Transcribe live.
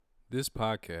This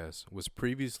podcast was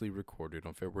previously recorded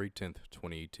on February 10th,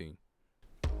 2018.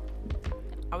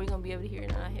 Are we gonna be able to hear it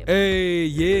in our headphones? Hey,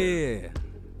 yeah.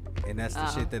 And that's the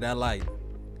shit that I like.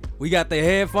 We got the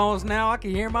headphones now. I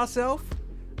can hear myself.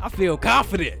 I feel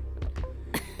confident.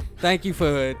 Thank you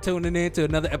for tuning in to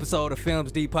another episode of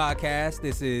Films D Podcast.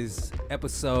 This is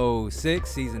episode 6,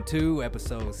 season 2,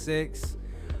 episode 6.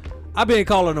 I've been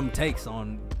calling them takes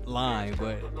online,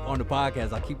 but on the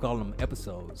podcast, I keep calling them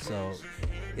episodes. So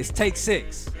it's take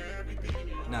 6,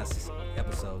 not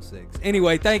episode 6.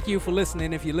 Anyway, thank you for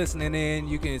listening. If you're listening in,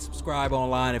 you can subscribe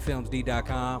online at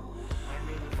filmsd.com.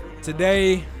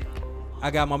 Today, I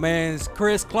got my man's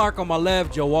Chris Clark on my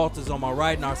left, Joe Walters on my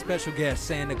right, and our special guest,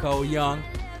 San Nicole Young,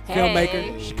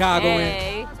 filmmaker,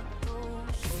 Chicagoan,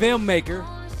 filmmaker.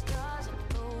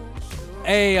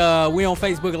 Hey, we on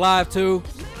Facebook Live too.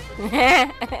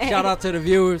 Shout out to the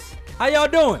viewers. How y'all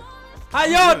doing?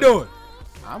 Doing?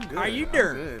 I'm good. How you I'm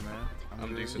doing? good, man.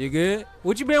 I'm decent. You good?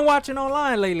 What you been watching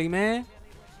online lately, man?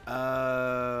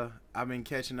 I've been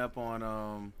catching up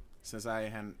on since I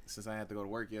had to go to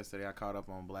work yesterday. I caught up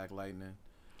on Black Lightning.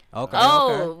 Okay.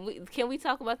 Oh, can we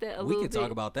talk about that a We little can bit?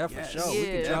 talk about that for Yes. sure. We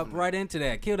can Yeah. jump right into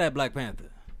that. Kill that Black Panther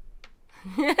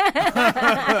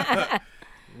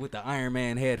with the Iron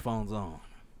Man headphones on.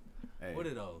 Hey. What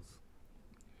are those?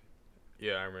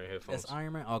 Yeah, Iron Man headphones. That's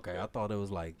Iron Man? Okay, I thought it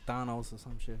was like Thanos or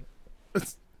some shit.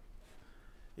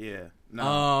 Yeah.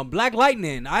 No. Black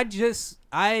Lightning. I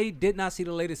did not see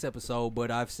the latest episode,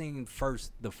 but I've seen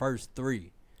the first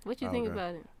 3. What you think Okay.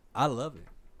 about it? I love it.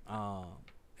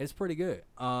 It's pretty good.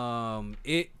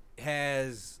 It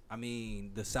has,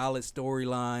 the solid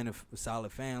storyline of a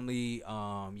solid family.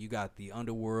 You got the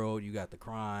underworld, you got the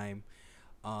crime.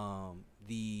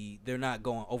 They're not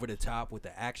going over the top with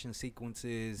the action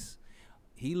sequences.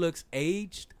 He looks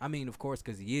aged. Of course,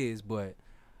 because he is, but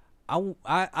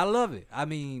I love it.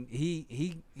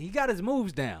 He got his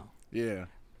moves down. Yeah.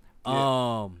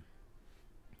 Go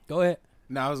ahead.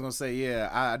 No, I was gonna say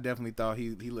I definitely thought he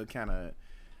looked kind of.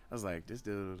 I was like, this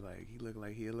dude, like he looked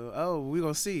like he a little. Oh, we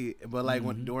gonna see. But like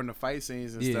when during the fight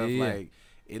scenes and stuff, like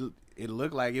it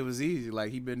looked like it was easy.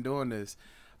 Like he been doing this.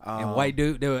 And white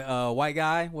dude, the white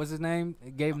guy, what's his name?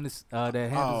 Gave him this that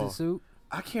handles his suit.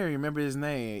 I can't remember his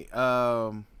name.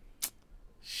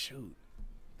 Shoot,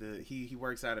 he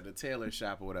works out at the tailor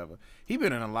shop or whatever. He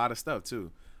been in a lot of stuff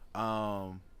too.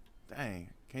 Dang, can't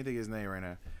think of his name right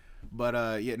now. But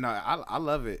I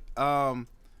love it. I ain't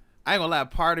gonna lie.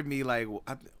 Part of me like, what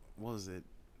was it?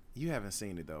 You haven't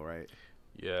seen it though, right?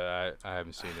 Yeah, I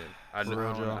haven't seen it. I For know.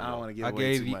 real, Joe? I don't want to give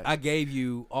away too much. I gave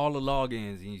you all the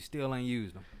logins and you still ain't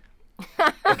used them.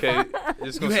 Okay,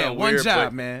 it's You gonna had sound one weird, job,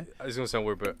 but man. It's gonna sound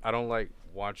weird, but I don't like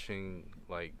watching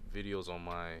like videos on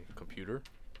my computer.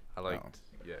 I like,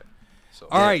 So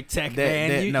All right, tech that-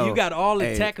 man, you no. got all the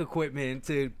Hey. tech equipment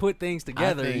to put things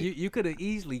together. think- You could have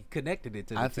easily connected it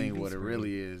to the I think TV what it screen.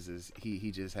 really is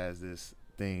he just has this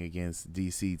thing against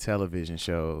DC television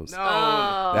shows. No,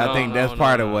 I think that's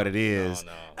part of what it is.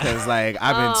 No. Cause like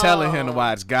I've been telling him to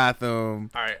watch Gotham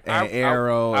All right, and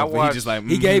Arrow, I but he watched- just like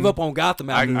He gave up on Gotham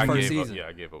I after the first gave season. up. Yeah,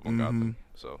 I gave up on Gotham.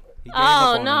 So He gave up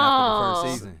on him no. after the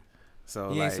first season. So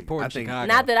He ain't like supporting I think Chicago.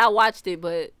 Not that I watched it,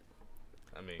 but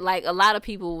I mean, like a lot of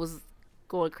people was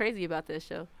going crazy about that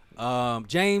show.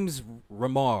 James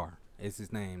Remar is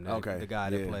his name. Okay, The guy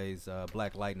that yeah. plays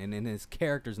Black Lightning. And his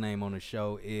character's name on the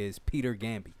show is Peter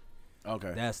Gamby.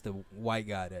 okay. That's the white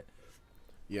guy that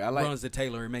Yeah, I like runs the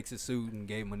tailor and makes his suit and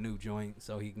gave him a new joint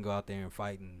so he can go out there and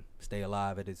fight and stay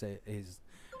alive at his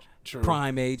true.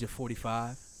 prime age of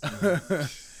 45.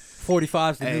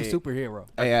 45's the new Hey. superhero.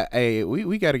 Hey,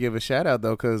 we got to give a shout out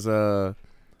though, cause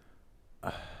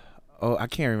I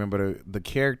can't remember the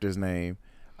character's name,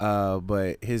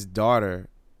 but his daughter's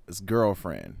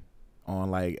girlfriend on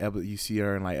like you see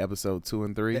her in like episode 2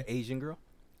 and 3. The Asian girl?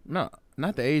 No,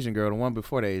 not the Asian girl, the one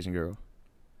before the Asian girl,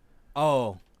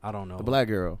 Oh, I don't know. the black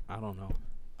girl. I don't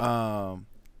know.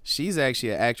 She's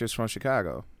actually an actress from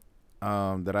Chicago,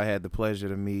 that I had the pleasure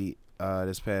to meet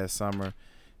this past summer.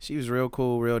 She was real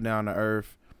cool, real down to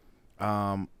earth.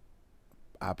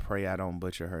 I pray I don't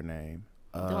butcher her name.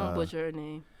 Don't butcher her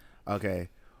name. Okay.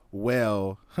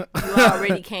 Well, You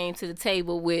already came to the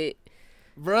table with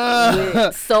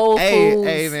bruh. soul foods.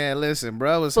 Hey, man, listen,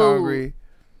 bruh was Food. hungry.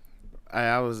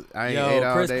 I ain't Yo, ate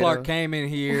all Chris day. Clark though. came in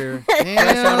here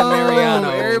Damn,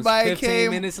 Mariano's, everybody 15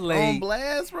 came minutes on late,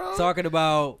 blast, bro. talking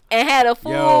about, and had a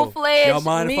full-fledged y'all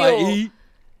mind meal. if I eat?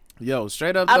 Yo,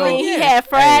 straight up I though. mean, he had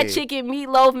fried Hey. chicken,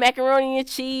 meatloaf, macaroni and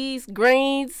cheese,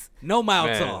 greens. No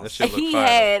mild Man, sauce. that shit look He fire.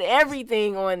 had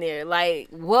everything on there. Like,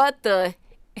 what the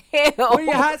Hell. Where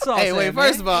your hot sauce? Hey, wait, at,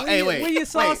 first man? of all, Where hey, your- wait, Where your wait.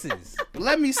 sauces?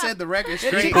 Let me set the record He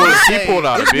straight. pulled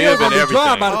out a This bib meal and gonna be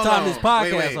dry by the everything. time this Hold on.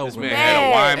 podcast Wait, This over. man man. had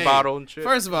a wine Hey, bottle and shit.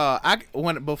 First of all,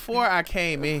 before I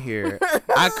came in here,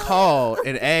 I called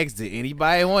and asked, did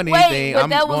anybody want anything? Wait, but I'm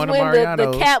that was going to when the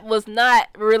Mariano's. cap was not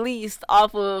released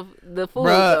off of the food.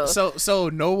 though. Bruh, so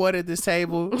no one at this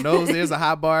table knows there's a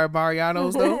hot bar at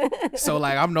Mariano's though. So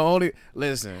like I'm the only.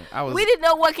 Listen, I was. We didn't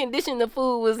know what condition the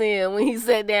food was in when he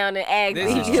sat down and asked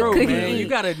This if is he true, could man. eat. You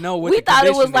gotta know what We the thought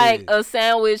it was condition like is. a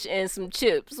sandwich and some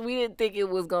chips. We didn't think it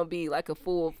was gonna be like a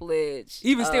full fledged.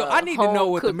 Even still, I need to know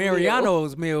what the home-cooked meal.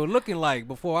 Mariano's meal looking like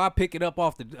before I pick it up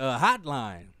off the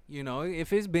hotline. You know,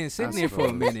 if it's been sitting there for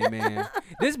a minute, man.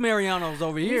 This Mariano's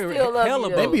over here, still love hella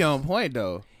you, They though. be on point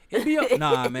though. It be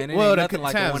nah, man. It Well, ain't the nothing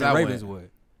like the times one I in went. Ravenswood.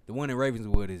 The one in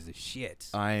Ravenswood is the shit.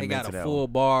 I ain't they been got to a that full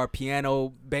one. bar,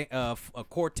 piano, a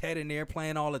quartet in there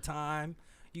playing all the time.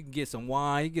 You can get some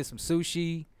wine, you can get some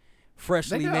sushi,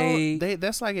 freshly made.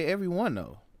 That's like at every one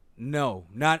though. No,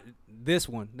 not this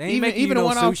one. They ain't Even making you the no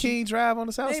one off sushi. King Drive on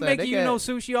the south They ain't side. making you no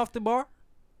sushi off the bar.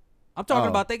 I'm talking Oh.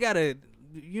 about they got a,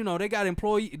 they got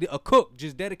a cook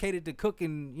just dedicated to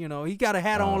cooking. You know, he got a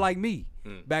hat on like me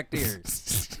back there.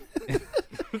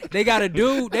 They got a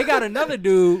dude. They got another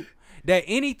dude that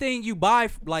anything you buy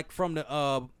like from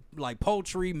the like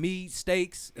poultry, meat,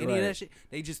 steaks, any of Right. that shit,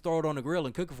 they just throw it on the grill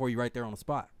and cook it for you right there on the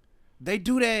spot. They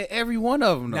do that at every one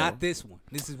of them though. Not this one.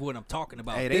 This is what I'm talking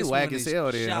about. Hey, they This whack one as is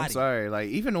hell then. I'm shoddy. sorry. Like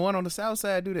even the one on the south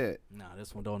side do that. Nah,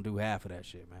 this one don't do half of that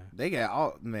shit, man. They got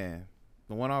all man.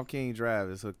 The one off King Drive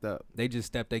is hooked up. They just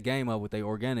stepped their game up with their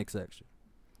organic section.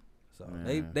 So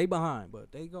Yeah. they behind,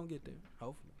 but they gonna get there,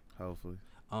 hopefully. Hopefully.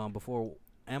 Before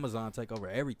Amazon take over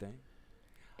everything.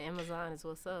 Amazon is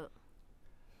what's up.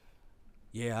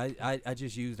 Yeah, I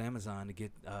just used Amazon to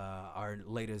get our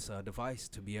latest device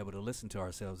to be able to listen to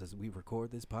ourselves as we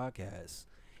record this podcast.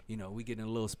 You know, we getting a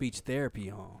little speech therapy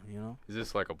on, you know. Is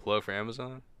this like a plug for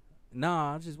Amazon?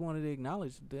 Nah, I just wanted to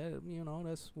acknowledge that, you know,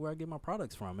 that's where I get my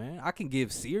products from, man. I can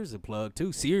give Sears a plug,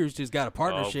 too. Sears just got a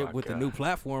partnership my with a God. new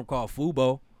platform called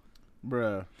Fubo.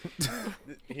 Bruh.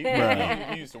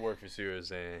 He used to work for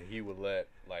Sears, and he would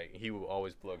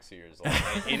always plug Sears.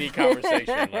 Like any conversation,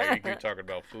 like if you're talking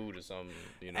about food or something,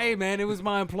 you know. Hey, man, it was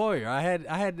my employer. I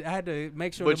had to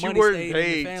make sure but the you money weren't stayed in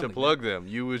paid the family. to plug them.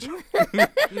 You would,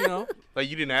 You know? like,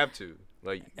 you didn't have to.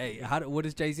 Like, Hey, what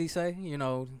does Jay-Z say? You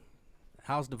know,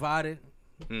 house divided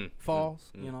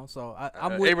falls, you know, so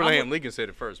I'm with Abraham I'm with, Lincoln said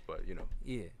it first, but you know.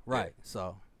 yeah, right.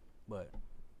 So, but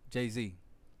Jay-Z,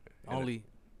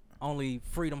 only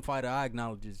freedom fighter I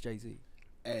acknowledge is Jay-Z.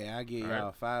 Hey, I get All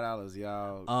y'all $5.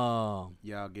 Y'all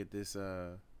y'all get this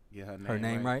get Her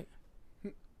name right?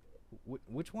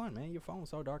 Which one, man? Your phone's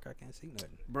so dark I can't see nothing.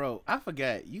 Bro, I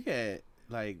forgot. You got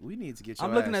like we need to get your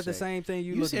I'm looking ass at the checked. same thing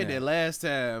you You looking said at. that last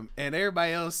time and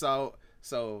everybody else saw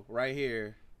so right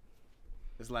here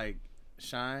it's like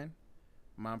Shine,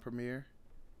 Mon Premier.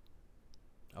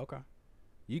 Okay,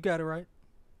 you got it right.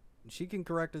 She can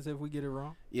correct us if we get it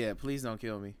wrong. Yeah, please don't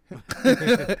kill me.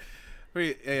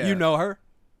 You know her?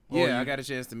 Or Yeah, I you- got a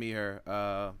chance to meet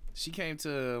her. She came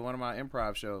to one of my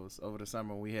improv shows over the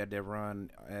summer. We had that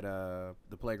run at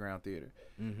the Playground Theater.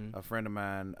 Mm-hmm. A friend of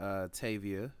mine,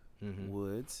 Tavia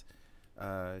Woods,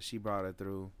 she brought her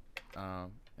through,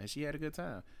 and she had a good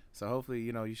time. So hopefully,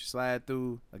 you know, you should slide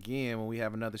through again when we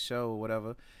have another show or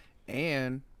whatever,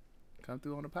 and come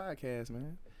through on the podcast,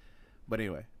 man. But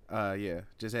anyway, yeah,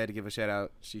 just had to give a shout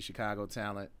out. She's Chicago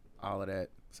talent, all of that.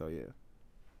 So yeah.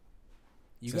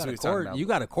 You Since we gotta was talking about- you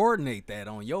gotta coordinate that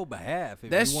on your behalf if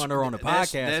That's you want her on the tr-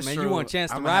 that's- podcast, that's man. true. You want a chance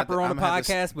to I'ma rap have her to- on the I'ma have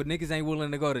to podcast, but niggas ain't willing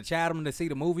to go to Chatham to see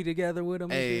the movie together with them.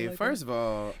 and shit Hey, like first that. of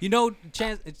all, You know,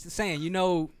 it's saying, you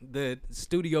know, the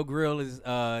Studio Grill is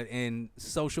in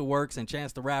Social Works, and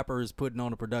Chance the Rapper is putting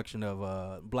on a production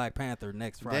of Black Panther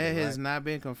next Friday. that has right? not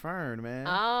been confirmed, man.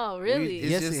 Oh, really?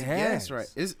 It's Yes, just, it has. Yes, right.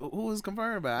 Who is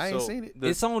confirmed by? I ain't So, seen it.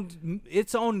 It's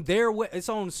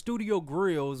on Studio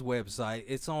Grill's website.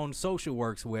 It's on Social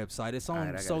Works website. It's All right, on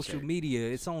I gotta social check.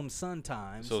 media. It's on Sun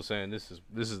Times. So saying this is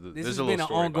this there's has a little been an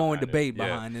story ongoing behind it. debate Yeah.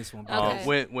 behind this one.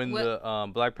 Okay. When What-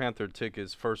 the Black Panther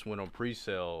tickets first went on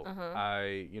pre-sale, Uh-huh.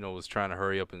 I was trying to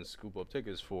hurry up and scoop up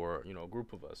tickets for a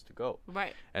group of us to go,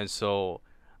 Right. and so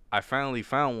I finally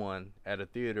found one at a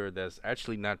theater that's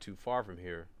actually not too far from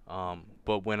here.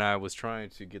 But when I was trying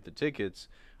to get the tickets,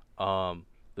 I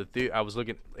was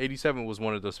looking. 87 was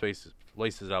one of those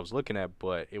places I was looking at,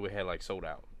 but it had like sold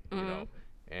out,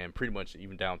 and pretty much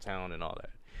even downtown and all that.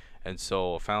 And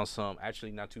so I found some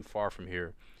actually not too far from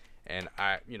here, and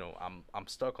I'm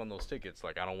stuck on those tickets.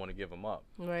 Like I don't want to give them up.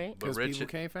 Right. But Because people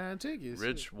can't find tickets.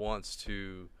 Rich wants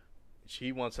to.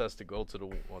 he wants us to go to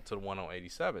the one on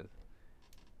 87th.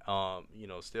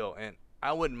 Still, and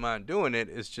I wouldn't mind doing it.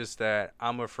 It's just that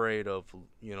I'm afraid of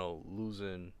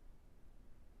losing.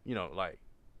 Like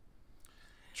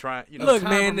trying. Look,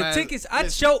 man, the compromise- tickets.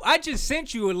 listen. I just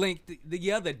sent you a link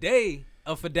the other day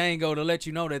of Fandango to let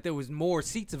you know that there was more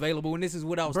seats available, and this is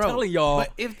what I was Bro, telling y'all but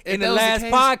if in that the was last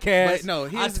case- podcast. But no, I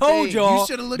here's the told thing. y'all You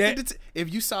should have looked that- at the.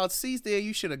 If you saw seats there,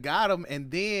 you should have got them, and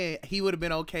then he would have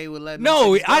been okay with letting.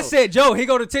 No, the tickets I go. said, Joe, here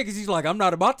go the tickets. He's like, I'm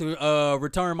not about to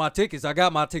return my tickets. I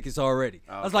got my tickets already.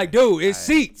 I was Okay. like, dude, it's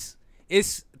All right. seats.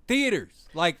 It's theaters.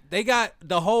 Like, they got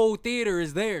the whole theater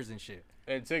is theirs and shit.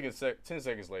 And 10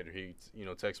 seconds later, he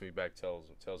texts me back, tells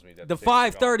me that The tickets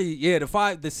are gone.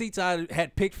 5:30, the seats I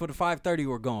had picked for the 5:30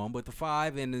 were gone, but the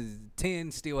 5 and the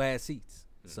 10 still had seats.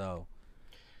 So,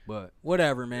 but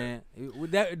whatever, man.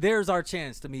 There's our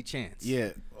chance to meet Chance.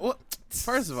 Yeah. Well,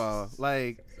 first of all,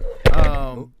 like,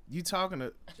 you talking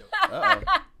to?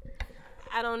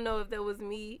 I don't know if that was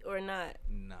me or not.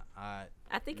 Nah,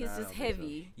 I think it's Nah, I just don't think so.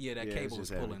 heavy. yeah, that Yeah, it's cable was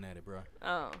just heavy. pulling at it, bro.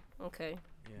 Oh, okay.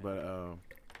 But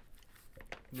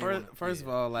Man, first yeah.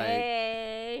 of all, like,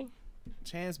 Hey.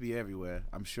 Chance be everywhere.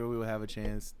 I'm sure we will have a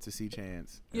chance to see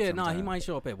Chance. at Yeah, some nah, he time. might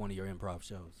show up at one of your improv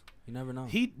shows. You never know.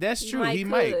 That's He true. might He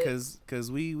might, could.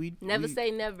 cause we Never we-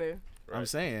 say never. I'm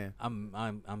saying.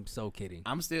 I'm so kidding.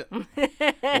 I'm still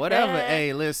whatever.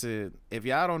 Hey, listen. If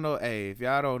y'all don't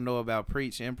know about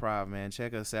Preach Improv, man,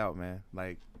 check us out, man.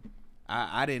 Like,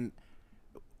 I didn't.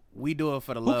 We do it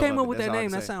for the Who love. came of up it. with That's that all I name?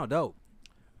 can That say. sound dope.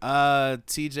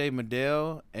 TJ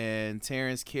Medell and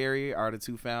Terrence Carey are the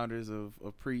two founders of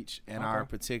Preach and our Okay.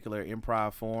 particular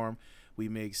improv form. We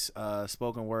mix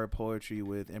spoken word poetry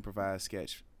with improvised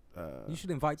sketch. You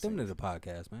should invite them to the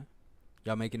podcast, man.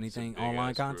 Y'all make anything big online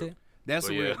ass group. content? That's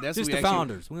But what yeah. that's Just what the we actually-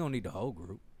 founders. We don't need the whole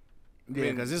group.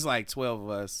 Yeah, because it's like 12 of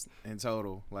us in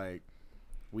total. Like,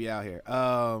 we out here.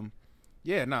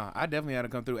 Yeah, no, I definitely had to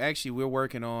come through. Actually, we're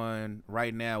working on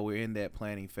right now. We're in that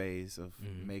planning phase of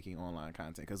making online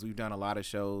content because we've done a lot of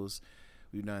shows.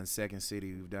 We've done Second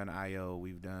City. We've done IO.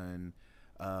 We've done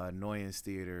Noyance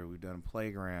Theater. We've done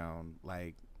Playground.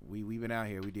 Like, we've been out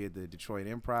here. We did the Detroit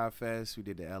Improv Fest. We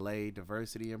did the LA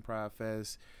Diversity Improv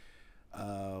Fest.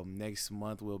 Next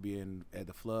month we'll be at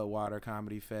the Floodwater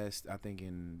Comedy Fest, I think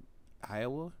in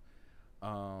Iowa.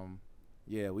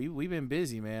 Yeah, we've been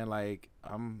busy, man. Like,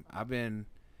 I've been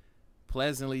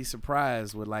pleasantly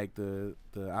surprised with like the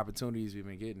opportunities we've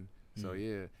been getting. So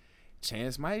yeah,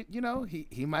 Chance might,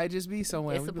 he might just be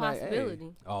somewhere. It's We'd a be like, hey.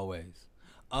 possibility. Always.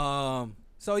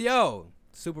 So yo,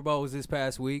 Super Bowl was this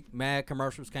past week. Mad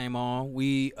commercials came on.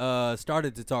 We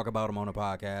started to talk about them on the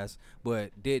podcast,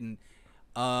 but didn't.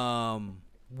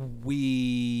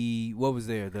 What was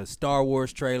there? The Star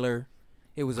Wars trailer.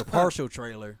 It was a partial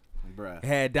trailer. Bruh.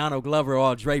 Had Donald Glover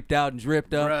all draped out and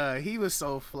dripped up. Bruh, he was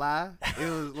so fly. It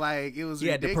was like, it was He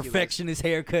had the ridiculous. perfectionist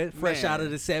haircut, fresh Man. out of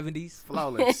the 70s.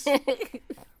 Flawless.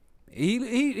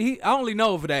 He I only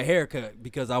know for that haircut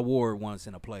because I wore it once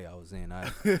in a play I was in.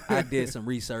 I did some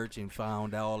research and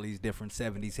found out all these different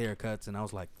 70s haircuts, and I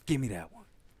was like, give me that one.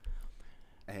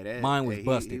 Hey, Mine was he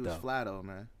busted, was though. fly though,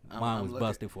 man. Mine was looking-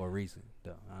 busted for a reason,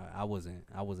 though. I wasn't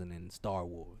in Star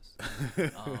Wars.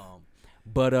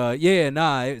 But yeah,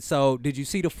 nah. So did you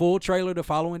see the full trailer the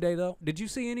following day though? Did you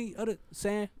see any other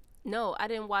Sam? No, I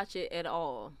didn't watch it at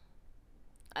all.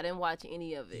 I didn't watch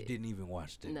any of You it. didn't even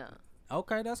watch it. No.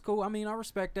 Okay, that's cool. I mean, I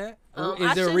respect that. I Is there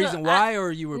a shoulda- reason why,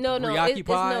 or you were No,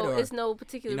 preoccupied, or it's no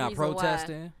particular you're not reason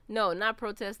protesting? why. No, not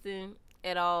protesting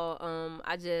at all.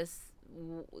 I just,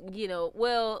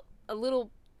 well, a little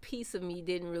piece of me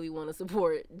didn't really want to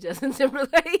support Justin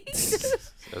Timberlake.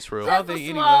 That's real. I don't Just a think any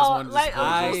of small- us wanted to like, support a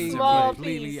I Justin small Timberlake.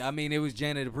 completely. piece. I mean, it was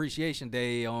Janet Appreciation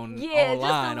Day on Yeah, online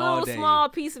just a all little day. small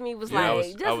piece of me was Yeah, like,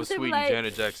 I Justin was tweeting Timberlake.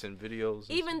 Janet Jackson videos.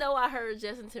 and Even though I heard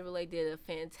Justin Timberlake did a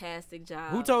fantastic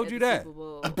job. Who told at you the that? Super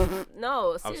Bowl.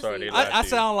 No, I'm sorry, seriously. they lied. I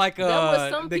sound like There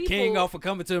was some the king people- off of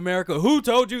Coming to America. Who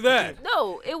told you that?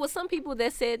 No, it was some people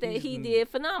that said that he did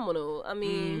phenomenal. I Mm.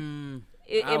 mean,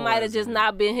 it I might have just wasn't.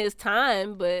 not been his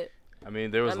time, but I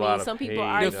mean, there was I a mean, lot of some people hate,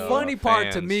 argue. The know, funny part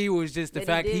to fans. me was just the That he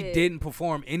fact he did. didn't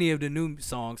perform any of the new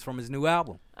songs from his new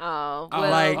album. well,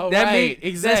 Like Oh, that right, means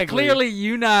exactly. that's clearly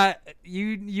you not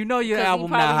you know your 'cause album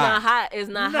he probably not hot. It's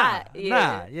not Nah, hot.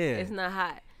 Yeah, yeah. it's not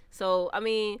hot. So I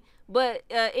mean, but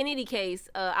in any case,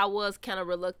 I was kind of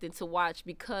reluctant to watch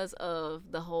because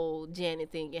of the whole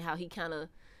Janet thing and how he kind of,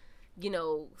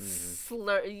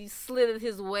 slid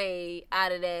his way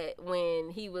out of that when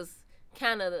he was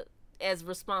kind of as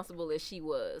responsible as she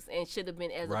was and should have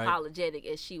been as Right. apologetic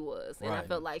as she was. And I Right.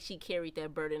 felt like she carried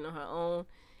that burden on her own.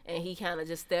 and he kind of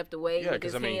just stepped away Yeah, with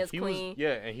his because I mean, hands he clean. was.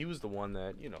 Yeah, and he was the one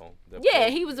that That Yeah,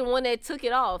 pulled- he was the one that took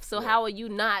it off. So Yeah. how are you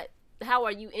not? How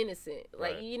are you innocent?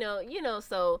 Like Right. you know.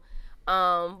 So,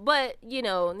 but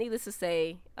needless to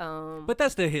say, But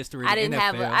that's the history. Of I the didn't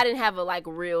NFL. have a like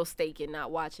real stake in not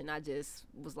watching. I just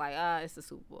was like, it's the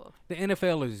Super Bowl. The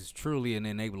NFL is truly an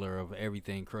enabler of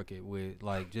everything crooked with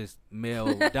like just male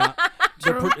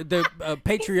the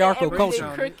patriarchal Everything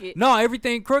culture. crooked. No,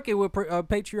 everything crooked with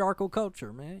patriarchal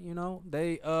culture, man.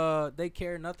 They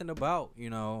care nothing about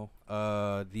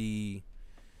the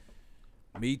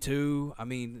Me Too. I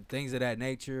mean things of that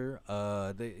nature.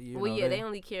 They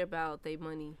only care about their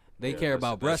money. They Yeah, care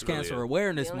about that's breast really cancer it.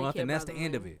 awareness They only month, care and that's about the the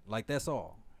end of money. it. Like that's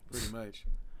all. Pretty much.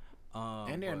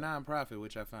 And they're a But- non-profit,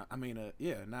 which I found. I mean, nonprofit.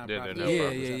 they're which I non-profit. find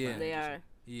They interesting. are.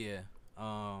 Yeah.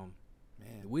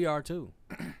 Man. We are too.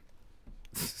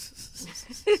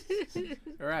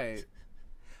 Right.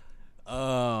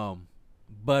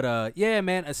 Yeah,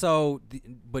 man. So,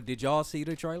 but did y'all see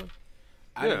the trailer?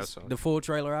 I, Yeah, didn't- so The full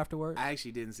trailer afterwards? I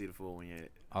actually didn't see the full one yet.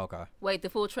 Okay. Wait, the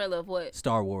full trailer of what?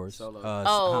 Star Wars. Solo.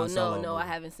 Oh Han Solo no, I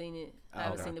movie. haven't seen it. I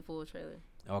haven't Okay. seen the full trailer.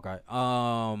 Okay.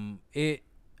 It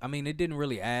didn't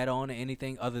really add on to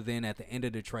anything other than at the end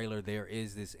of the trailer there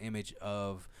is this image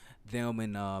of them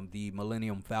and the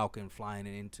Millennium Falcon flying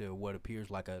into what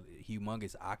appears like a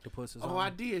humongous octopus or something. Oh, I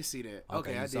did see that.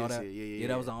 Okay, I you saw did that? see it. Yeah.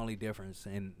 That was the only difference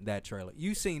in that trailer.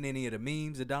 You seen any of the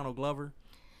memes of Donald Glover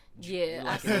Yeah,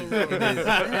 like I seen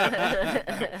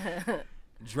those.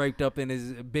 draped up in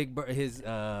his his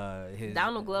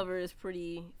Donald Glover is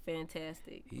pretty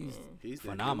fantastic. He's man. He's that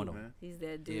phenomenal. dude, man. He's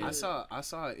that dude. Yeah. I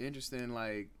saw an interesting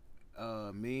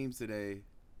memes today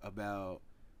about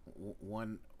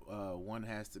one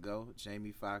has to go,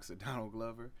 Jamie Foxx or Donald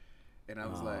Glover, and I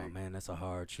was oh like, man, that's a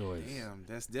hard choice. damn,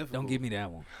 that's difficult. Don't give me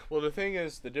that one. Well, the thing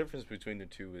is, the difference between the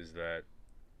two is that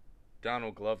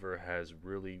Donald Glover has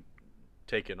really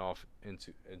taken off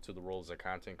into the role as a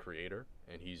content creator,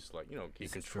 and he's like, he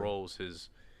This is true. controls his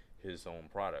own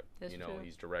product. That's true.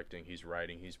 He's directing, he's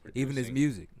writing, he's producing, Even his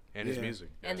music. and his Yeah. music.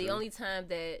 And the Yeah. only time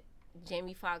that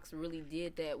Jamie Foxx really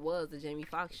did that was the Jamie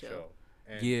Foxx show.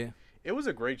 And Yeah. it was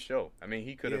a great show. I mean,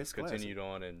 he could Yeah, have it's classic. continued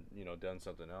on and done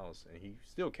something else, and he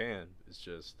still can. It's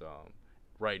just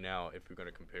right now, if we're going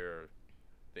to compare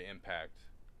the impact,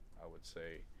 I would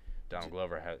say Donald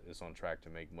Glover is on track to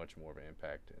make much more of an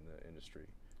impact in the industry.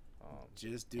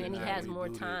 Just do And he not has more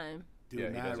reboot it. time. Do Yeah,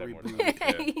 he not does have more reboot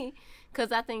time. it.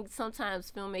 Because I think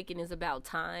sometimes filmmaking is about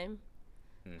time.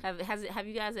 Have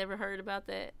you guys ever heard about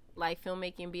that? Like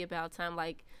filmmaking be about time.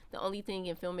 Like the only thing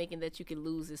in filmmaking that you can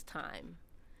lose is time.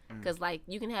 Because like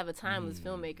you can have a timeless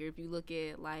filmmaker if you look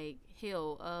at like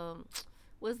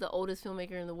what's the oldest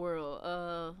filmmaker in the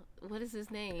world? What is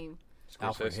his name?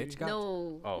 Alfred Scorsese? Hitchcock?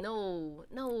 No,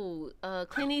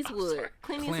 Clint Eastwood.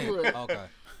 Clint Clint. Eastwood. Okay.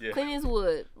 Yeah. Clint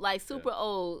Eastwood, like super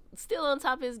old, still on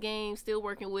top of his game, still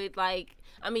working with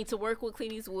to work with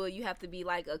Clint Eastwood, you have to be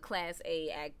like a class A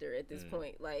actor at this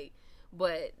point.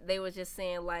 But they were just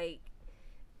saying like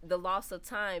the loss of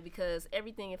time because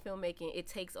everything in filmmaking it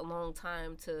takes a long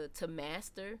time to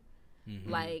master.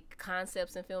 Like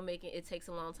concepts in filmmaking, it takes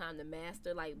a long time to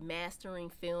master. Like mastering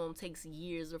film takes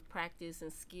years of practice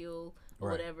and skill or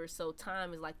Right. whatever. So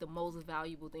time is like the most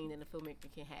valuable thing that a filmmaker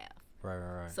can have.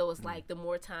 Right. So it's like the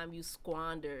more time you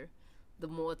squander, the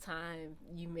more time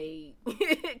you may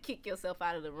kick yourself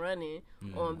out of the running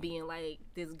on being like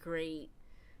this great.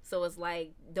 So it's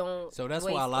like don't. So that's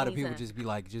waste why a lot of any people time. just be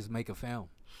like, just make a film.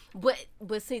 But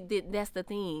see, that's the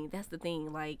thing. That's the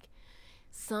thing. Like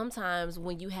sometimes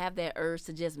when you have that urge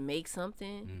to just make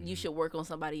something, you should work on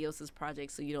somebody else's project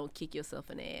so you don't kick yourself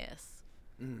in the ass.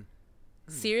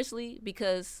 Seriously,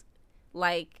 because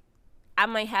like I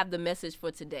might have the message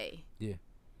for today. Yeah.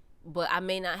 But I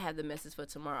may not have the message for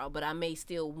tomorrow, but I may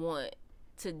still want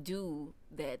to do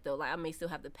that though. Like I may still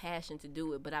have the passion to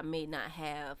do it, but I may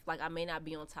not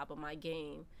be on top of my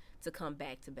game to come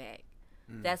back to back.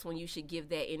 That's when you should give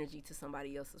that energy to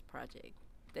somebody else's project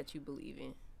that you believe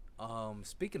in.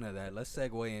 Speaking of that, let's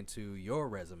segue into your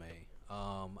resume.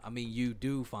 I mean, you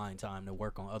do find time to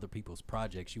work on other people's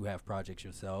projects. You have projects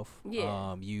yourself.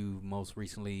 Yeah. You most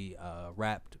recently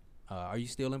wrapped. Are you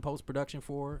still in post production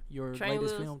for your Training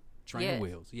latest Wheels? film? Training Yes.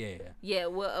 Wheels. Yeah. Yeah,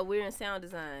 well, we're in sound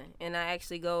design, and I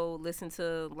actually go listen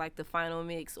to like the final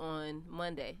mix on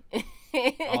Monday.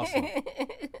 Awesome.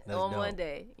 That's on dope.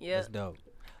 Monday, yeah. That's dope.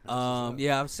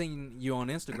 Yeah, I've seen you on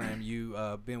Instagram. You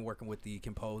been working with the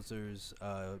composers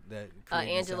that created the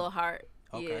Angelo sound. Hart.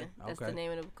 Okay, Yeah, that's okay. the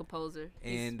name of the composer.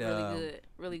 He's And,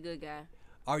 really good guy.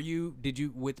 Did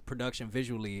you with production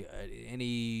visually,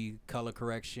 any color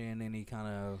correction, any kind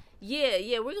of?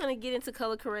 Yeah, we're gonna get into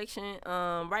color correction.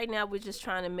 Right now we're just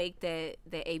trying to make that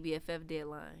ABFF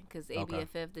deadline, because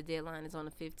ABFF the deadline is on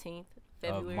the 15th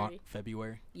February.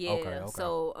 February. Yeah. Okay.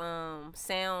 So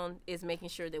sound is making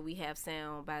sure that we have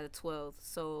sound by the 12th,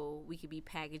 so we could be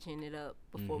packaging it up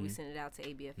before we send it out to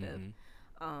ABFF.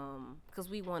 Because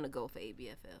we want to go for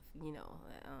ABFF, you know.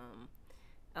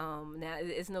 Now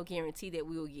it's no guarantee that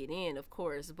we will get in, of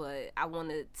course, but I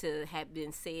wanted to have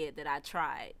been said that I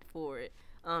tried for it,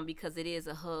 because it is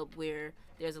a hub where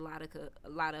there's a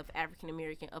lot of African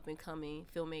American up and coming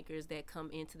filmmakers that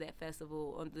come into that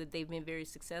festival. They've been very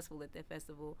successful at that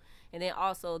festival, and then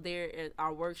also there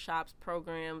are workshops,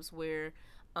 programs where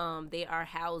they are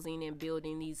housing and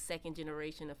building these second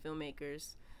generation of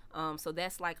filmmakers. So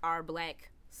that's like our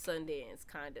Black Sundance,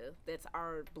 kind of. That's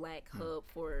our black hub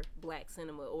for black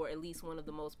cinema, or at least one of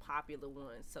the most popular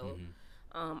ones. So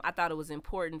I thought it was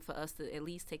important for us to at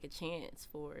least take a chance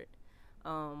for it.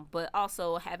 But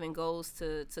also having goals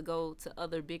to go to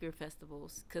other bigger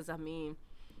festivals, because I mean,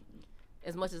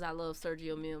 as much as I love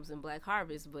Sergio Mims and Black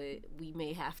Harvest, but we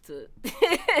may have to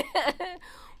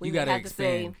you gotta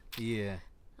expand.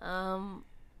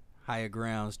 Higher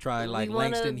grounds. Try like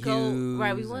Langston Hughes.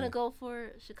 Right, we want to go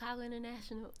for Chicago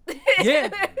International.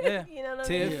 Yeah. You know what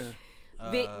Tiff.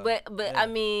 I mean? But I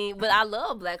mean, but I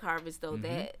love Black Harvest though.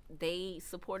 That they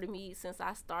supported me since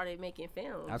I started making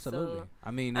films. Absolutely. So, I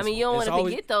mean, you don't want to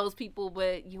forget those people,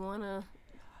 but you want to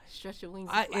stretch your wings.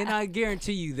 And I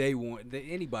guarantee you,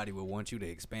 anybody would want you to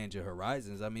expand your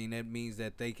horizons. I mean, that means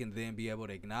that they can then be able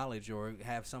to acknowledge or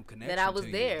have some connection. That I was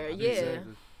to there. You. Yeah.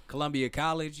 Columbia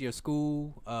College, your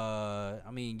school. I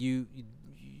mean, you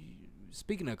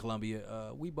speaking of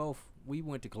Columbia, we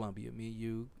went to Columbia. Me,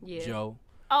 you, Joe.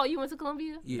 Oh, you went to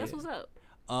Columbia? Yeah. That's what's up.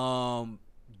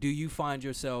 Do you find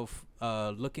yourself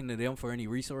looking to them for any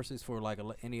resources for like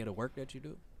any of the work that you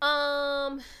do?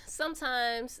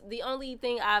 Sometimes. The only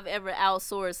thing I've ever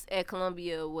outsourced at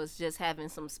Columbia was just having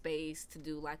some space to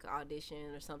do like an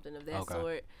audition or something of that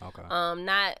sort. Okay.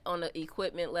 Not on the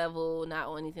equipment level, not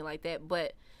on anything like that,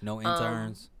 but no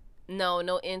interns.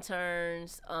 No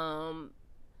interns.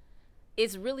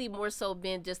 It's really more so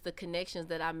been just the connections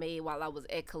that I made while I was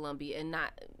at Columbia, and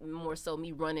not more so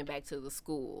me running back to the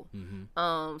school.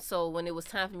 So when it was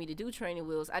time for me to do Training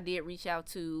Wheels, I did reach out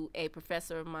to a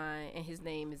professor of mine, and his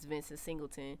name is Vincent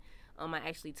Singleton. I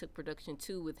actually took production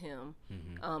 2 with him,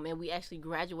 and we actually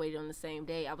graduated on the same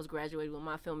day. I was graduating with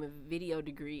my film and video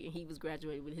degree, and he was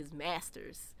graduating with his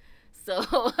master's. So,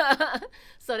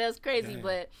 so that's crazy. Damn.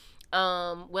 But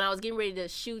when I was getting ready to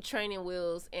shoot Training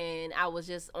Wheels and I was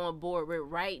just on board with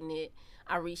writing it,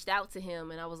 I reached out to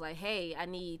him and I was like, hey, I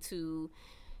need to,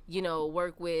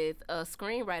 work with a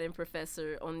screenwriting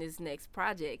professor on this next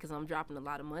project because I'm dropping a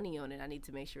lot of money on it. I need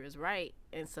to make sure it's right.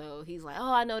 And so he's like,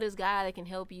 oh, I know this guy that can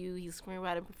help you. He's a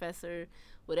screenwriting professor,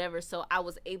 whatever. So I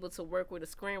was able to work with a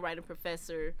screenwriting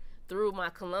professor through my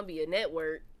Columbia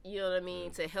network, you know what I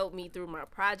mean, to help me through my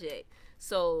project.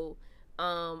 So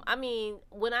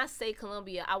when I say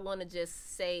Columbia, I want to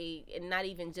just say, and not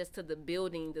even just to the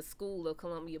building, the school of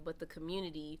Columbia, but the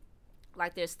community.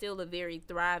 Like, there's still a very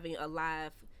thriving,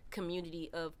 alive community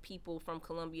of people from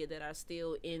Columbia that are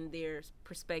still in their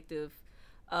perspective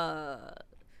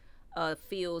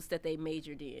fields that they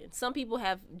majored in. Some people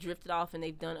have drifted off and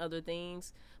they've done other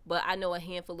things, but I know a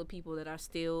handful of people that are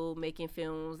still making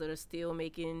films, that are still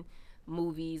making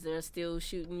movies, that are still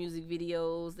shooting music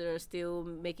videos, that are still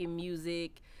making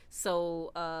music.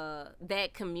 So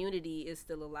that community is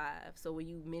still alive. So when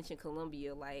you mention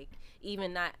Columbia, like,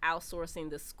 even not outsourcing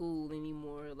the school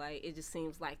anymore, like, it just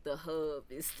seems like the hub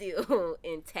is still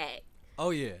intact. Oh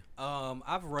yeah,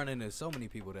 I've run into so many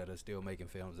people that are still making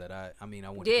films that I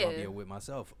went to Columbia with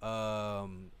myself.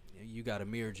 You got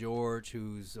Amir George,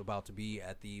 who's about to be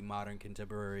at the Modern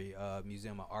Contemporary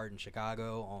Museum of Art in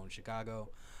Chicago,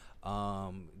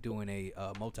 doing a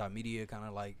multimedia kind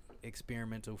of like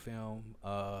experimental film.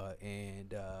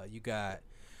 And you got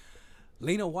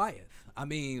Lena Wyeth.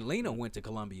 Lena went to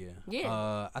Columbia.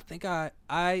 Yeah. I think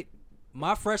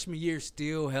my freshman year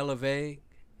still hella vague.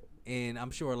 And I'm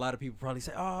sure a lot of people probably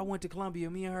say, oh, I went to Columbia.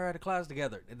 Me and her had a class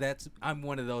together. I'm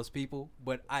one of those people,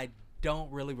 but I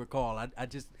don't really recall. I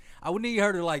would need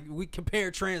her to, like, we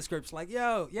compare transcripts, like,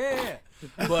 yo, yeah.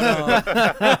 But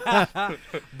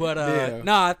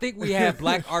no, I think we had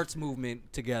Black Arts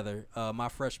Movement together my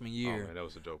freshman year. Oh, man, that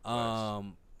was a dope class.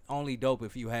 Only dope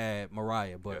if you had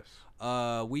Mariah, but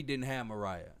yes. We didn't have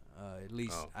Mariah. At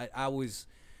least I was.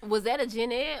 Was that a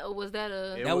gen ed or was that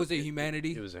a? That was a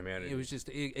humanity. It was humanity. It was just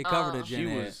it covered a gen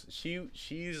ed.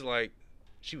 She's like,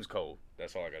 she was cold.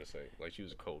 That's all I gotta say. Like, she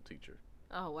was a cold teacher.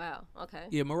 Oh wow. Okay.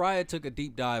 Yeah, Mariah took a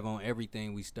deep dive on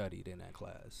everything we studied in that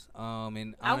class.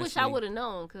 And I wish I honestly, would have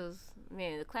known, cause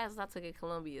man, the classes I took at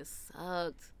Columbia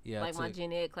sucked. Yeah, like my took-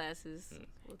 gen ed classes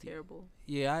were terrible.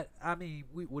 Yeah, I mean,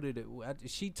 what did it?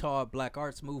 She taught Black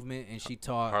Arts Movement and she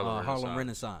taught Harlem Harlem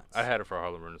Renaissance. I had her for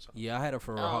Harlem Renaissance. Yeah, I had her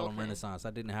for Oh, Harlem okay. Renaissance.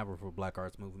 I didn't have her for Black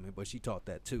Arts Movement, but she taught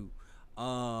that too.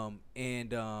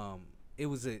 It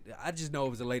was I just know it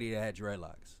was a lady that had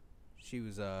dreadlocks. She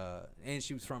was and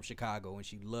she was from Chicago, and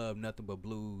she loved nothing but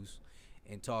blues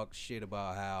and talked shit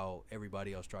about how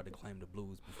everybody else tried to claim the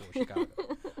blues before Chicago.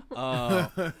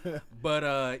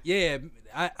 Yeah,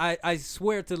 I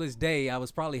swear to this day I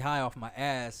was probably high off my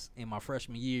ass in my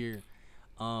freshman year.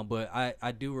 But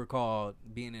I do recall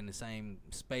being in the same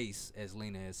space as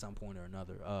Lena at some point or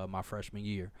another, my freshman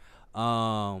year.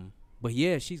 But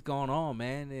yeah, she's gone on,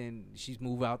 man, and she's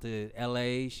moved out to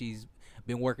LA. She's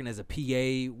been working as a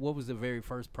PA. What was the very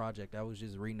first project? I was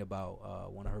just reading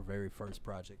about one of her very first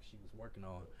projects she was working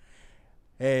on.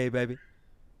 Hey, baby.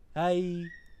 Hi.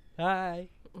 Hi.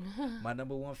 My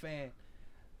number one fan.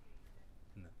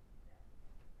 No.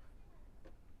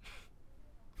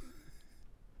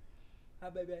 Hi,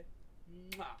 baby.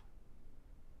 Mwah.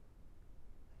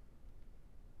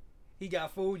 He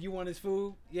got food. You want his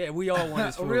food? Yeah, we all want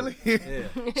his food. Really? Yeah.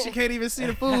 She can't even see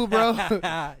the food, bro.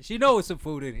 She knows some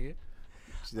food in here.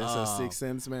 That's her Sixth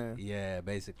Sense, man. Yeah,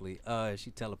 basically.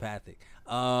 She telepathic.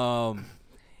 So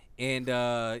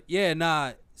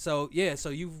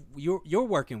you're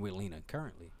working with Lena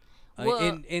currently,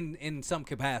 Well- in some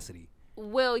capacity.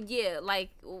 Well, yeah, like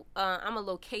I'm a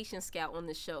location scout on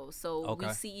the show, so Okay.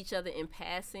 we see each other in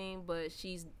passing. But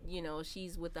she's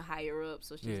with the higher up,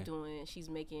 so she's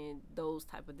making those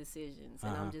type of decisions,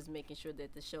 and Uh-huh. I'm just making sure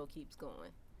that the show keeps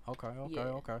going.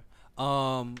 Okay.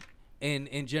 And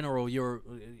in general,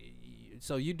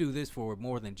 so you do this for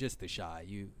more than just The Chi.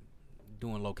 You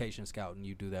doing location scouting.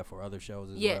 You do that for other shows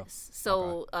as well. Yes.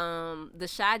 So The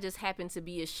Chi just happened to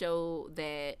be a show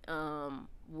that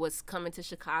was coming to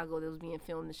Chicago, that was being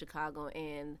filmed in Chicago,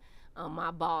 and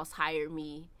my boss hired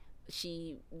me.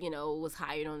 She, was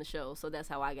hired on the show, so that's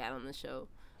how I got on the show.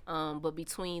 But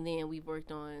between then, we've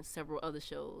worked on several other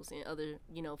shows and other,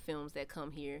 films that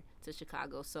come here to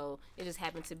Chicago. So it just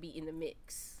happened to be in the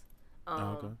mix.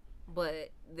 Okay. But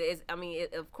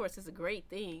of course, it's a great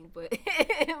thing. But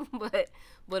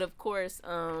but of course,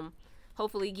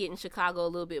 hopefully, getting Chicago a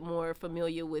little bit more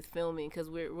familiar with filming, because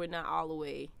we're not all the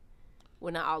way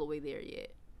there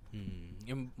yet.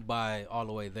 And by all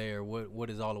the way there, what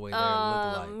does all the way there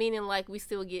look like? Meaning like we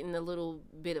still getting a little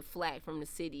bit of flack from the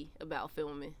city about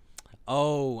filming.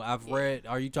 Oh, I've read.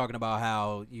 Are you talking about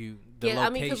how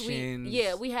locations?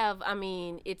 We have.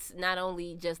 It's not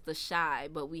only just The Chi,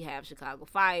 but we have Chicago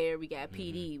Fire, we got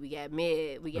PD, we got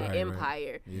Med, we got Right,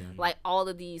 Empire. right. Yeah. Like all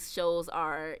of these shows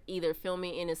are either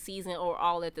filming in a season or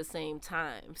all at the same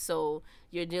time. So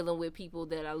you're dealing with people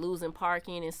that are losing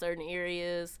parking in certain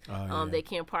areas. yeah. They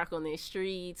can't park on their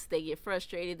streets. They get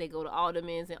frustrated. They go to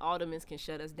aldermans, and aldermans can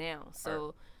shut us down.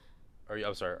 So. Are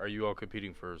you all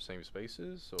competing for same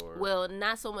spaces or? Well,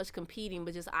 not so much competing,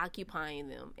 but just occupying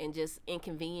them and just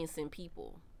inconveniencing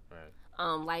people. Right.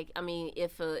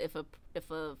 If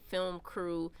a film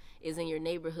crew is in your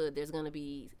neighborhood, there's gonna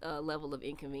be a level of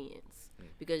inconvenience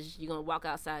because you're gonna walk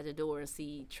outside the door and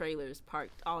see trailers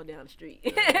parked all down the street,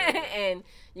 and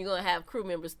you're gonna have crew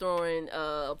members throwing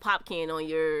a pop can on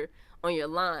your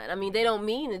line. They don't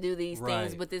mean to do these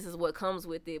things, Right. but this is what comes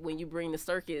with it when you bring the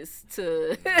circus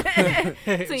to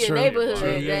to your neighborhood.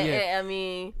 True. Yeah.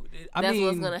 That's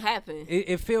what's gonna happen.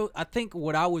 It feels. I think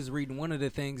what I was reading, one of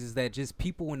the things is that just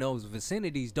people in those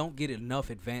vicinities don't get enough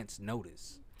advance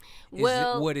notice.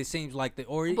 What it seems like, but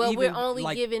even we're only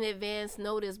like, giving advance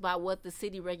notice by what the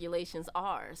city regulations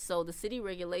are. So the city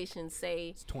regulations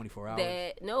say it's 24 hours.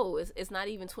 that no, it's not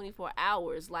even 24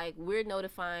 hours. Like we're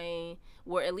notifying,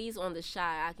 or at least on The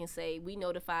Chi, I can say we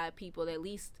notify people at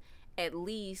least I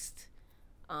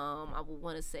would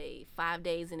want to say 5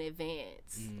 days in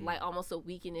advance, like almost a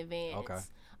week in advance. Okay.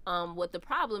 What the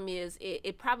problem is,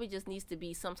 it probably just needs to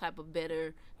be some type of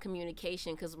better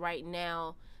communication, because right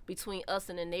now between us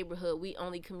and the neighborhood, we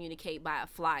only communicate by a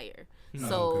flyer.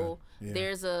 So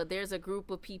Yeah. there's a group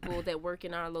of people that work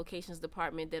in our locations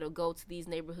department that'll go to these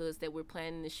neighborhoods that we're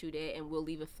planning to shoot at, and we'll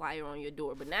leave a flyer on your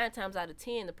door. But 9 times out of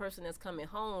 10, the person that's coming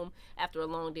home after a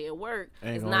long day of work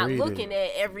Ain't is gonna not read looking it.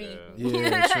 at every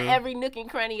Yeah, true. every nook and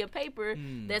cranny of paper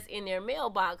that's in their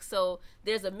mailbox. So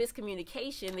there's a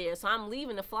miscommunication there. So I'm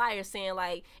leaving the flyer saying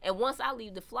like, and once I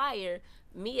leave the flyer,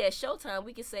 me at Showtime,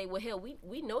 we could say, well, hell,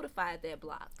 we notified that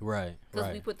block. Right.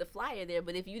 Because we put the flyer there.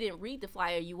 But if you didn't read the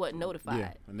flyer, you wasn't notified.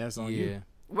 Yeah, and that's on you.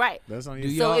 Right. That's on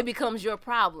you. So it becomes your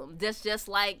problem. That's just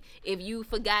like if you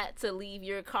forgot to leave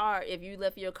your car, if you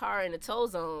left your car in the tow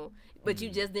zone, but you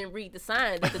just didn't read the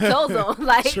sign at the tow zone,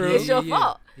 like it's your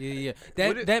fault. Yeah.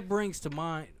 That brings to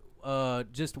mind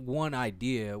just one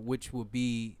idea, which would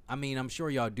be, I mean, I'm sure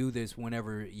y'all do this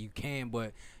whenever you can,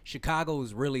 but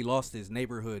Chicago's really lost its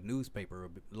neighborhood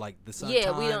newspaper. Like the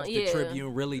Sun-Times, the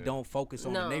Tribune really don't focus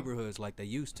on the neighborhoods like they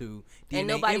used to. DNA and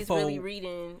nobody's Info, really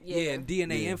reading. Yeah, and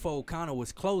DNA Info kind of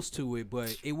was close to it,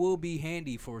 but it will be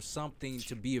handy for something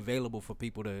to be available for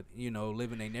people to,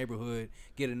 live in their neighborhood,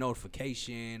 get a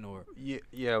notification or.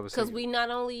 Yeah. Because we not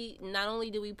only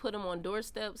do we put them on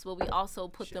doorsteps, but we also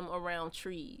put them around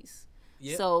trees.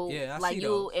 Yeah. So I like see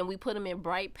those. and we put them in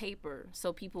bright paper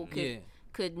so people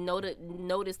could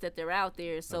notice that they're out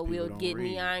there. So we'll get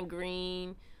neon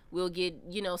green, we'll get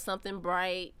something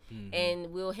bright,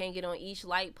 and we'll hang it on each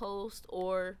light post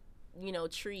or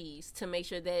trees to make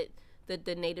sure that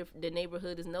the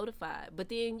neighborhood is notified. But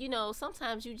then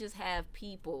sometimes you just have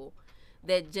people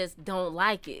that just don't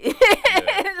like it.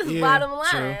 Bottom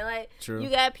line, true. You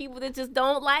got people that just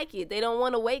don't like it. They don't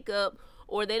want to wake up,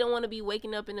 or they don't want to be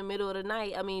waking up in the middle of the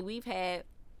night. I mean, we've had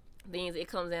things. It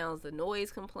comes down to the noise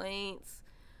complaints,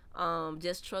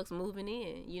 just trucks moving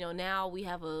in. Now we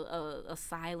have a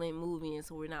silent moving,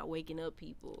 so we're not waking up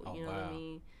people. What I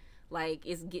mean? Like,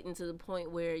 it's getting to the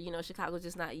point where Chicago's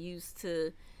just not used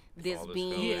to this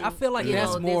being. I feel like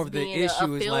that's more of the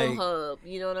issue. Is like hub.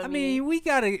 You know what I mean? I mean, we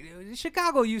gotta.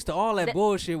 Chicago used to all that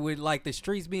bullshit with like the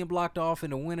streets being blocked off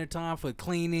in the wintertime for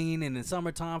cleaning and in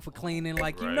summertime for cleaning.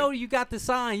 Like you got the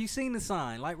sign, you seen the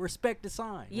sign. Like respect the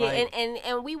sign. Yeah, like,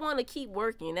 and we want to keep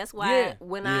working. That's why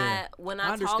when I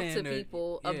talk to that,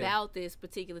 people about this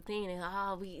particular thing, and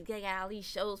they got all these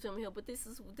shows filming here, but this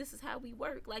is how we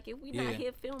work. Like if we not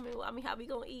here filming, I mean, how we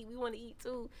gonna eat? We want to eat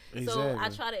too. Exactly. So I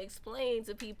try to explain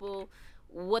to people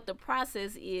what the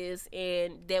process is,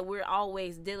 and that we're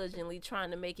always diligently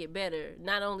trying to make it better,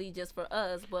 not only just for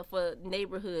us but for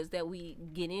neighborhoods that we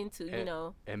get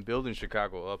into. And building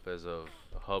Chicago up as a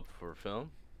hub for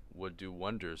film would do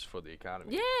wonders for the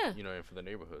economy. And for the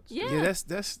neighborhoods.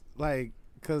 That's like,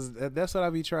 because that's what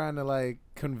I be trying to like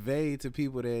convey to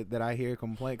people that I hear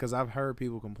complain, because I've heard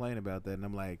people complain about that, and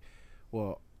I'm like,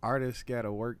 well, artists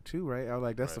gotta work too, right? I was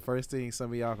like, that's the first thing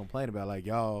some of y'all complain about, like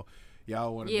y'all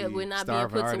want to be we're not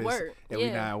starving being put artists, to work. and we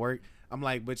not at work. I'm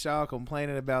like, but y'all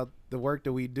complaining about the work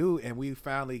that we do, and we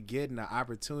finally getting the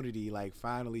opportunity, like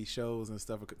finally shows and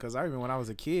stuff. Because I remember when I was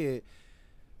a kid,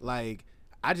 like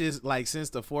I just like since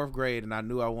the 4th grade, and I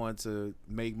knew I wanted to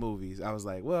make movies. I was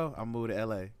like, well, I'm moving to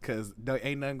LA because there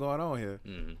ain't nothing going on here.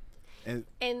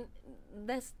 And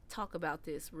let's talk about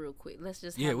this real quick. Let's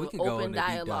just have we an can go open into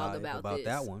dialogue deep dive about this.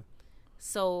 that one.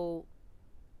 So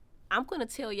I'm gonna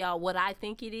tell y'all what I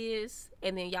think it is,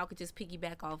 and then y'all could just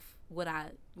piggyback off what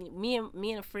me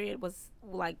and a friend was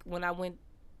like when I went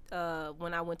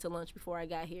to lunch before I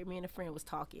got here. Me and a friend was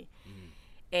talking,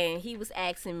 and he was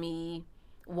asking me,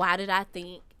 why did I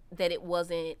think that it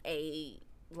wasn't a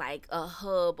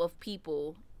hub of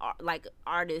people, like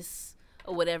artists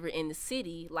or whatever in the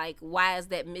city? Like, why is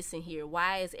that missing here?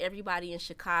 Why is everybody in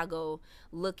Chicago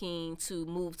looking to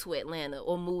move to Atlanta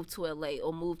or move to LA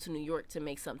or move to New York to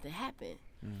make something happen?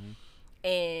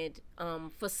 And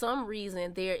for some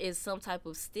reason, there is some type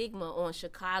of stigma on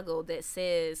Chicago that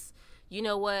says, you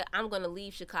know what, I'm going to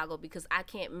leave Chicago because I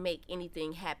can't make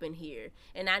anything happen here,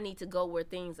 and I need to go where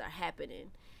things are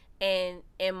happening. And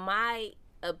in my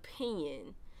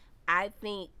opinion, I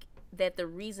think that the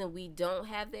reason we don't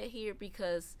have that here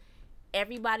because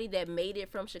everybody that made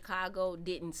it from Chicago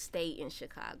didn't stay in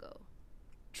Chicago.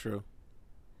 True.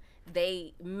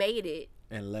 They made it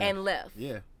and left.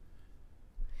 Yeah.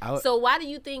 So why do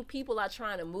you think people are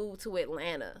trying to move to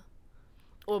Atlanta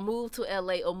or move to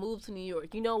LA or move to New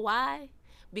York? You know why?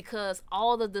 Because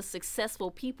all of the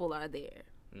successful people are there.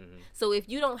 So if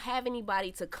you don't have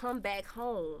anybody to come back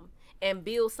home and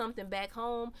build something back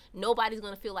home, nobody's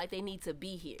going to feel like they need to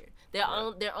be here. They're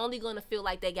only going to feel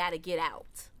like they got to get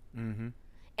out. And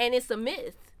it's a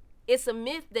myth. It's a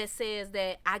myth that says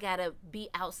that I got to be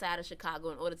outside of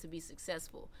Chicago in order to be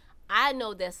successful. I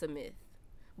know that's a myth,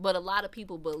 but a lot of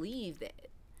people believe that.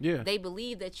 Yeah. They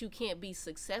believe that you can't be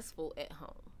successful at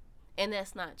home, and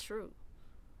that's not true.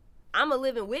 I'm a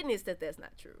living witness that that's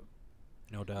not true.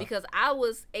 No doubt. Because I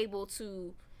was able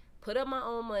to put up my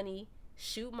own money,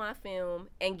 shoot my film,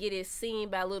 and get it seen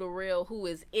by Little Rel, who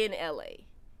is in LA,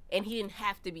 and he didn't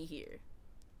have to be here.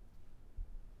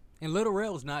 And Little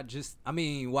Rel's not just, I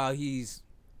mean, while he's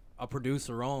a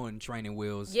producer on Training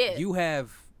Wheels, Yeah. you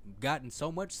have gotten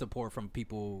so much support from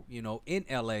people, you know, in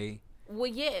LA. Well,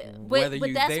 yeah, Whether but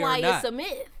you that's there or why not. it's a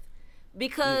myth,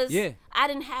 because Yeah. I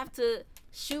didn't have to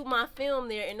shoot my film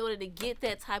there in order to get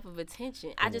that type of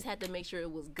attention. I just had to make sure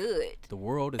it was good. The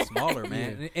world is smaller,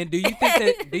 man. And do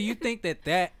you think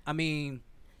that I mean,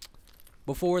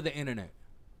 before the internet,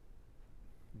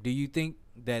 do you think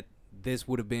that this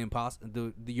would have been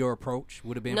possible? Your approach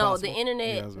would have been No, possible? the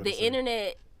internet, Yeah, I was about the to say.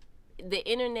 internet, the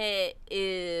internet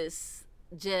is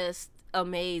just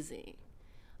amazing.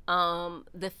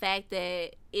 The fact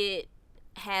that it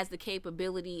has the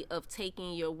capability of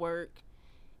taking your work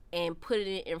and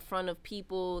putting it in front of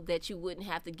people that you wouldn't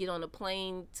have to get on a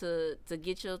plane to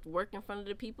get your work in front of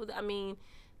the people. I mean,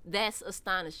 that's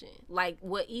astonishing. Like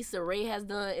what Issa Rae has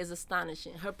done is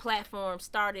astonishing. Her platform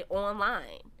started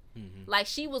online. Like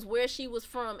she was where she was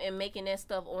from and making that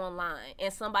stuff online,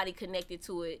 and somebody connected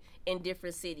to it in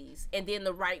different cities, and then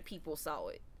the right people saw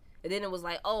it, and then it was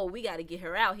like, oh, we got to get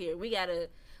her out here. We got to,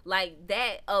 like,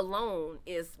 that alone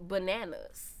is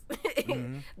bananas.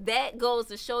 That goes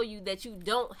to show you that you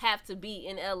don't have to be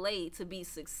in LA to be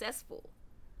successful.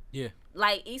 Yeah.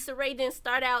 Like Issa Rae didn't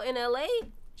start out in LA.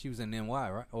 She was in NY,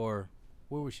 right? Or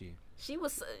where was she? She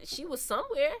was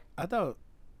somewhere. I thought,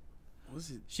 was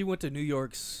it? She went to New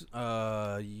York's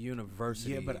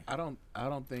university. Yeah, but I don't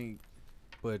think.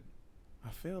 but I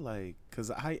feel like,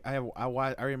 cause I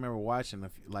remember watching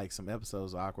like some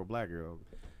episodes of Awkward Black Girl.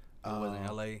 it was in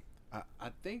LA. I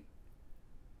think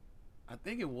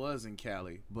it was in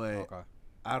Cali, but Okay.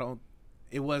 I don't.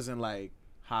 It wasn't like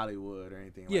Hollywood or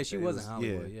anything. Yeah, like she that. It wasn't was-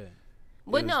 Hollywood. Yeah.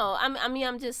 But was- no, I mean,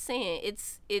 I'm just saying,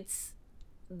 it's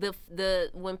the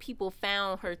when people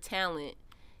found her talent,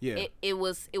 Yeah. it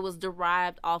was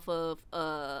derived off of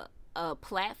a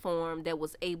platform that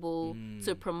was able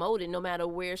to promote it, no matter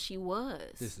where she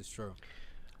was. This is true.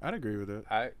 I'd agree with that.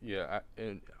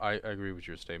 I agree with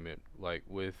your statement. Like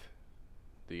with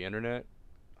the internet,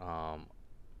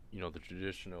 you know, the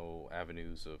traditional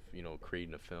avenues of, you know,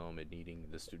 creating a film and needing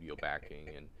the studio backing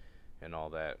and all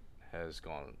that has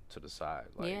gone to the side.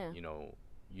 Like, Yeah. you know,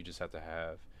 you just have to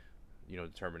have, you know,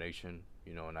 determination,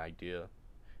 you know, an idea,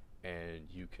 and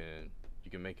you can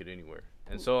make it anywhere.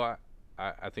 And so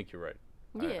I think you're right.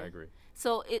 I Yeah. agree.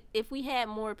 So if we had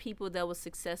more people that was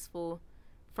successful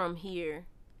from here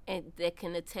and that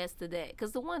can attest to that,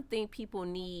 because the one thing people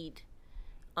need,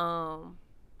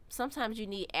 sometimes you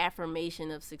need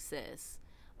affirmation of success.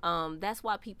 That's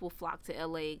why people flock to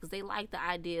LA, because they like the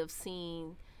idea of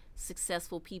seeing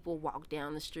successful people walk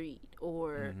down the street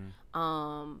or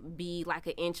be like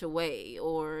an inch away,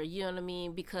 or you know what I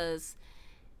mean, because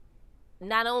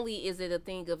not only is it a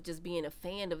thing of just being a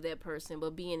fan of that person,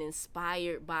 but being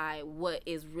inspired by what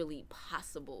is really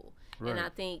possible. And I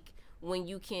think when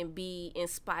you can be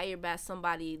inspired by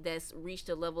somebody that's reached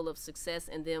a level of success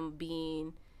and them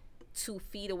being 2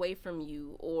 feet away from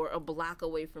you or a block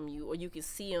away from you, or you can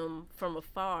see them from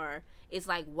afar, it's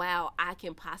like, wow, I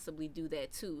can possibly do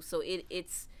that too. So it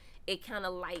kind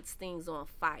of lights things on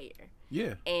fire.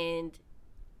 Yeah. And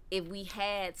if we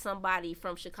had somebody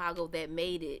from Chicago that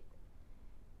made it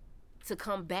to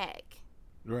come back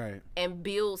Right. and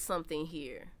build something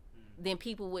here, then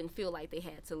people wouldn't feel like they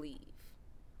had to leave.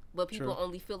 But people True.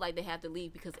 only feel like they have to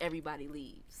leave because everybody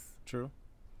leaves. True.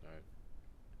 Right.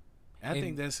 I And-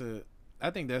 think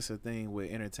that's a thing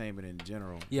with entertainment in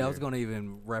general. Yeah, I was where- going to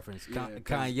even reference Yeah,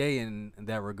 'cause- Kanye in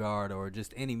that regard, or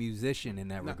just any musician in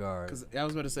that regard. Because I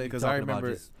was about to say, You because I talking about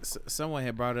remember just- someone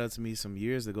had brought it up to me some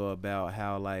years ago about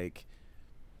how, like,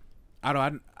 I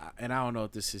don't know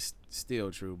if this is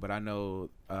still true, but I know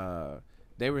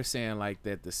they were saying like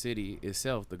that the city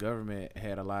itself, the government,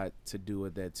 had a lot to do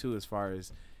with that too, as far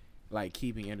as like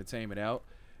keeping entertainment out.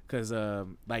 Because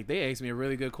like they asked me a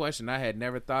really good question I had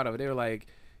never thought of. They were like,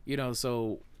 you know,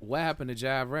 so what happened to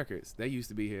Jive Records? They used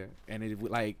to be here, and it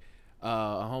like a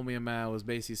homie of mine was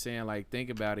basically saying like,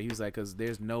 think about it. He was like, because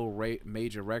there's no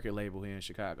major record label here in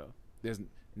Chicago. There's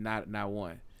not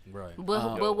one. Right.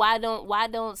 But why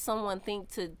don't someone think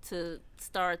to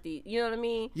start the, you know what I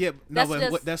mean? Yeah, no, That's but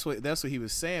just- that's what he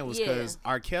was saying was Yeah. because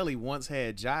R. Kelly once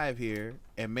had Jive here,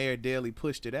 and Mayor Daley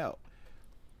pushed it out.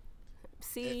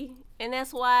 See, and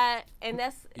that's why, and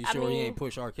that's, You I sure mean, he ain't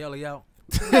push R. Kelly out?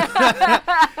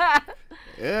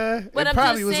 Yeah, But it I'm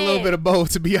probably just was a little saying- bit of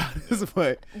both, to be honest.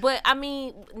 But But I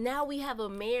mean, now we have a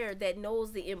mayor that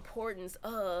knows the importance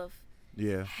of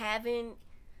yeah, having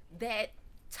that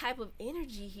type of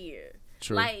energy here.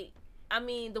 True. Like, I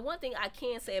mean, the one thing I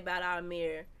can say about our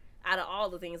mayor, out of all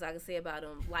the things I can say about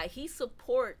him, like, he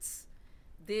supports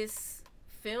this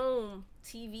film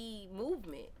TV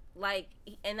movement.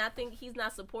 and I think he's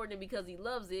not supporting it because he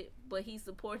loves it, but he's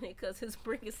supporting it because it's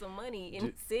bringing some money in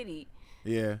the city.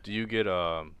 Yeah. Do you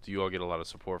all get a lot of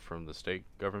support from the state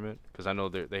government? Because I know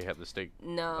they have the state.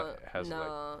 No, has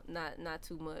not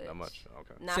too much. Not much.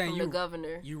 Okay. Not Saying from the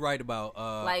governor. You right about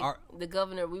the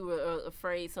governor. We were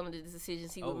afraid some of the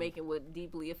decisions he was making would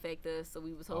deeply affect us, so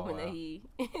we was hoping that he.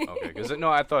 Okay, because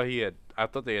no, I thought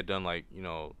they had done like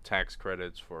tax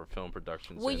credits for film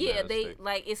productions. Well, yeah, they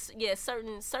like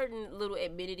certain little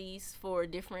amenities for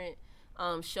different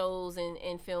shows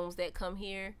and films that come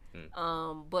here,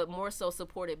 but more so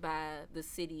supported by the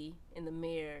city and the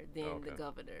mayor than the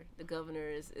governor. The governor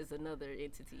is another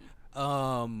entity.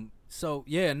 So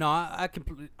yeah, no, I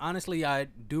honestly I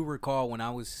do recall when I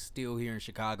was still here in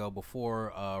Chicago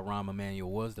before Rahm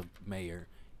Emanuel was the mayor,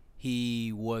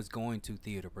 he was going to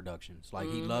theater productions. Like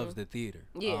he loves the theater.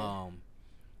 Yeah.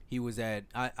 He was at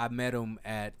I met him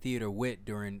at Theater Wit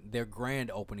during their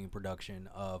grand opening production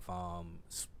of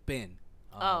Spin.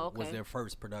 Was their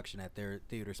first production at their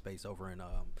theater space over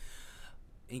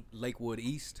in Lakewood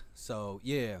East. So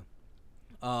yeah,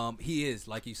 he is,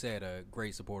 like you said, a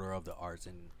great supporter of the arts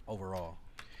and overall.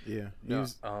 Yeah.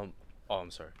 I'm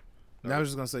sorry. No, I was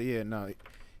just gonna say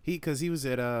because he was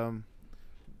at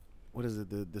what is it,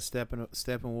 the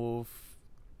Steppenwolf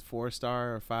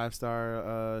 4-star or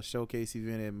 5-star showcase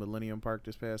event at Millennium Park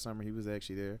this past summer. He was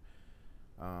actually there.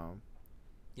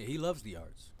 Yeah, he loves the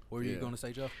arts. What were you going to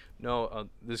say, Joe? No,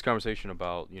 this conversation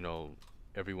about,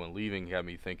 everyone leaving got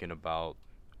me thinking about,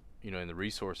 in the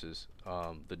resources,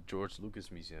 the George Lucas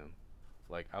Museum.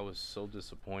 Like, I was so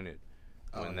disappointed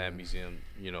when that museum,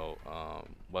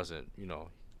 wasn't,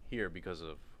 here because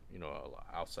of, an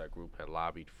outside group had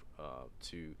lobbied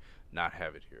to not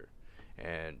have it here.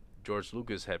 And George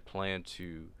Lucas had planned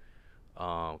to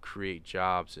create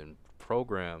jobs and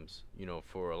programs,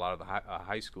 for a lot of the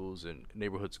high schools and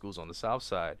neighborhood schools on the South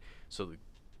Side, so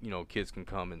that kids can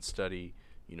come and study,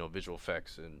 visual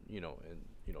effects and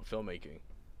filmmaking,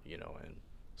 and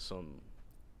some.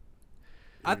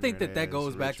 I think that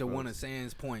goes back to one of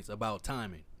Sam's points about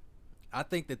timing. I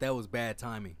think that was bad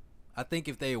timing. I think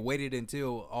if they had waited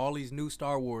until all these new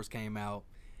Star Wars came out,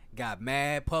 got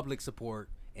mad public support,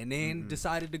 and then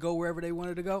decided to go wherever they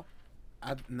wanted to go,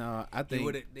 I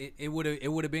think it would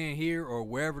have been here or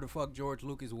wherever the fuck George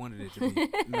Lucas wanted it to be.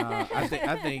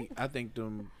 I think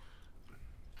them.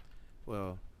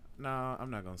 Well, no, I'm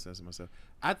not gonna censor myself.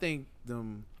 I think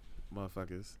them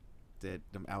motherfuckers,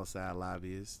 them outside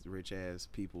lobbyists, rich ass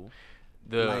people,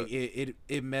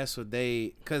 it mess with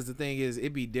they. Because the thing is,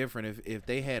 it'd be different if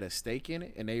they had a stake in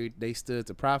it and they stood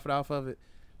to profit off of it,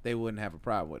 they wouldn't have a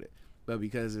problem with it. But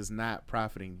because it's not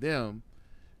profiting them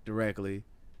directly,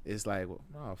 it's like, well,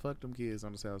 no, fuck them kids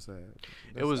on the South Side.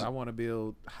 I want to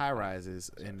build high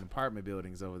rises and apartment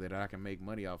buildings over there that I can make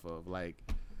money off of. Like,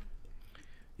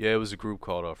 yeah, it was a group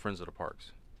called Friends of the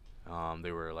Parks.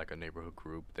 They were like a neighborhood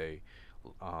group. They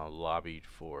lobbied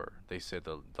for. They said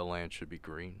the land should be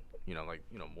green.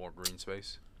 More green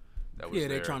space.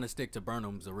 They're trying to stick to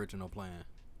Burnham's original plan.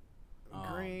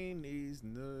 Green these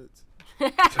nuts.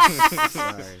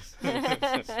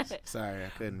 Sorry, I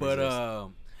couldn't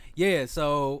resist. Yeah,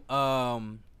 so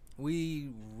we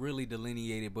really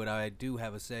delineated, but I do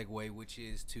have a segue, which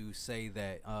is to say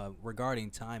that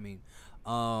regarding timing,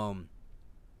 when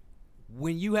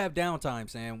you have downtime,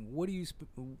 Sam, what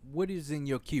is in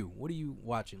your queue? What are you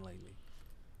watching lately?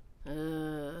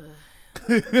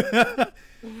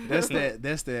 That's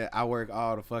that. I work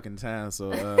all the fucking time. So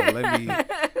let me.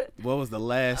 What was the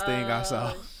last thing I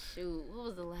saw? Shoot, what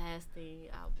was the last thing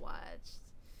I watched?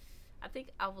 I think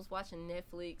I was watching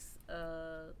Netflix.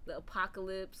 The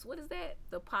Apocalypse. What is that?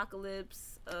 The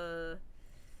Apocalypse.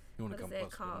 What is that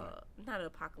called? Not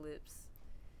Apocalypse.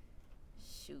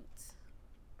 Shoot.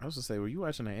 I was gonna say, were you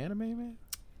watching an anime, man?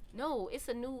 No, it's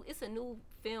a new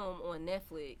film on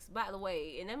Netflix. By the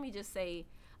way, and let me just say,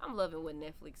 I'm loving what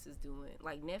Netflix is doing.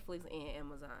 Like Netflix and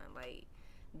Amazon. Like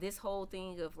this whole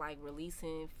thing of like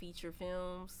releasing feature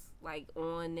films like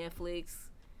on Netflix.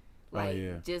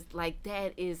 Like just like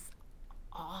that is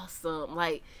awesome.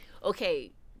 Like,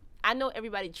 okay, I know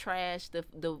everybody trashed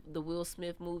the Will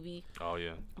Smith movie. Oh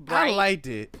yeah. Right? I liked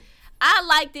it. I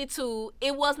liked it too.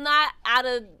 It was not out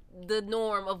of the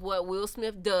norm of what Will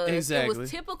Smith does. Exactly. It was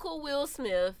typical Will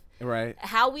Smith. Right.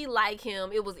 How we like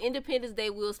him. It was Independence Day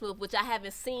Will Smith, which I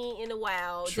haven't seen in a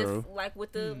while. True. Just like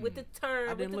with the turn.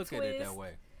 I didn't with the look twist. at it that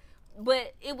way.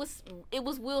 But it was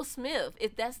Will Smith.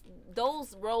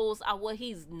 Those roles are what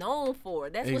he's known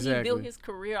for. That's what he built his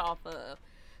career off of.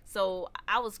 So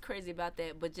I was crazy about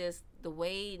that. But just the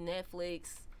way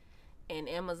Netflix and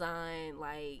Amazon,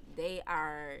 like, they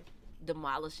are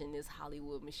demolishing this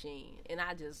Hollywood machine, and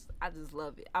I just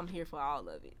love it. I'm here for all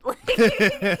of it.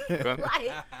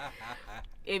 Like,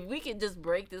 if we could just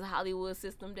break this Hollywood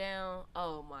system down,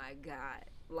 oh my God,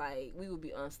 like we would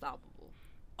be unstoppable.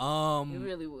 We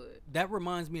really would. That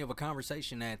reminds me of a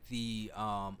conversation at the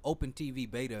Open TV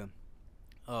Beta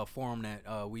forum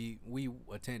that we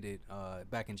attended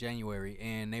back in January,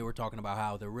 and they were talking about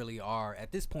how there really are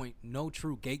at this point no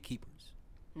true gatekeepers.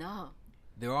 No.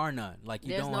 There are none. Like, you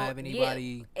There's don't no, have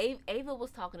anybody. Yeah, Ava was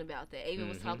talking about that. Ava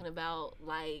was talking about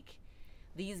like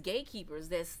these gatekeepers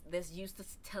that's used to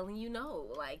telling you no.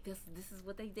 Like this is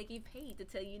what they get paid to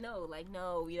tell you no. Like,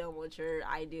 no, we don't want your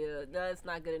idea. No, it's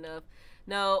not good enough.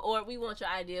 No, or we want your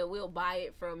idea. We'll buy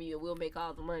it from you. We'll make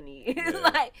all the money. Yeah,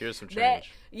 like, here's some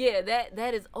change.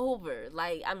 That is over.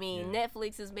 Like, I mean,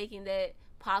 Netflix is making that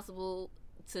possible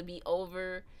to be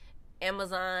over.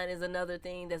 Amazon is another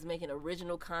thing that's making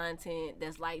original content,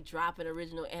 that's like dropping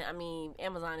original, and I mean,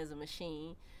 Amazon is a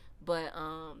machine, but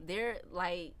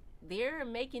they're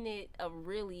making it a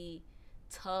really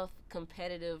tough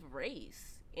competitive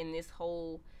race in this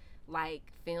whole like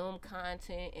film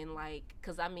content, and like,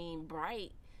 cause I mean,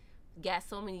 Bright got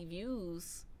so many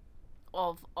views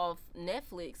off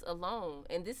Netflix alone,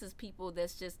 and this is people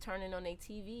that's just turning on their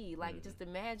TV. Like, just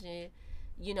imagine,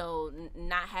 you know,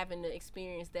 not having to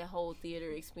experience that whole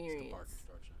theater experience.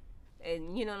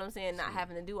 And you know what I'm saying? Not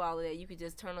having to do all of that. You could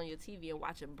just turn on your TV and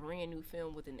watch a brand new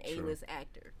film with an A-list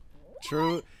actor.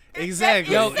 True.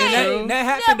 Exactly. Yo, Insane. and that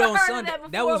happened Never on heard of Sunday.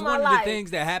 that That was before in one my of the life.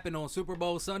 things that happened on Super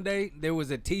Bowl Sunday. There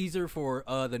was a teaser for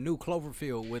the new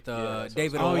Cloverfield with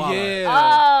David Oh, Oyelowo. yeah.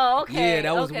 Oh, okay. Yeah,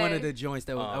 that was okay. one of the joints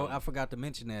that was. I forgot to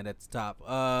mention that at the top.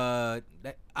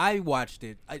 I watched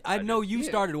it. I know you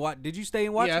started watch. Did you stay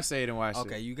and watch Yeah, I it? stayed and watched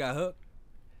Okay, it. you got hooked.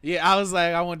 Yeah, I was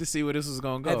like, I wanted to see where this was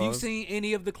gonna go. Have you seen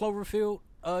any of the Cloverfield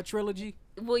trilogy?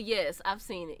 Well, yes, I've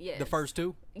seen it. Yes. The first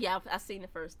two? Yeah, I've seen the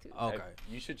first two. Okay.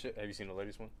 You should. Have you seen the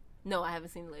latest one? No, I haven't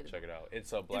seen the latest. Check it out.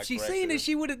 It's a Black. If she's Rector.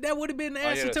 seen it, that would have been the Oh, yeah,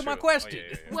 answer that's to my true. question.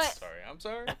 Oh, yeah. What? I'm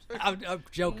sorry. I'm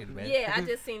joking, man. Yeah, I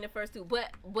just seen the first two, but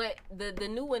the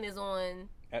new one is on.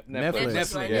 At Netflix.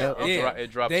 Netflix. right Yeah. now. Okay. It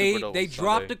dropped They Super Bowl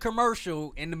dropped Sunday. the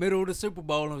commercial in the middle of the Super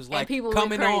Bowl and it was like people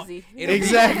coming went on. crazy.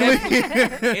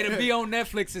 Exactly. It'll be on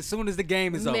Netflix as soon as the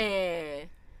game is over. Man,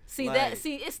 see Like-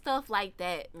 it's stuff like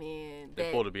that, man. They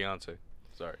That, pulled a Beyonce.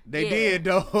 Sorry. They Yeah. did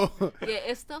though. yeah,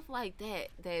 it's stuff like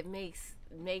that makes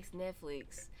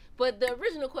Netflix. But the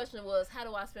original question was, how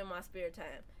do I spend my spare time?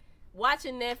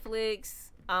 Watching Netflix.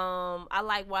 I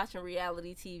like watching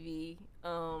reality TV.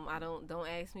 I don't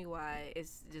ask me why.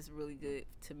 It's just really good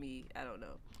to me. I don't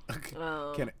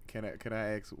know. Can I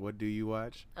ask, what do you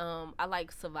watch? I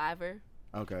like Survivor.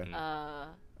 Okay.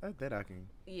 That I can.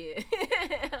 Yeah.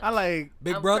 I like.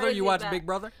 Big I'm Brother, crazy you watch about- Big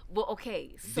Brother? Well,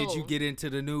 okay. So Did you get into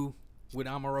the new with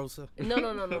Omarosa?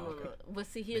 No. But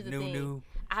see, here's the thing. New.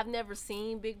 I've never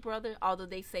seen Big Brother, although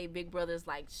they say Big Brother's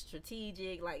like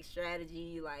strategic, like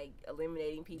strategy, like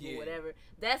eliminating people, Yeah. whatever.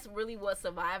 That's really what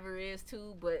Survivor is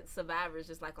too, but Survivor is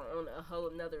just like on a whole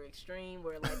another extreme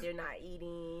where like they're not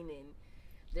eating and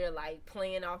they're like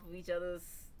playing off of each other's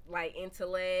like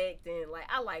intellect, and like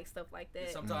I like stuff like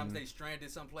that. Sometimes they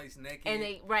stranded someplace naked. And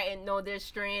they're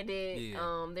stranded.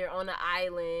 Yeah. They're on an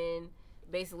island,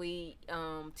 basically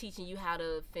teaching you how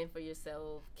to fend for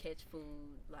yourself, catch food,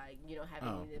 like you don't have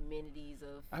any of the amenities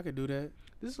of. I could do that.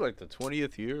 This is like the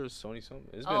 20th year or something.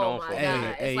 It's been Oh on my for.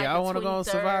 God! Hey, It's like y'all the wanna go on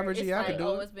 23rd. Survivor? It's Gee, I like, could do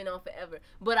it. it's been on forever.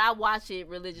 But I watch it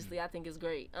religiously. I think it's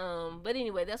great. But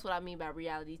anyway, that's what I mean by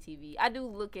reality TV. I do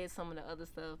look at some of the other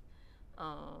stuff.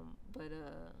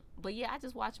 But yeah, I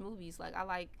just watch movies. Like I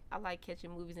like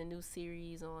catching movies and new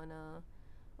series on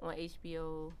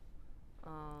HBO.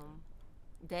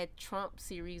 That Trump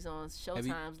series on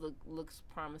Showtimes looks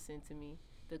promising to me.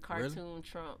 The cartoon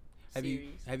Trump series.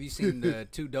 Have you seen the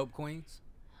Two Dope Queens?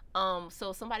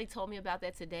 So somebody told me about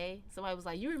that today. Somebody was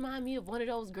like, "You remind me of one of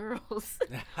those girls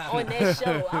on that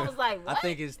show." I was like, "What?" I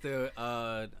think it's the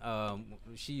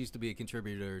she used to be a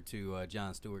contributor to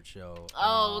Jon Stewart's show.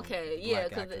 Oh, okay, yeah,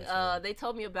 Black because actress, they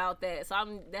told me about that. So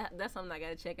that's something I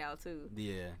gotta check out too.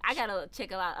 yeah. I gotta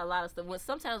check out a lot of stuff.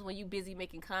 Sometimes when you busy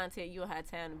making content, you don't have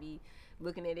time to be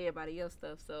looking at everybody else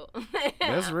stuff. So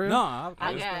That's real. No, I'm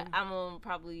gonna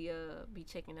probably be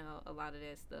checking out a lot of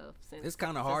that stuff. it's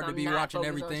kind of hard to I'm be not watching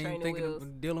focused on everything, training taining, wheels.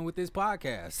 dealing with this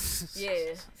podcast.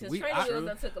 Yeah, since We- training I- wheels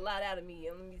done took a lot out of me.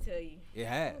 Let me tell you. It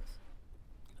has.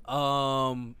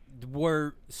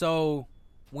 So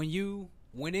when you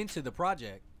went into the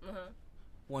project, Uh-huh.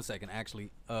 1 second, actually,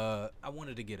 I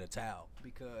wanted to get a towel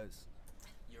because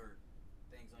your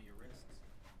things on your wrists,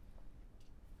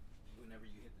 whenever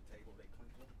you hit the table, they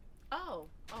clink. Oh,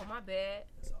 my bad.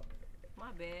 That's all.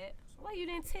 My bad. Why you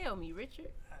didn't tell me, Richard?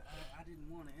 I didn't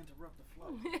want to interrupt the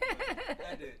flow. I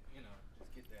had to,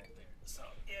 just get that there. So,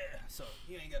 yeah. So,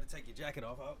 you ain't got to take your jacket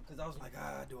off. Because I was like,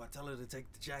 do I tell her to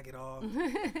take the jacket off?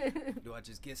 Do I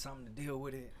just get something to deal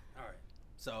with it? All right.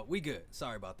 So, we good.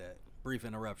 Sorry about that. Brief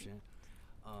interruption.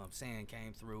 Sand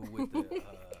came through with the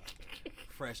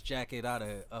fresh jacket out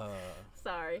of...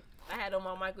 Sorry. I had on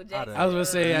my Michael Jackson. I was going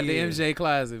to say at the MJ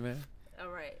closet, man. All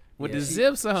right. With the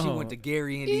zips on. She went to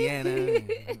Gary, Indiana,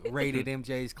 raided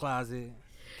MJ's closet,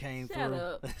 came Shut through.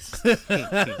 up.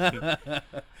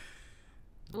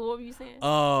 What were you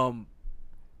saying?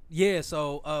 Yeah.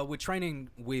 So with Training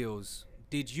Wheels,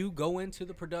 did you go into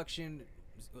the production?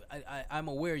 I'm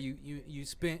aware you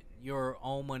spent your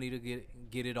own money to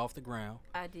get it off the ground.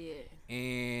 I did.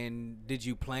 And did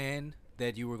you plan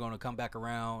that you were going to come back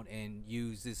around and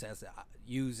use this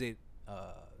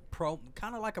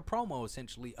kind of like a promo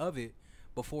essentially of it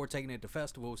before taking it to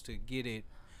festivals to get it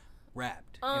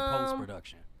wrapped in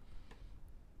post-production?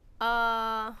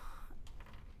 Well,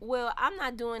 I'm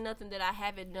not doing nothing that I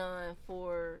haven't done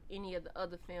for any of the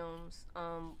other films.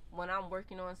 When I'm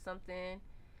working on something,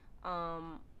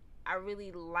 I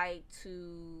really like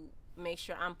to make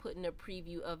sure I'm putting a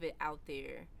preview of it out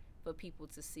there for people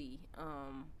to see.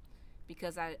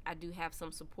 Because I do have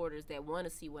some supporters that want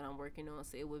to see what I'm working on,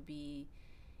 so it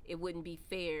wouldn't be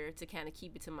fair to kind of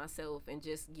keep it to myself and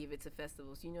just give it to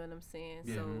festivals. You know what I'm saying?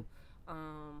 Yeah. So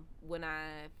when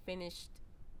I finished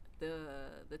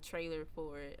the trailer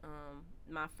for it,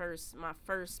 my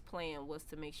first plan was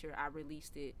to make sure I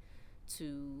released it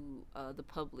to the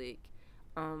public,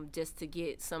 just to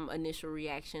get some initial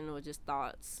reaction or just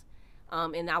thoughts.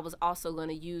 And I was also going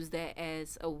to use that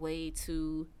as a way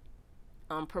to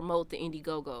promote the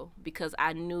Indiegogo, because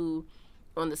I knew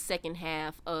on the second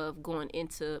half of going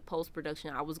into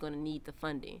post-production I was going to need the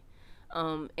funding.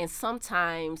 And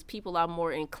sometimes people are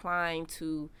more inclined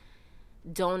to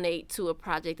donate to a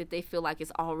project that they feel like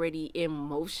is already in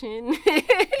motion.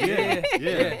 Yeah,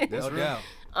 that's right.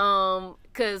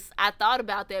 Because I thought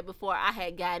about that before I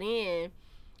had got in,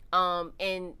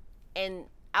 and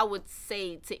I would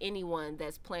say to anyone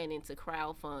that's planning to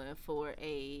crowdfund for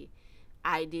a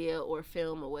idea or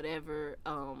film or whatever,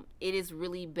 it is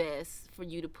really best for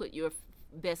you to put your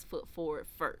best foot forward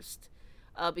first,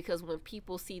 because when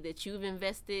people see that you've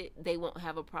invested, they won't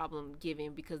have a problem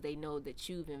giving because they know that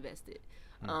you've invested.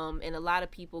 And a lot of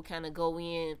people kind of go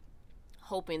in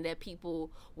hoping that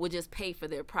people will just pay for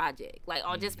their project, like,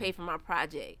 oh, just pay for my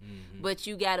project. But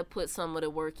you got to put some of the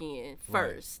work in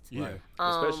first. Yeah,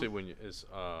 especially when it's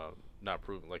not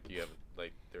proven, like you haven't,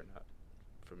 like they're not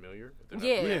familiar.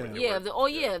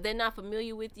 If they're not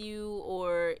familiar with you,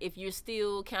 or if you're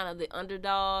still kind of the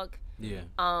underdog. And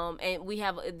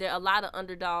there are a lot of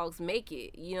underdogs make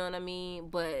it, you know what I mean?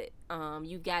 But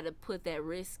you got to put that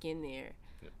risk in there.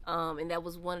 And that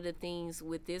was one of the things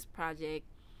with this project.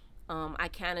 I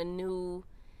kind of knew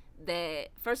that,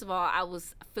 first of all, I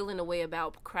was feeling a way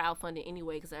about crowdfunding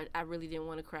anyway, because I really didn't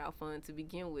want to crowdfund to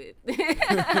begin with.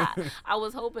 I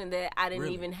was hoping that I didn't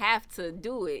even have to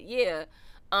do it. Yeah.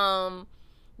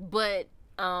 But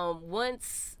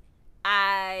once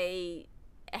I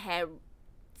had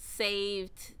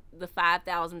saved the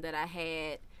 $5,000 that I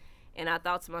had, and I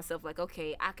thought to myself, like,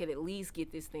 okay, I could at least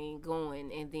get this thing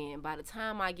going, and then by the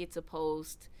time I get to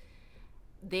post,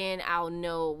 then I'll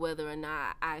know whether or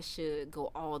not I should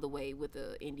go all the way with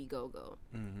the Indiegogo.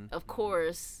 Of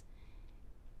course,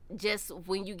 just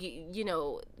when you get,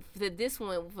 for this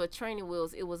one, for Training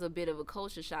Wheels, it was a bit of a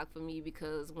culture shock for me,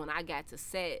 because when I got to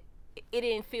set, it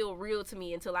didn't feel real to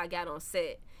me until I got on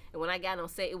set. And when I got on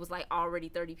set, it was like already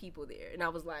 30 people there. And I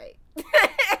was like,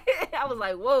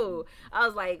 whoa. I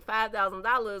was like,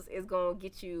 $5,000 is going to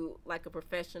get you like a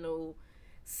professional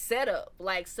setup.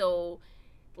 Like, so,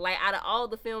 like, out of all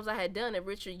the films I had done, and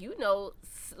Richard,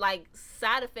 like,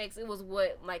 side effects, it was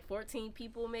like 14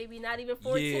 people, maybe not even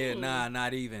 14. Yeah,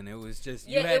 not even. It was just,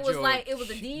 it was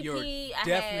a DP.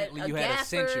 You had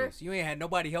essentials. You ain't had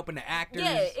nobody helping the actors.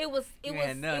 Yeah, it was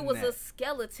a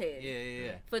skeleton.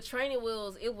 Yeah. For Training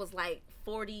Wheels, it was like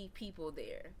 40 people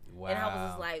there. Wow. And I was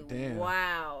just like,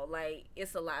 wow, like,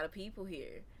 it's a lot of people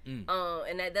here.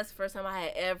 And that's the first time I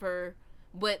had ever.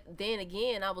 But then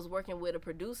again, I was working with a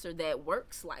producer that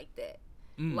works like that.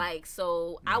 Like,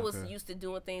 so I was used to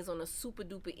doing things on a super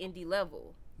duper indie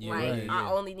level. I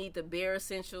only need the bare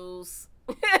essentials.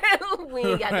 We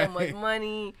ain't got that much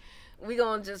money. We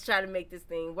gonna just try to make this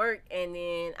thing work. And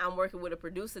then I'm working with a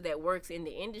producer that works in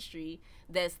the industry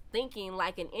that's thinking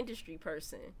like an industry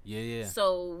person. Yeah.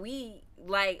 So we,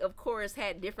 like, of course,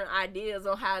 had different ideas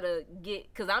on how to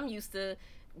get, because I'm used to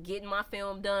getting my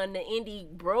film done the indie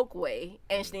broke way,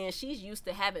 and then she's used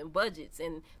to having budgets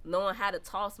and knowing how to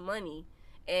toss money,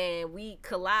 and we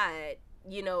collide,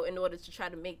 you know, in order to try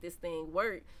to make this thing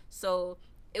work. So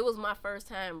it was my first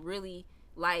time really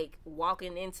like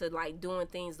walking into like doing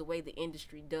things the way the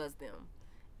industry does them.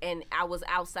 And I was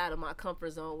outside of my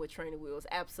comfort zone with Training Wheels.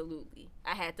 Absolutely.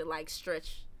 I had to like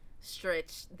stretch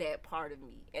that part of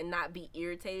me and not be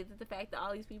irritated at the fact that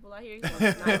all these people are here. So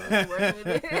I'm not really working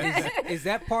with it. Is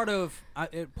that part of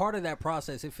that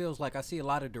process? It feels like I see a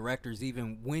lot of directors,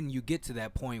 even when you get to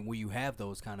that point where you have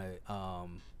those kind of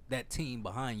that team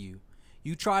behind you,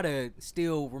 you try to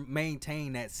still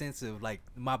maintain that sense of like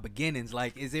my beginnings.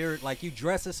 Like, is there like you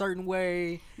dress a certain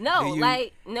way? No,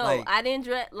 I didn't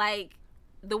dress like.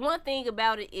 The one thing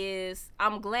about it is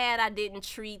I'm glad I didn't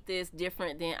treat this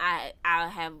different than I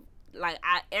have. Like,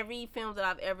 every film that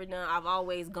I've ever done, I've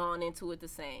always gone into it the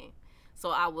same.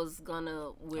 So I was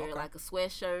gonna wear like a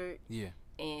sweatshirt,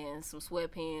 and some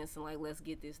sweatpants, and like, let's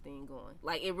get this thing going.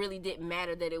 Like, it really didn't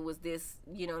matter that it was this,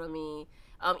 you know what I mean?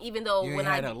 Even though you when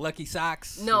had a lucky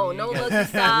socks, no lucky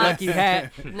socks, lucky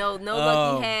hat, no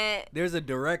lucky hat. There's a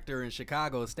director in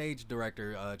Chicago, a stage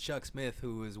director, Chuck Smith,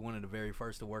 who is one of the very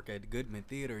first to work at Goodman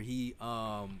Theater. He he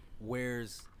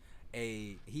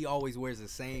always wears the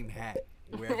same hat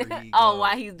wherever he goes.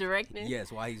 While he's directing?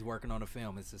 Yes, while he's working on the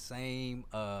film. It's the same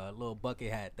little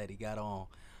bucket hat that he got on.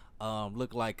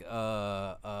 Looked like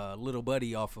Little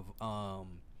Buddy off of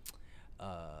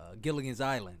Gilligan's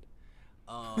Island.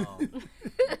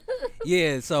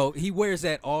 Yeah, so he wears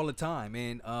that all the time,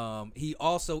 and he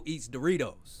also eats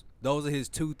Doritos. Those are his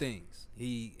two things.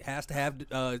 He has to have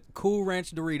Cool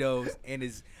Ranch Doritos and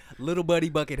his Little Buddy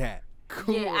bucket hat.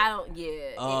 Cool. Yeah, I don't.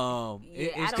 Yeah,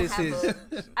 it's just his.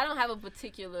 I don't have a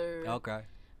particular okay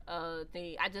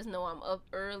thing. I just know I'm up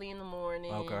early in the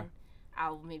morning. Okay.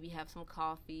 I'll maybe have some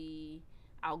coffee.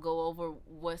 I'll go over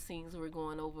what scenes we're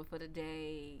going over for the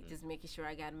day, just making sure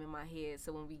I got them in my head.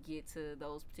 So when we get to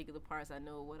those particular parts, I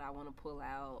know what I want to pull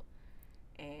out,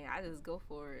 and I just go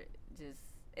for it.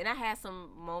 And I had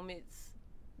some moments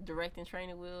directing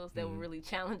Training Wheels that were really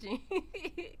challenging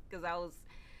because I was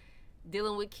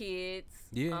dealing with kids.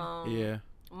 Yeah.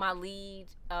 My lead,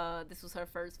 this was her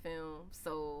first film,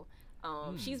 so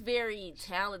she's very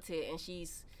talented, and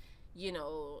she's, you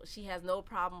know, she has no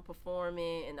problem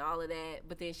performing and all of that,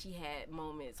 but then she had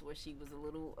moments where she was a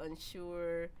little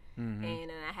unsure, and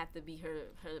I have to be her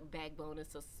backbone and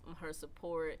her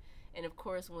support. And of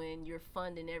course, when you're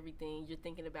funding everything, you're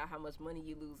thinking about how much money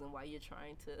you're losing while you're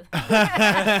trying to.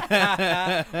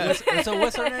 So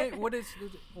what's her name? What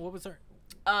was her?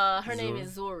 Her name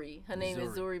is Zuri. Her name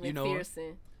is Zuri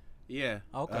McPherson. Yeah.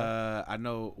 Okay. I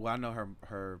know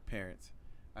her parents.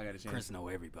 I got a chance. Chris know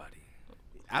everybody.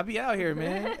 I be out here,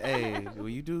 man. Hey, well,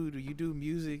 you do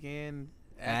music and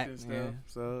acting stuff. Yeah.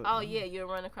 So. You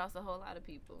run across a whole lot of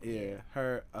people. Yeah,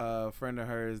 her friend of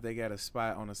hers, they got a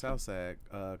spot on the South Side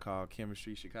called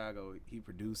Chemistry Chicago. He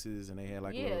produces, and they had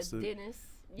like a little studio. Dennis.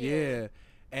 Yeah,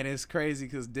 and it's crazy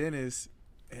because Dennis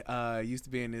used to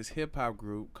be in this hip hop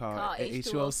group called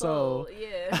H2O Soul.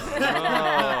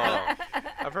 Yeah.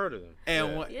 I've heard of them. And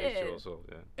H2O Soul.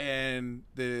 Yeah. And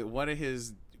one of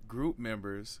his group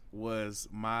members was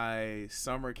my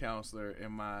summer counselor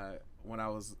when I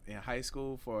was in high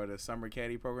school for the summer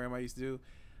caddy program I used to do.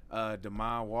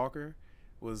 Damon Walker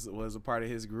was a part of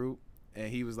his group, and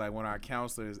he was like one of our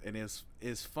counselors. And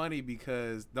it's funny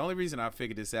because the only reason I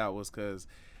figured this out was because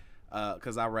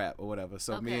I rap or whatever.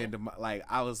 So me and Damon,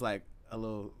 I was like a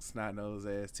little snot-nosed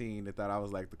ass teen that thought I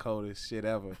was like the coldest shit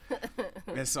ever.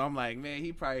 And so I'm like, man,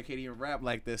 he probably can't even rap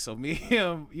like this. So me and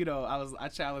him, you know, I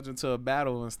challenged him to a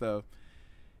battle and stuff.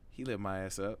 He lit my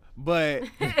ass up. But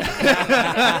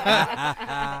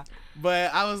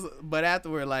but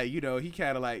afterward, like, you know, he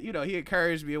kind of like, you know, he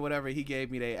encouraged me or whatever. He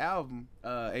gave me their album,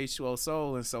 H2O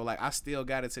Soul. And so like I still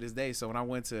got it to this day. So when I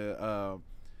went to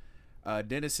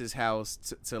Dennis's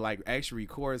house to like actually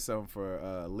record something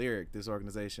for Lyric, this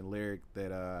organization Lyric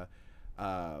that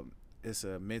it's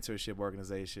a mentorship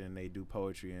organization. They do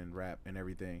poetry and rap and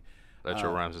everything. Let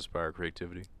your rhymes inspire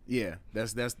creativity. Yeah,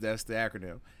 that's the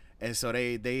acronym. And so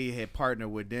they had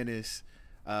partnered with Dennis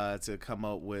to come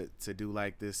up to do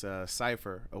like this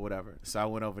cipher or whatever. So I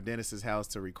went over to Dennis's house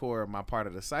to record my part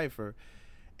of the cipher,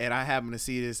 and I happened to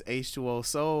see this H2O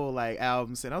Soul like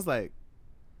albums, and I was like,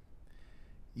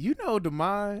 you know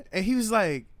Damon? And he was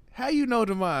like, how you know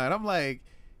Damon? I'm like,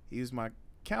 he was my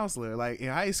counselor like in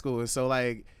high school. And so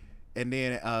like, and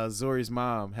then Zori's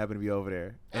mom happened to be over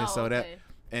there,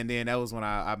 and then that was when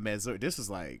I met Zori. This was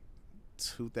like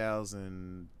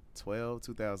 2012,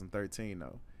 2013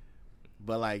 though.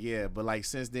 But like, yeah, but like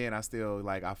since then, I still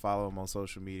like I follow him on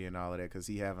social media and all of that because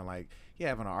he having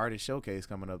an artist showcase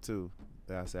coming up too.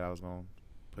 That I said I was gonna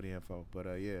put the info, but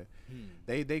yeah,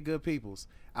 they good peoples.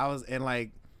 I was and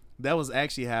like that was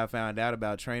actually how I found out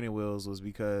about Training Wheels was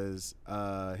because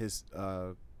his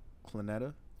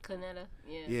Clanetta.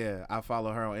 Yeah, I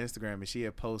follow her on Instagram and she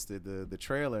had posted the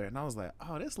trailer and I was like,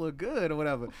 oh, this look good or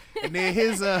whatever. And then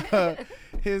his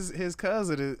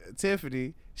cousin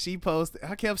Tiffany, she posted.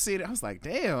 I kept seeing it. I was like,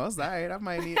 damn. I was like, all right,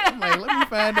 I'm like, let me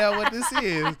find out what this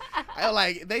is.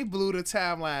 They blew the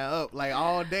timeline up like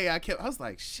all day. I was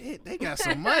like, shit, they got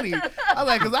some money. I was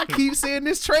like, cause I keep seeing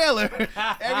this trailer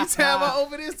every time I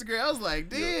open Instagram. I was like,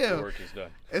 damn. The work is done.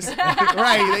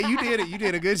 Right, you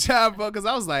did a good job, bro. Cause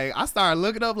I was like, I started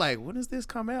looking up like, when does this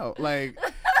come out? Like,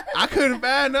 I couldn't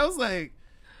find it. I was like,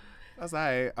 all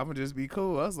right, I'm gonna just be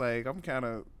cool. I was like, I'm kind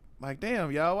of like,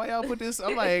 damn, y'all, why y'all put this?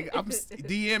 I'm like, I'm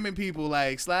DMing people,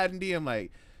 like sliding DM,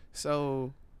 like,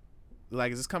 so,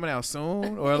 like, is this coming out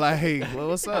soon or like,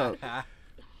 what's up?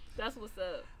 That's what's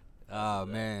up. Oh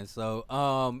man, so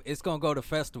it's gonna go the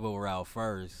festival route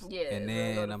first, Yeah, and it's gonna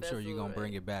then go the I'm sure you're gonna festival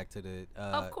bring route. it back to the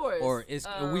Of course. or it's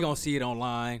we gonna see it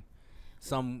online,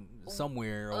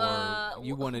 somewhere, or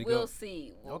you want to We'll go.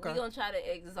 see. Okay. We're gonna try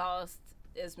to exhaust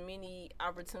as many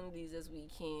opportunities as we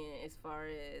can as far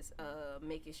as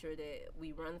making sure that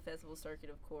we run the festival circuit,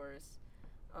 of course.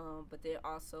 But then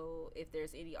also, if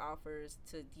there's any offers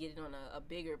to get it on a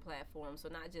bigger platform, so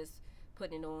not just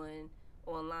putting it on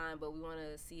online, but we want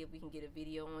to see if we can get a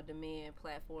video on demand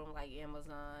platform like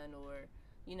Amazon or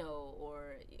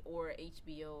or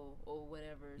HBO or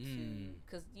whatever,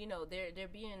 because they're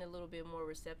being a little bit more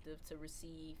receptive to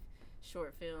receive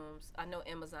short films. I know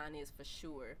Amazon is for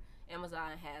sure.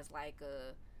 Amazon has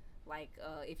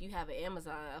if you have an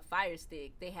Amazon a Fire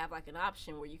Stick, they have like an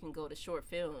option where you can go to short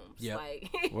films. Yep.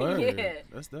 Like, Word. yeah,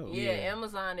 That's dope. yeah.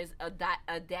 Amazon is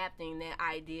adapting that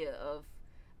idea of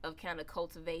kind of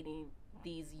cultivating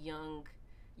these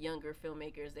younger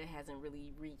filmmakers that hasn't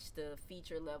really reached the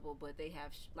feature level, but they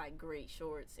have like great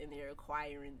shorts and they're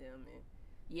acquiring them. And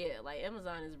yeah, like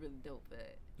Amazon is really dope for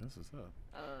that. That's what's up.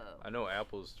 I know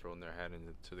Apple's thrown their hat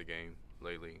into the game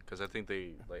lately because I think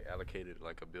they like allocated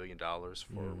like $1 billion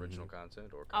for original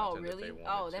content or content really? that they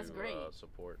wanted That's to great.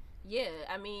 Support. Yeah,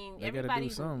 I mean, They gotta do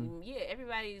everybody's something.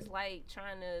 everybody's like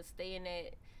trying to stay in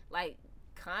that, like,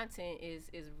 content is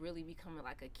really becoming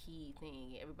like a key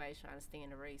thing. Everybody's trying to stay in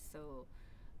the race. So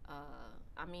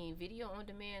I mean, video on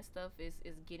demand stuff is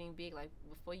getting big. Like,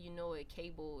 before you know it,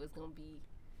 cable is gonna be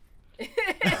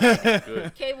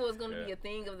cable is gonna be a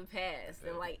thing of the past,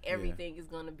 and like everything is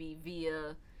gonna be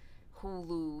via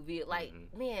Hulu, via like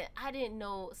man, I didn't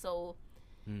know. So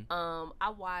I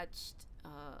watched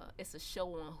it's a show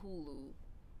on Hulu.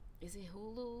 Is it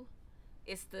Hulu?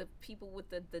 It's the people with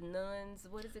the nuns.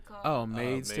 What is it called? Oh,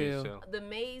 Maid's Tale. The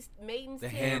Maiden's The Tale.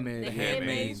 Handmaid's The Tale.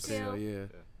 Handmaid's Tale. Tale. Yeah.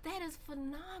 That is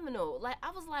phenomenal. Like,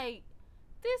 I was like,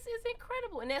 this is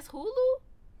incredible, and that's Hulu.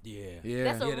 Yeah. Yeah.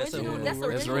 That's Yeah, that's a original. Hulu. That's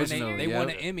That's original. They yeah. won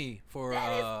an Emmy for.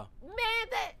 That is,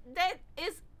 man, that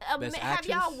is. Best have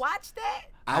actress? y'all watched that?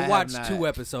 I have watched not. 2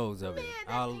 episodes of Man, it.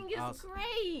 that thing is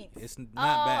great. It's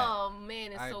not bad. Oh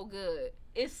man, it's so good.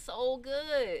 It's so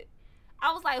good.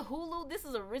 I was like, Hulu. This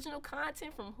is original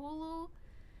content from Hulu.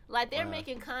 Like, they're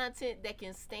making content that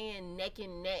can stand neck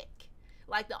and neck.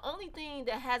 Like, the only thing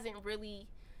that hasn't really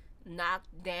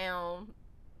knocked down,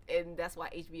 and that's why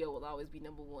HBO will always be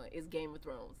number one, is Game of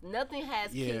Thrones. Nothing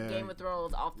has kicked Game of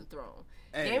Thrones off the throne.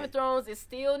 Hey. Game of Thrones is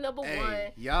still number one.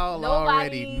 Y'all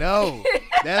already know.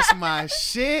 That's my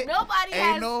shit.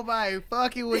 Ain't nobody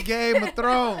fucking with Game of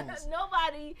Thrones.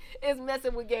 Nobody is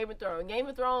messing with Game of Thrones. Game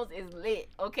of Thrones is lit,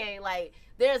 okay? Like,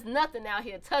 there's nothing out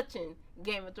here touching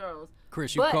Game of Thrones.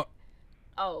 Chris, Go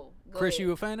Chris, ahead.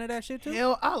 you a fan of that shit too?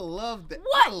 Hell, I love that.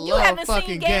 What? I You love haven't seen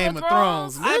fucking Game of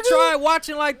Thrones? I tried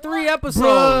watching like 3 episodes,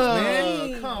 Bruh,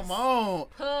 man. come on,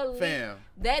 Please. fam.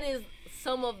 That is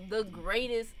some of the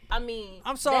greatest. I mean,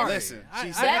 I'm sorry. Listen, I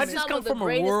she that's just some come of the from a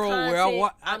greatest world content.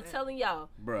 where I'm telling y'all,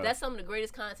 Bruh. that's some of the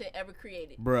greatest content ever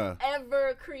created. Bruh.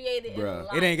 Ever created Bruh. in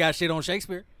life. it ain't got shit on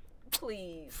Shakespeare.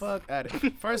 Please. Fuck at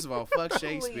it. First of all, fuck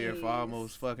Shakespeare Please. for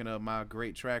almost fucking up my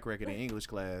great track record in English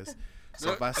class.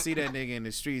 So if I see that nigga in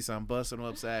the streets, I'm busting him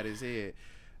upside his head.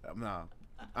 No,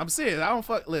 I'm serious. I don't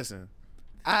fuck. Listen,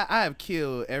 I have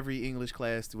killed every English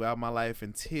class throughout my life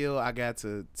until I got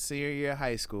to senior year of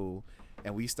high school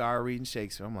and we started reading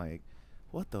Shakespeare. I'm like,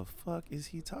 what the fuck is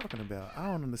he talking about? I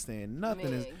don't understand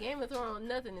nothing. Man, Game of Thrones,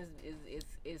 nothing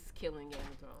is killing Game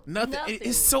of Thrones. Nothing.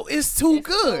 It's too It's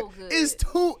good. so good. It's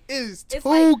too It's good.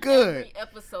 like every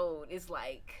episode is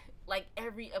like like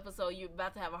every episode you're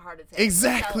about to have a heart attack.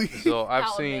 Exactly. So I've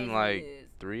how seen amazing like it is.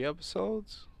 3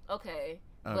 episodes. Okay.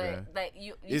 Okay. But like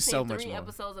you It's seen so much 3 more.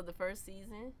 episodes of the first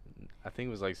season. I think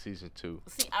it was like season 2.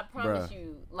 See, I promise Bruh.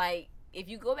 you, like if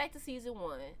you go back to season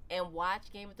 1 and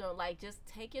watch Game of Thrones, like just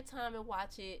take your time and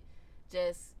watch it.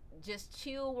 Just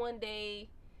chill one day,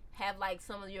 have like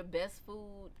some of your best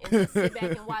food, and just sit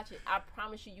back and watch it. I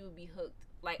promise you, you will be hooked.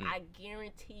 Like I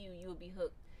guarantee you will be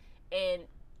hooked. And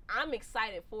I'm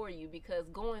excited for you because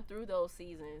going through those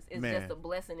seasons is Man. just a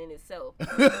blessing in itself.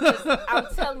 'Cause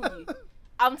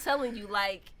I'm telling you,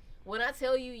 like when I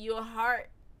tell you your heart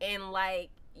and like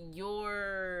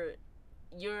your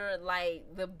like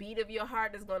the beat of your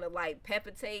heart is gonna like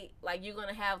palpitate, like you're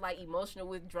gonna have like emotional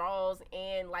withdrawals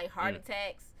and like heart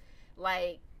attacks,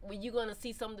 like when you're gonna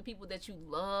see some of the people that you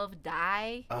love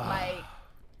die, like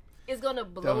it's gonna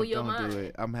blow your mind. Do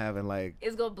it. I'm having like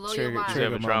It's gonna blow your mind. trigger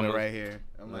Having moment trauma. right here.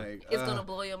 I'm like, It's gonna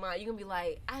blow your mind. You're gonna be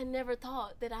like, I never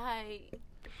thought that I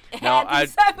Now, had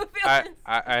these type of feelings.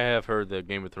 I have heard that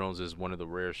Game of Thrones is one of the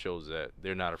rare shows that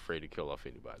they're not afraid to kill off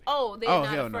anybody. Oh, they're Oh,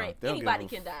 not hell no. afraid. They'll Anybody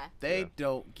give a can die. They Yeah.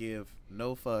 don't give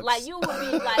no fucks. Like you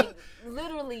will be like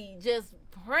literally just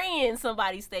praying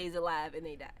somebody stays alive and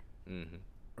they die. Mm-hmm.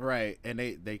 Right, and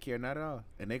they care not at all,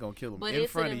 and they gonna kill them But in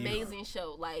it's front an of you. amazing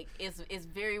show. Like it's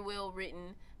very well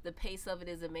written. The pace of it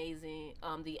is amazing.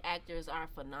 The actors are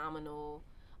phenomenal.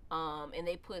 And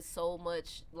they put so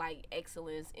much like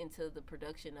excellence into the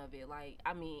production of it. Like,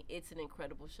 I mean, it's an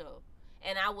incredible show.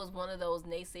 And I was one of those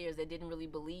naysayers that didn't really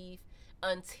believe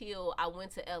until I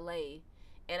went to LA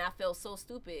and I felt so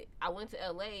stupid. I went to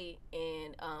LA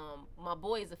and my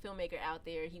boy is a filmmaker out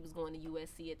there. He was going to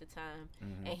USC at the time,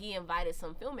 and he invited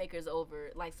some filmmakers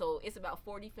over. Like, so it's about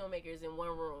 40 filmmakers in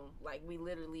one room. Like, we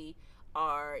literally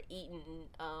are eating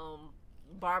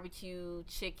barbecue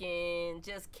chicken,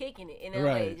 just kicking it in LA,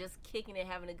 Right. just kicking it,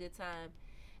 having a good time.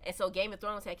 And so Game of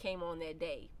Thrones had came on that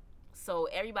day. So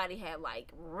everybody had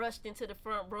like rushed into the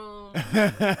front room,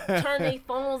 turned their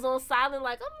phones on silent.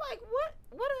 Like, I'm like,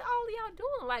 what are all of y'all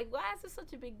doing? Like, why is this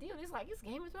such a big deal? It's like, it's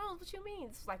Game of Thrones. What you mean?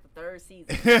 It's like the 3rd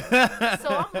season. So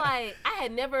I'm like, I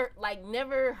had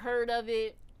never heard of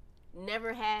it,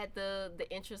 never had the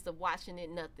interest of watching it,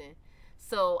 nothing.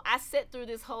 So I sat through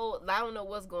this whole, I don't know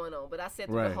what's going on, but I sat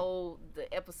through Right.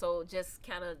 the episode just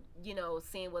kind of,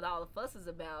 seeing what all the fuss is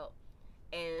about.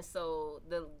 And so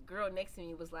the girl next to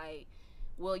me was like,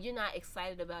 well, you're not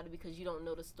excited about it because you don't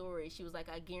know the story. She was like,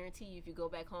 I guarantee you if you go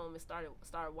back home and start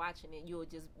watching it, you'll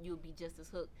be just as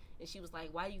hooked. And she was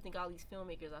like, why do you think all these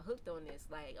filmmakers are hooked on this?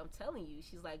 Like, I'm telling you.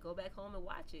 She's like, go back home and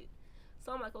watch it.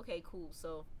 So I'm like, okay, cool.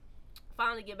 So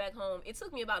finally get back home. It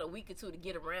took me about a week or 2 to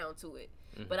get around to it.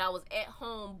 Mm-hmm. But I was at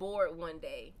home bored one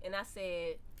day and I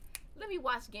said, let me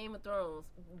watch Game of Thrones.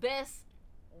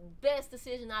 Best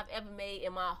decision I've ever made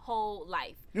in my whole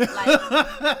life. Like,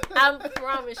 I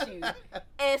promise you.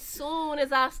 As soon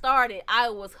as I started, I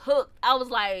was hooked. I was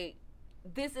like,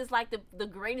 this is like the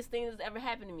greatest thing that's ever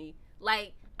happened to me.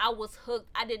 Like, I was hooked.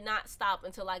 I did not stop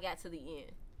until I got to the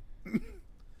end.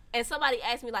 And somebody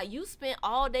asked me, like, you spent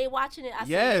all day watching it? I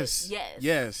Yes. said, yes.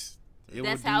 Yes. It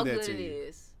That's will do how that good to it you.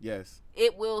 is. Yes.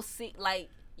 It will sink, like,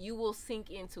 you will sink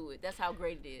into it. That's how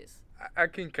great it is. I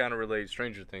can kind of relate.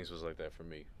 Stranger Things was like that for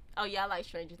me. Oh, yeah, I like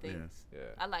Stranger Things. Yeah.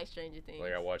 I like Stranger Things.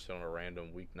 Like I watched it on a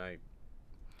random weeknight.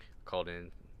 Called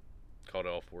it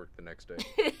off work the next day.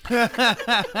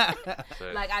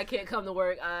 So, Like, I can't come to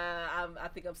work. I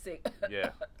think I'm sick. yeah,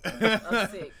 I'm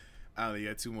sick. I only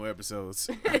got 2 more episodes.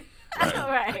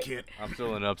 Right. I can't. I'm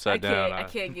feeling upside down. I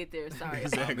can't get there. Sorry.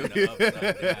 Exactly.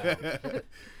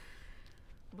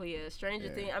 But yeah, Stranger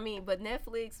Yeah. Things. I mean, but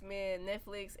Netflix, man,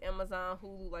 Amazon,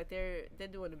 Hulu, like they're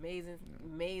doing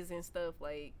amazing stuff.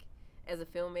 Like, as a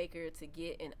filmmaker, to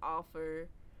get an offer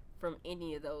from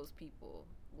any of those people,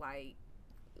 like,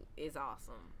 is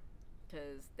awesome.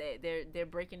 Because they're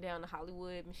breaking down the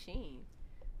Hollywood machine,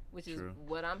 which is True.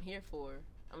 what I'm here for.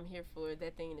 I'm here for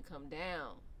that thing to come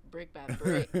down brick by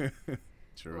brick.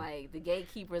 True. Like, the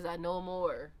gatekeepers are no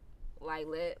more. Like,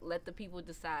 let the people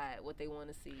decide what they want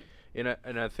to see. And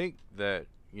I think that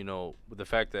with the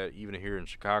fact that even here in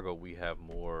Chicago we have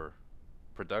more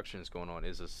productions going on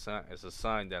is a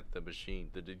sign that the machine,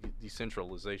 the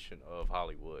decentralization of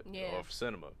Hollywood, Yeah. of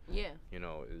cinema, Yeah,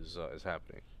 is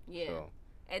happening. yeah. So,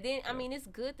 And then, I mean, it's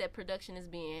good that production is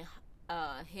being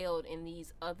held in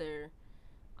these other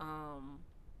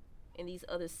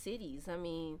cities. I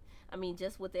mean,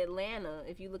 just with Atlanta,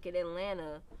 if you look at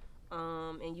Atlanta,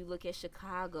 and you look at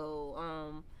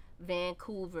Chicago,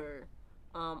 Vancouver,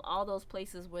 all those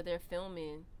places where they're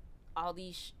filming, all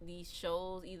these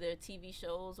shows, either TV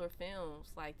shows or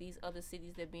films, like these other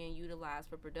cities that being utilized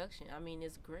for production. I mean,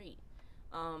 it's great.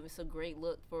 It's a great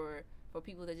look for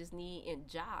people that just need in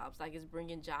jobs. Like it's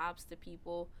bringing jobs to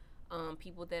people,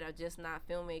 people that are just not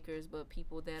filmmakers, but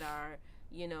people that are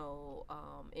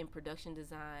in production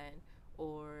design,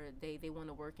 or they want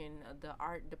to work in the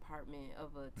art department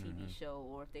of a TV show,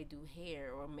 or if they do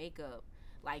hair or makeup.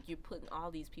 Like you're putting all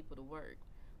these people to work.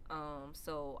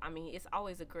 So I mean, it's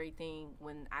always a great thing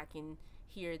when I can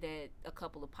hear that a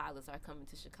couple of pilots are coming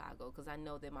to Chicago, because I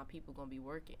know that my people gonna be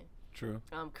working. True.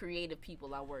 Creative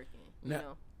people are working.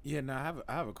 Yeah. Now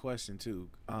I have a question too,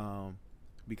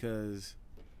 because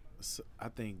I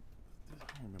think I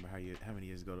don't remember how many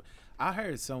years ago I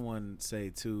heard someone say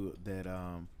too that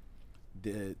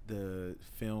the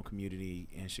film community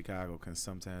in Chicago can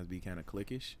sometimes be kind of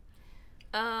cliquish.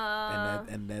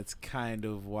 And that's kind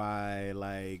of why,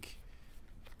 like,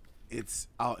 it's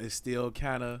still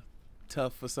kind of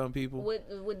tough for some people.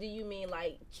 What do you mean,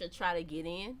 like, to try to get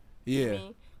in? Yeah. You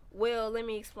mean? Well, let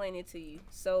me explain it to you.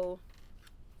 So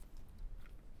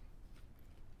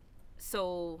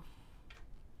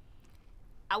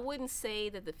I wouldn't say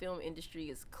that the film industry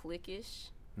is cliquish,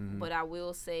 but I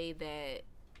will say that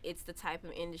it's the type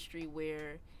of industry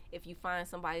where if you find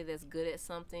somebody that's good at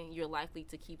something, you're likely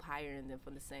to keep hiring them for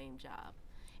the same job.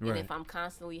 And if I'm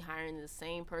constantly hiring the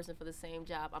same person for the same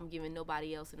job, I'm giving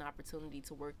nobody else an opportunity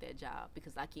to work that job,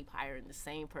 because I keep hiring the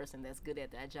same person that's good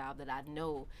at that job that I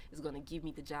know is going to give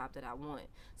me the job that I want.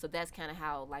 So that's kind of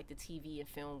how, like, the TV and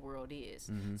film world is.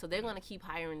 So they're going to keep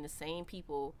hiring the same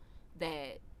people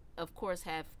that, of course,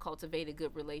 have cultivated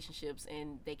good relationships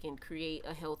and they can create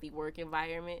a healthy work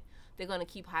environment. They're going to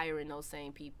keep hiring those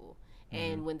same people.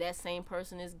 And when that same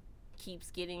person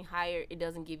keeps getting hired, it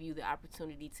doesn't give you the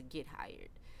opportunity to get hired.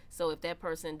 So if that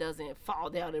person doesn't fall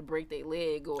down and break their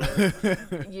leg, or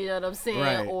you know what I'm saying,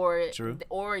 right.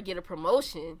 or get a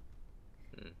promotion,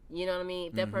 you know what I mean?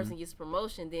 If that person gets a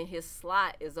promotion, then his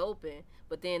slot is open.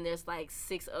 But then there's like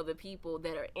 6 other people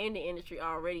that are in the industry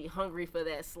already hungry for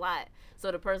that slot.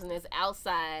 So the person that's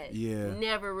outside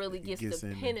never really gets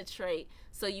to penetrate.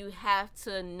 So you have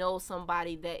to know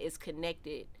somebody that is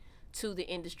connected to the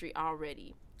industry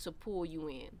already to pull you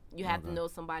in. You have to know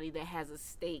somebody that has a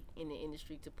stake in the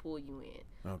industry to pull you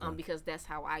in. Because that's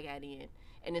how I got in.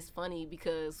 And it's funny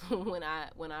because when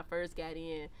I first got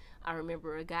in, I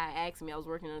remember a guy asked me, I was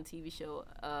working on a TV show,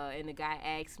 and the guy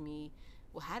asked me,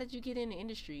 well, how did you get in the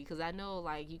industry? Because I know,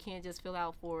 like, you can't just fill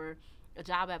out for a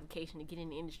job application to get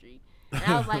in the industry. And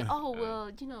I was like, oh,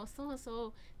 well,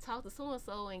 so-and-so talked to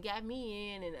so-and-so and got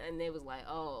me in. And they was like,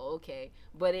 oh, okay.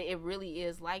 But it really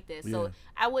is like that. Yeah. So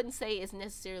I wouldn't say it's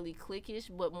necessarily cliquish,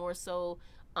 but more so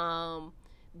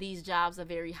these jobs are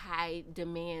very high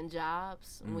demand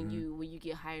jobs. When you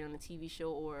get hired on a TV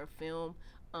show or a film,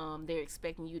 they're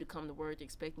expecting you to come to work. They're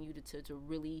expecting you to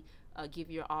really give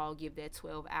your all, give that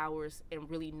 12 hours and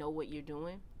really know what you're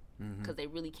doing. Because they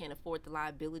really can't afford the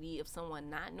liability of someone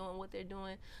not knowing what they're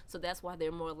doing. So that's why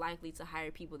they're more likely to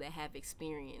hire people that have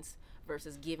experience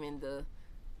versus giving the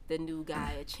new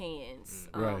guy a chance.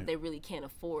 They really can't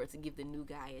afford to give the new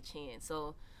guy a chance.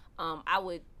 So I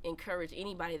would encourage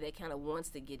anybody that kind of wants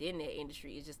to get in that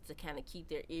industry is just to kind of keep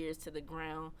their ears to the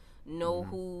ground, know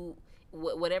who,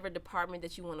 whatever department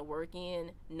that you want to work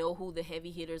in, know who the heavy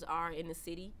hitters are in the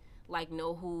city. Like,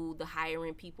 know who the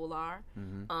hiring people are.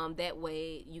 That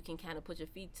way you can kind of put your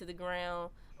feet to the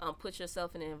ground, put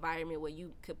yourself in an environment where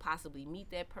you could possibly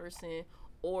meet that person,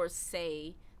 or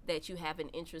say that you have an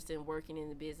interest in working in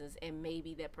the business, and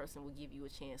maybe that person will give you a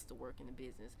chance to work in the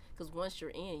business. Because once you're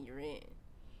in, you're in.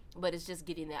 But it's just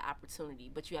getting that opportunity.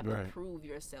 But you have to prove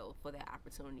yourself for that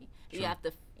opportunity. You have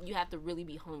to really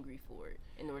be hungry for it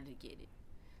in order to get it.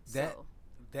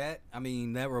 That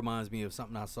reminds me of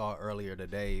something I saw earlier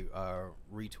today,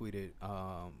 retweeted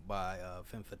by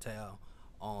Femme Fatale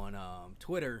on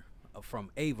Twitter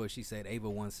from Ava. She said, Ava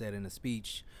once said in a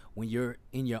speech, when you're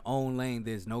in your own lane,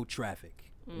 there's no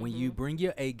traffic. When you bring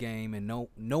your A game and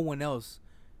no one else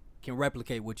can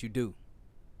replicate what you do.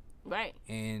 Right.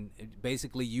 And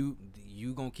basically you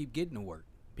gonna keep getting to work.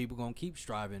 People gonna keep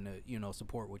striving to,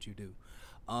 support what you do.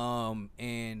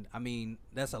 And I mean,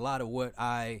 that's a lot of what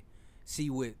I see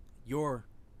with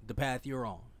the path you're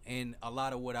on, and a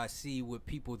lot of what I see with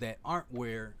people that aren't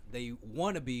where they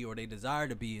want to be or they desire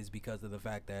to be is because of the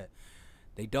fact that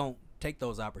they don't take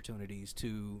those opportunities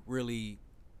to really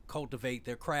cultivate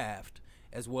their craft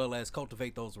as well as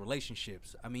cultivate those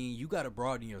relationships. I mean, you got to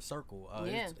broaden your circle.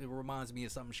 It reminds me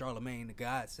of something Charlemagne the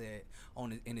God said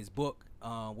in his book,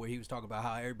 where he was talking about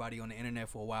how everybody on the internet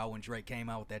for a while when Drake came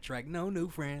out with that track, No New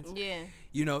Friends. Yeah.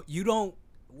 You don't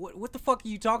what the fuck are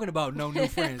you talking about? No new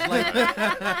friends. Like,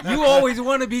 you always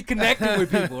want to be connected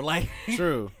with people. Like,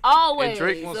 True. Always. And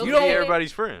Drake wants to okay? be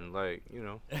everybody's friend. Like, you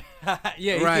know. yeah,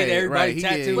 he Right, get everybody right, he get-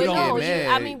 tattooed But He on. no, get I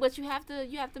mad. mean, but you have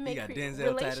to make got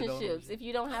Denzel tatted on him. relationships. If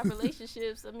you don't have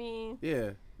relationships, I mean,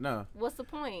 Yeah. No. what's the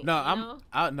point? No, you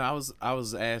know? I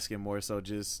was asking more so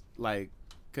just like,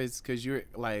 cause you're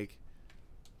like,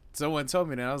 someone told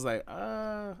me that I was like,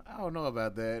 I don't know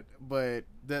about that, but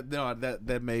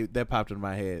that popped in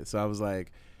my head, so I was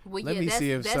like, Well, let yeah, me that's-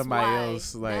 see if that's somebody why-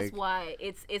 else like, That's why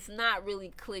it's not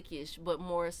really cliquish, but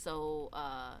more so,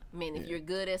 man, if you're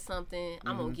good at something,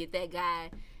 I'm Mm-hmm. gonna get that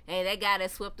guy. Hey, that guy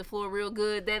that swept the floor real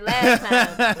good that last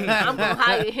time, I'm gonna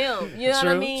hire him. You know what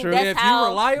I True, mean? true. That's Yeah, if how. you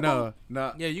reliable,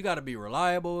 no, yeah, you got to be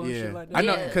reliable and yeah, shit like that. I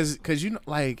know, Yeah. cause you know,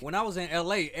 like, When I was in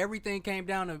LA, everything came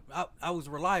down to I was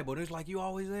reliable. It's like, you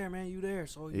always there, man. You there.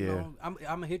 So, you Yeah. know, I'm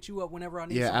gonna hit you up whenever I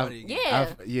need Yeah, somebody.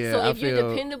 Yeah. yeah, So I if you're feel-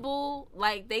 dependable,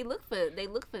 like they look for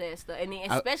that stuff, and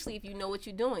then especially if you know what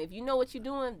you're doing. If you know what you're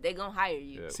doing, they gonna hire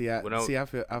you. Yeah. See, When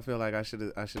I- I feel like I should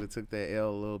have took that L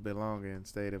a little bit longer and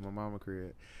stayed at my mama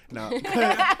crib. No, because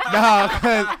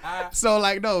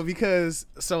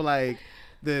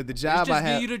the It's job just I give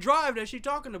had. you the drive that she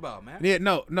talking about, man. Yeah,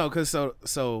 no, because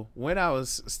so when I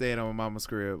was staying on my mama's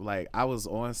crib, like I was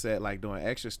on set like doing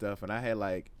extra stuff, and I had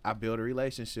like I built a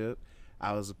relationship.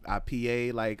 I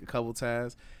PA like a couple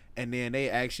times, and then they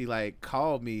actually like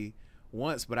called me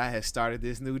once, but I had started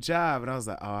this new job, and I was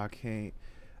like, oh, I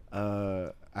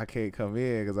can't come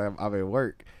in because I'm at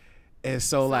work, and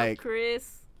so What's up, like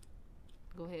Chris.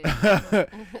 Go ahead.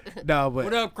 no, but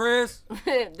What up, Chris?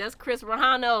 That's Chris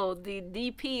Rahano, the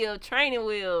DP of Training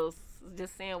Wheels.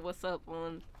 Just saying what's up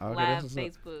on Okay, live that's what's up.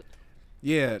 Facebook.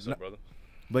 yeah, What's up, brother?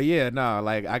 But yeah, no,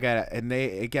 like I got, and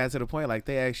it got to the point like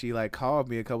they actually like called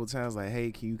me a couple times like,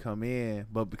 hey, can you come in?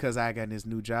 But because I got this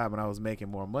new job and I was making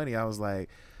more money, I was like,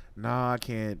 nah, I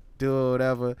can't do it,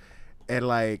 whatever. And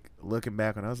like looking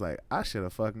back, and I was like, I should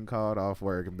have fucking called off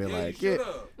work and been like, yeah.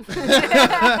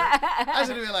 I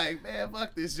should have been like, man,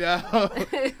 fuck this job.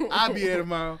 I'll be there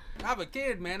tomorrow. I'm a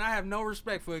kid, man. I have no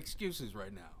respect for excuses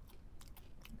right now.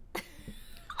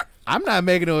 I'm not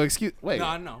making no excuse. Wait, No,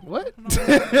 I know. What? Get Nah,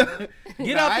 out I there ain't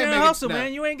and making- hustle, nah.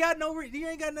 man. You ain't got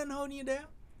nothing holding you down.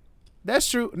 That's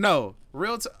true. No,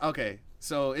 okay.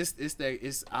 So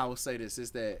I will say this,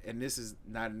 it's that, and this is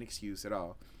not an excuse at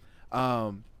all.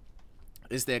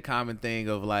 It's that common thing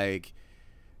of like,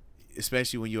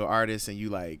 especially when you're an artist and you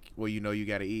like, well, you know you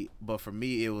gotta eat. But for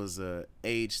me, it was a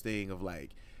age thing of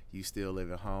like, you still live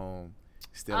at home,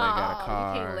 still ain't got a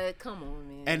car. You can't come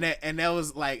on, man. And that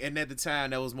was like, and at the time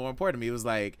that was more important to me. It was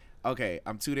like, okay,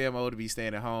 I'm too damn old to be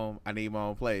staying at home. I need my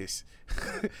own place.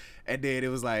 And then it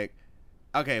was like,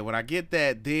 okay, when I get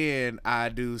that, then I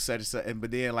do such and such.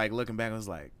 But then like looking back, I was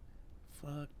like,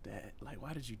 fuck that. Like,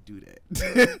 why did you do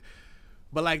that?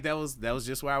 But like that was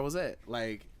just where I was at.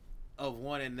 Like, of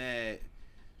wanting that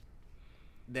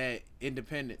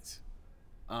independence.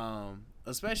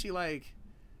 Especially like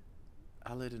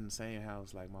I lived in the same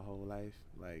house like my whole life.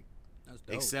 Like That's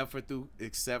dope.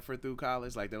 except for through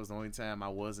college, like that was the only time I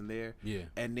wasn't there. Yeah.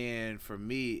 And then for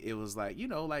me, it was like, you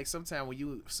know, like sometimes when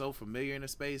you so familiar in a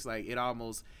space, like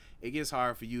it gets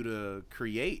hard for you to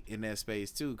create in that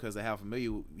space too, because of how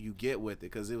familiar you get with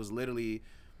it. Because it was literally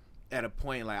at a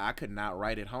point like I could not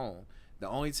write at home. The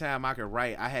only time I could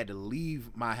write, I had to leave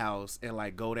my house and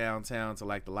like go downtown to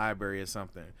like the library or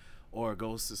something, or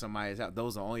go to somebody's house.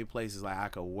 Those are the only places like I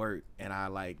could work and I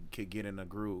like could get in a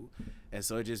groove. And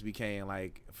so it just became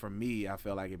like, for me, I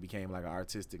felt like it became like an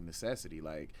artistic necessity.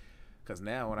 Like, cause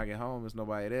now when I get home, there's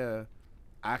nobody there.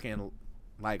 I can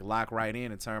like lock right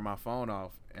in and turn my phone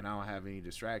off, and I don't have any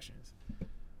distractions.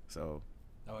 So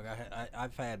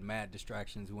I've had mad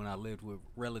distractions when I lived with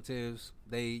relatives.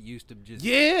 They used to just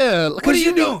yeah, What are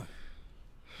you doing?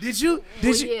 Did you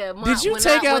Well,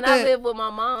 take when out I that? lived with my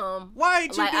mom? Why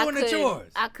ain't you Like, doing the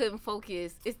chores? I couldn't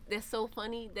focus. That's so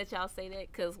funny that y'all say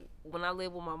that, because when I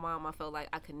lived with my mom, I felt like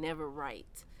I could never write.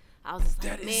 I was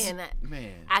just like,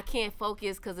 man. I can't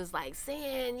focus because it's like,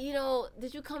 saying, you know,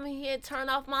 did you come in here and turn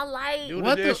off my light? Do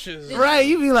What the the- dishes. Right,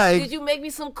 you be like, Did you make me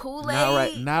some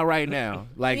Kool-Aid? not right now.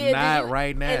 Like Yeah, not did you-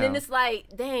 right now. And then it's like,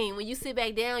 dang, when you sit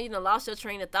back down, you know, lost your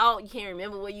train of thought. You can't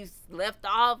remember where you left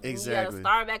off. And you Exactly. gotta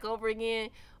start back over again.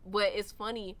 But it's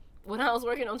funny, when I was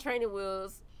working on Training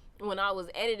Wheels, when I was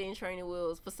editing Training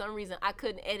Wheels, for some reason I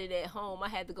couldn't edit at home. I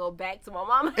had to go back to my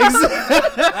mama's house.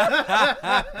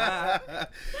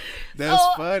 That's So,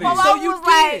 funny. My mom So you was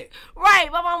like, did. right.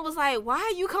 My mom was like, "Why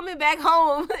are you coming back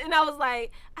home?" And I was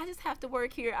like, "I just have to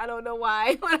work here. I don't know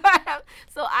why."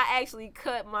 So I actually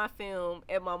cut my film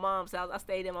at my mom's house. I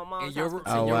stayed in my mom's In your house. room? for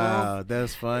Oh in your wow,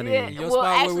 that's funny. Yeah, In your well, spot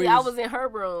where actually, we I was- was in her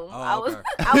room. Oh, I was, okay.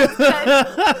 I was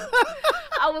cutting,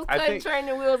 I was I cutting think-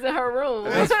 training wheels in her room.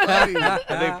 That's funny. I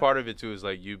think part of it too is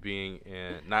like you being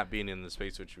not being in the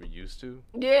space which you're used to.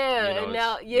 Yeah, You know, and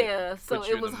now, it's- yeah. it So puts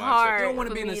you it in was the mindset. hard. You don't want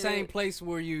to for be in the me same place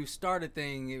where you start a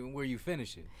thing and where you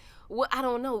finish it. Well, I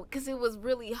don't know, cause it was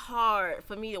really hard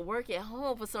for me to work at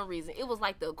home for some reason. It was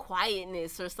like the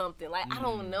quietness or something. Like I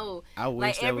don't know. I wish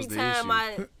Like that every was the time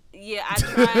issue. I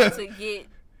tried to get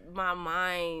my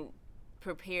mind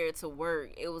prepared to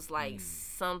work. It was like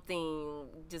something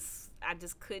I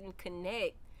just couldn't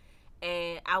connect.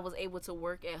 And I was able to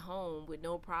work at home with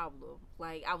no problem.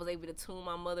 Like I was able to tune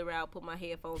my mother out, put my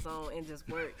headphones on, and just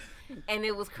work. And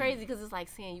it was crazy because it's like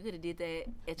saying you could have did that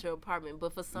at your apartment,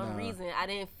 but for some Nah. reason I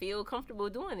didn't feel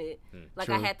comfortable doing it. Like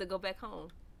True. I had to go back home.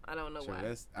 I don't know Sure,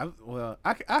 why.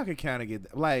 I could kind of get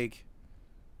that. Like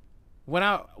when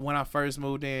I first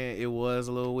moved in, it was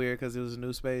a little weird because it was a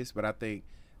new space. But I think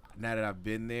now that I've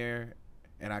been there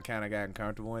and I kind of gotten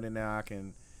comfortable in it now, I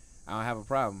don't have a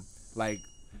problem. Like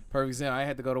perfect example, I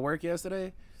had to go to work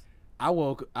yesterday. I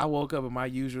woke up at my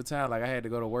usual time, like I had to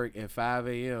go to work at 5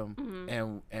 a.m.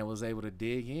 and was able to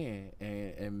dig in,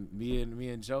 and me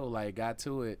and Joe like got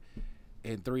to it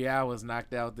in 3 hours,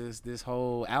 knocked out this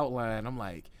whole outline. I'm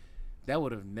like, that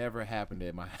would have never happened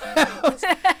at my house.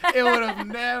 It would have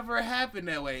never happened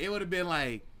that way. It would have been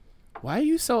like, why are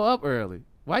you so up early?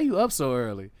 Why are you up so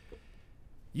early?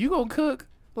 You gonna cook?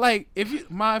 Like if you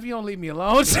don't leave me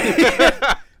alone.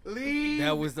 Leave.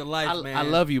 That was the life, man. I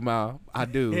love you, Mom. I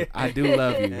do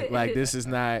love you. Like this is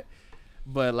not,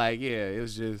 but like yeah, it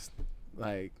was just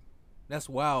like That's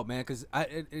wild, man. Because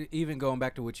even going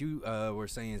back to what you were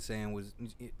saying was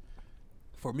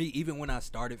for me. Even when I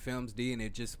started Films D and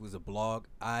it just was a blog,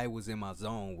 I was in my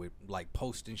zone with like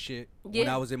posting shit when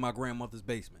Yeah. I was in my grandmother's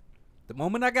basement. The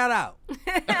moment I got out,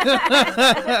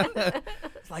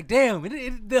 it's like damn,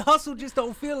 the hustle just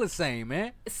don't feel the same,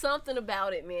 man. It's something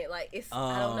about it, man. Like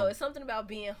I don't know. It's something about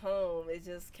being home. It's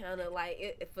just kind of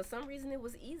like for some reason it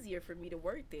was easier for me to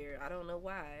work there. I don't know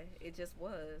why. It just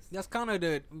was. That's kind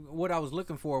of what I was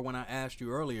looking for when I asked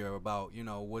you earlier about,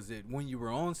 was it when you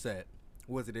were on set?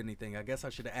 Was it anything? I guess I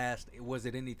should have asked. Was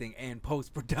it anything in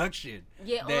post production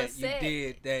Yeah, that on set, you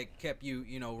did that kept you,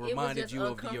 reminded just you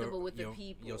of uncomfortable with the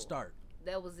people. your start?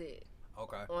 That was it.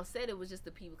 Okay. On set, it was just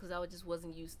the people because I just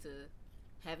wasn't used to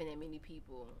having that many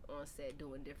people on set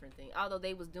doing different things. Although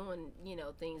they was doing,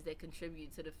 things that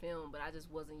contribute to the film, but I just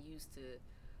wasn't used to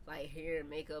like hair and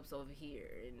makeups over here,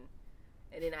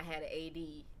 and then I had an AD.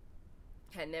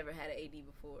 Had never had an AD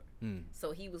before,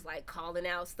 so he was like calling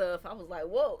out stuff. I was like,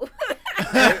 "Whoa!"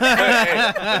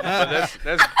 But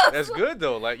that's good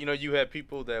though. Like you had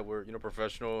people that were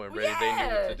professional and ready. They knew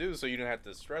what to do, so you didn't have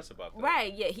to stress about that.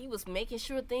 Right? Yeah, he was making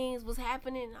sure things was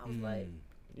happening. I was like,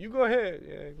 You go ahead.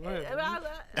 Yeah, go I ahead.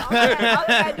 mean, all I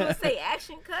gotta do is say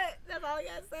action cut. That's all I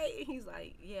gotta say. And he's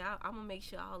like, "Yeah, I'm gonna make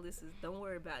sure all this is. Don't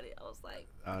worry about it." I was like,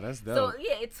 oh, that's dope. so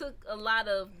yeah, it took a lot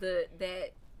of that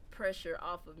pressure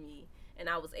off of me, and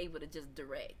I was able to just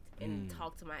direct and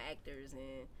talk to my actors,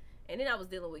 and then I was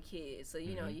dealing with kids, so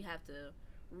you have to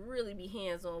really be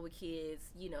hands on with kids,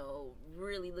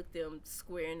 really look them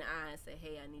square in the eye and say,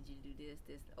 "Hey, I need you to do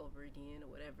this over again or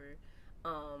whatever."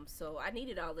 So I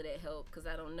needed all of that help because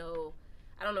I don't know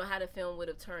how the film would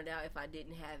have turned out if I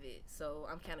didn't have it. So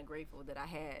I'm kind of grateful that I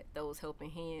had those helping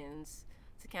hands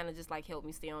to kind of just like help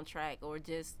me stay on track or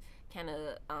just kind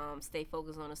of stay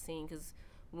focused on a scene because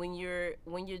when you're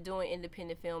doing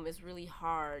independent film, it's really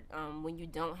hard when you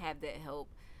don't have that help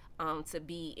to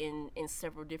be in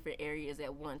several different areas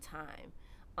at one time.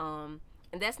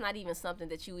 And that's not even something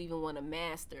that you even want to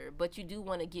master, but you do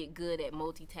want to get good at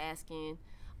multitasking,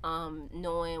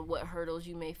 knowing what hurdles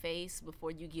you may face before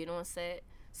you get on set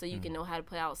so you can know how to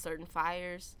put out certain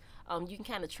fires. You can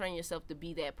kind of train yourself to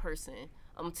be that person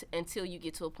until you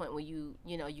get to a point where you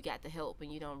got the help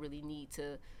and you don't really need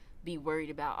to be worried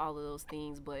about all of those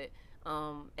things. But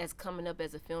as coming up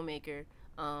as a filmmaker,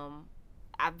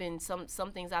 I've been some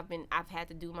things I've had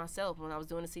to do myself. When I was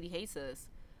doing The City Hates Us,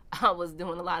 I was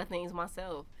doing a lot of things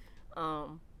myself,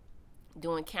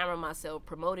 doing camera myself,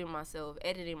 promoting myself,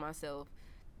 editing myself,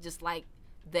 just like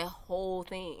the whole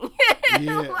thing.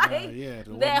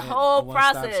 That whole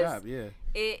process. Shop, yeah.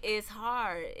 It's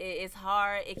hard. It's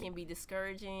hard. It can be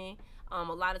discouraging. A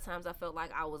lot of times I felt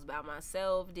like I was by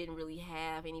myself, didn't really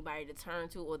have anybody to turn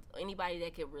to or anybody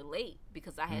that could relate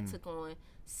because I had took on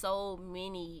so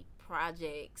many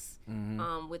projects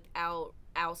Mm-hmm. without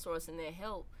outsourcing their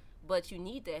help. But you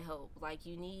need that help. Like,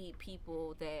 you need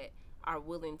people that are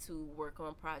willing to work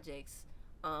on projects,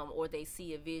 or they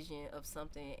see a vision of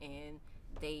something and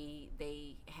they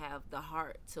have the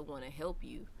heart to want to help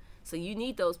you. So you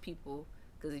need those people,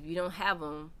 because if you don't have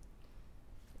them,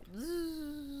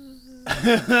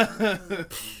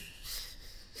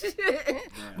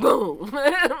 boom.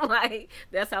 Like,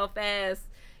 that's how fast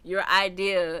your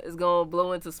idea is gonna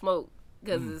blow into smoke,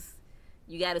 because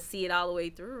you got to see it all the way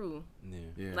through.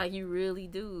 Yeah. Like, you really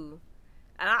do.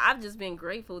 And I've just been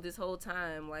grateful this whole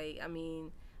time. Like, I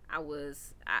mean,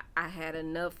 I had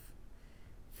enough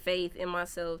faith in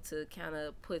myself to kind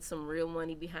of put some real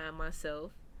money behind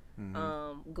myself.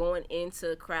 Going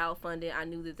into crowdfunding, I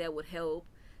knew that would help.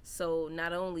 So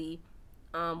not only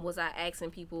was I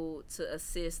asking people to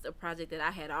assist a project that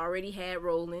I had already had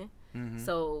rolling,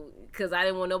 so because I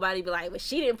didn't want nobody to be like, well,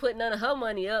 she didn't put none of her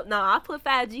money up. No, I put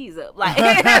 5 G's up. Like,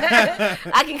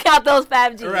 I can count those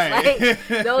 5 G's. Right.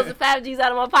 Like, those are 5 G's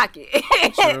out of my pocket.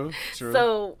 True.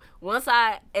 So once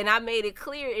I made it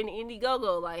clear in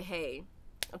Indiegogo, like, hey,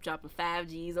 I'm dropping 5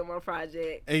 G's on my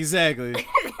project. Exactly.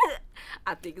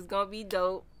 I think it's gonna be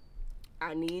dope.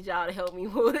 I need y'all to help me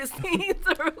pull this thing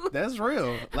through. That's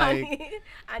real. Like,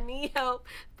 I need help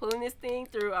pulling this thing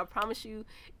through. I promise you,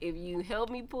 if you help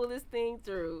me pull this thing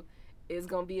through, it's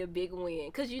gonna be a big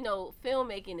win. Cause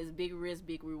filmmaking is big risk,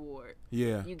 big reward.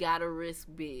 yeah. You gotta risk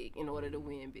big in order to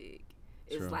win big.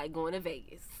 It's True. like going to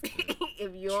Vegas.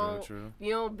 If you True.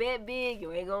 don't bet big,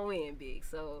 you ain't gonna win big.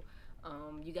 So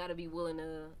you got to be willing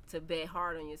to bet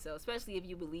hard on yourself, especially if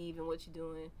you believe in what you're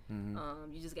doing.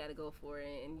 You just got to go for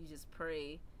it, and you just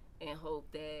pray and hope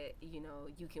that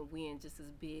you can win just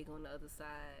as big on the other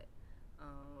side.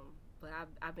 But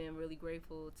I've been really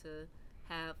grateful to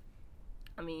have,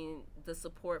 the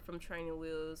support from Training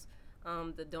Wheels,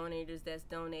 the donators that's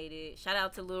donated. Shout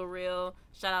out to Lil Real.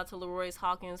 Shout out to Leroyce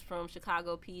Hawkins from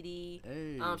Chicago PD.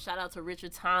 Hey. Shout out to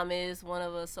Richard Thomas, one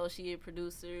of the associate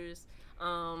producers.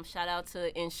 Shout out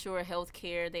to Ensure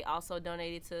Healthcare. They also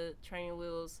donated to Training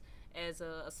Wheels as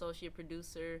an associate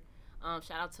producer.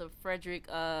 Shout out to Frederick,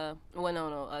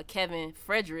 Kevin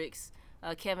Fredericks,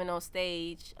 Kevin on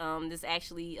stage. This is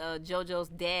actually JoJo's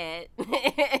dad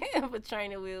for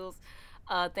Training Wheels.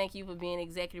 Thank you for being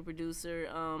executive producer.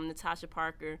 Natasha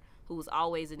Parker, who was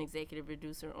always an executive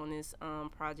producer on this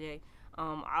project.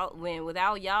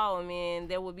 Without y'all,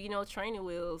 there would be no Training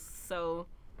Wheels. So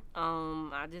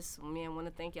I just want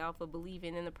to thank y'all for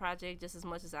believing in the project just as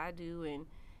much as I do,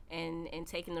 and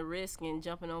taking the risk and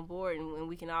jumping on board, and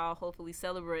we can all hopefully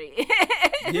celebrate.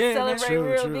 Yeah, celebrate true,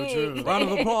 real true, big. true. Round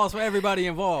of applause for everybody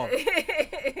involved.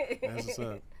 That's what's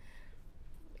up.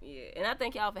 Yeah, and I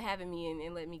thank y'all for having me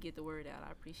and letting me get the word out.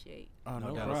 I appreciate Oh,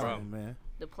 no doubt. problem, man.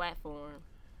 the platform.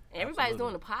 And everybody's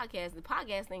doing the podcast. The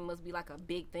podcast thing must be like a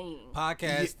big thing.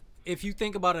 Podcast. If you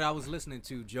think about it, I was listening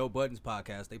to Joe Budden's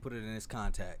podcast. They put it in this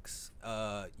context.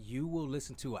 You will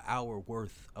listen to an hour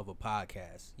worth of a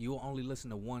podcast. You will only listen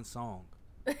to one song.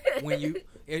 When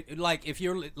if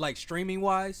you're like streaming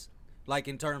wise, like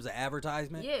in terms of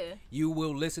advertisement, Yeah. you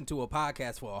will listen to a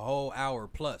podcast for a whole hour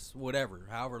plus,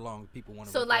 however long people want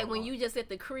to. So like when you just at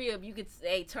the crib, you could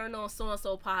say turn on so and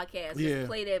so podcast, Yeah. just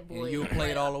play that boy. and you'll play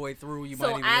it all the way through. You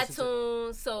So might even listen to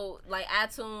iTunes,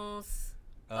 iTunes.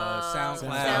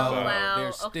 SoundCloud,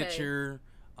 there's okay. Stitcher,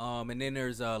 and then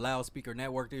there's a Loudspeaker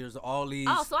Network. There's all these.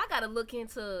 Oh, so I gotta look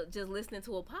into just listening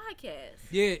to a podcast.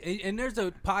 Yeah, and there's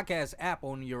a podcast app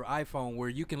on your iPhone where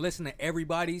you can listen to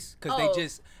everybody's, because Oh. they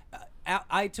just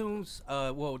iTunes.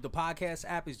 The podcast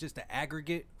app is just an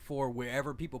aggregate for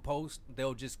wherever people post.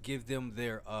 They'll just give them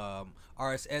their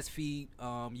RSS feed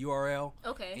URL.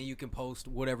 Okay. And you can post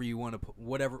whatever you want to,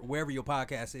 wherever your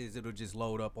podcast is. It'll just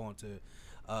load up onto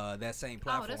that same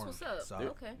platform. Oh, that's what's up. So,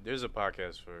 Okay. There's a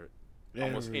podcast for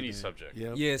almost any Everything. subject.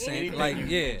 Yep. yeah, same Anything. like You're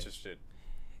yeah. interested.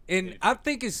 And I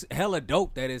think it's hella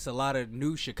dope that it's a lot of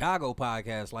new Chicago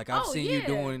podcasts. Like I've seen you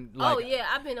doing like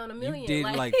I've been on a million. you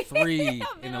did like 3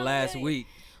 I've been in the on a last million. week.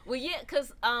 Well, yeah,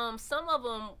 because some of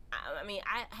them,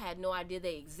 I had no idea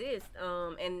they exist.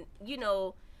 And,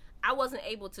 I wasn't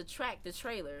able to track the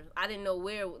trailer. I didn't know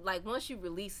where, like, once you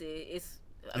release it, it's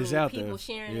out people there.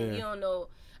 sharing Yeah. it. You don't know.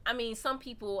 Some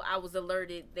people, I was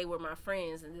alerted, they were my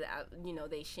friends, and,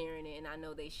 they sharing it, and I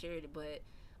know they shared it. But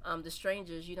the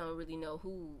strangers, you don't really know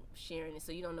who sharing it,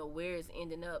 so you don't know where it's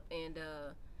ending up. And,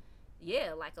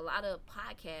 yeah, like a lot of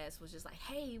podcasts was just like,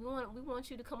 hey, we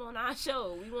want you to come on our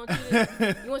show. We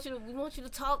want you to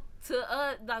talk to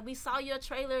us. Like, we saw your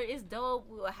trailer. It's dope.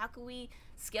 How can we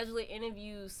schedule an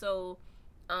interview? So,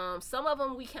 some of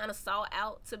them we kind of saw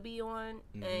out to be on,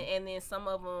 and then some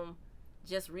of them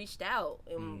just reached out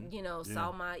and Yeah.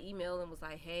 saw my email and was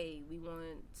like, hey, we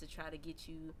want to try to get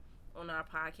you on our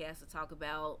podcast to talk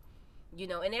about,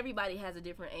 and everybody has a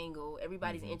different angle.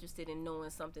 Everybody's interested in knowing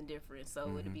something different.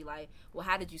 So it'd be like, well,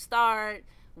 how did you start?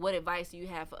 What advice do you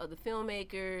have for other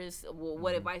filmmakers? Well,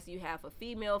 what advice do you have for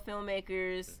female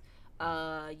filmmakers?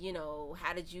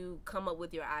 How did you come up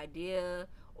with your idea?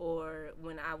 Or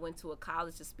when I went to a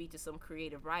college to speak to some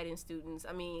creative writing students.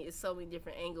 I mean, it's so many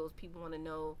different angles people want to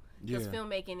know. Because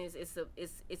filmmaking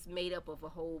it's made up of a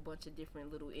whole bunch of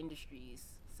different little industries.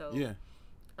 So Yeah.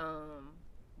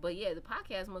 But yeah, the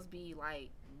podcast must be like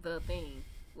the thing.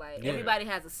 Like everybody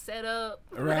has a setup.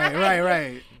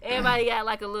 Right. Everybody got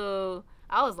like a little.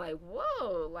 I was like,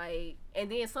 whoa, like,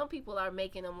 and then some people are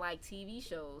making them like TV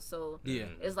shows. So Yeah.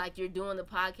 it's like you're doing the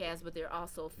podcast, but they're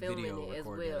also filming Video it as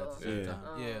recording well. at the same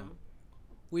Yeah. time.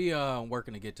 We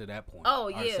working to get to that point. Oh,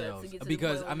 yeah, ourselves. to get to the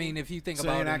Because point I where mean, if you think So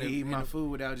about then it, I can eat my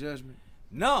food without judgment.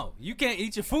 no, you can't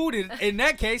eat your food in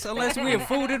that case unless we're a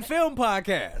food and film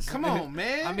podcast. Come on,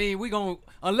 man. I mean,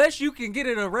 unless you can get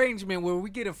an arrangement where we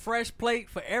get a fresh plate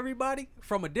for everybody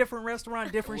from a different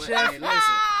restaurant, different chef. Hey, listen.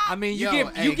 I mean, Yo, you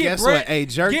hey, get guess what? Hey,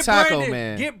 Jerk get Taco Brandon,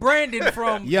 Man. Get Brandon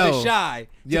from Yo, The Shy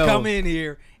to yo. come in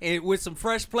here and with some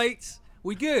fresh plates.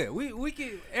 We good. We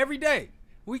can every day.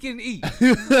 We can eat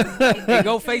and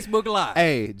go Facebook Live.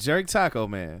 Hey, Jerk Taco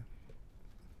Man.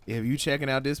 If you checking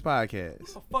out this podcast,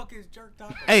 What the fuck is Jerk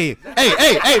Taco? hey,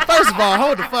 first of all,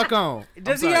 hold the fuck on.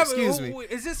 Does I'm he sorry, have? excuse me.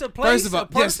 Is this a place? First of all, a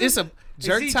yes, person? it's a Is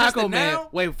Jerk he just Taco a Man. noun?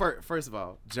 Wait, first of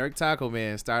all, Jerk Taco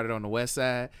Man started on the west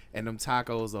side, and them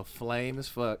tacos are flame as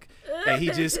fuck. And he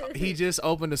just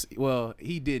opened a, well,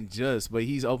 he didn't just, but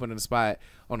he's opening a spot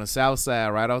on the south side,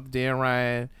 right off the Dan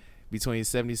Ryan, between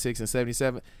 76 and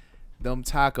 77. Them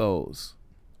tacos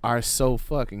are so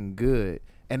fucking good,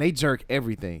 and they jerk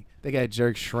everything. They got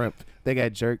jerk shrimp. They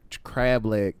got jerk crab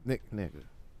leg. Nigga,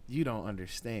 you don't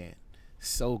understand.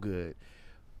 So good.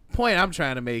 Point I'm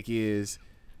trying to make is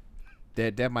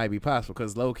that might be possible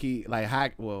because low key, like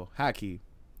high key,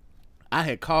 I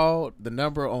had called the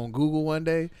number on Google one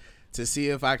day to see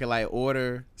if I could like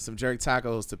order some jerk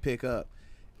tacos to pick up.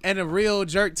 And the real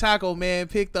Jerk Taco Man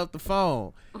picked up the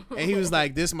phone, and he was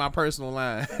like, "This is my personal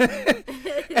line."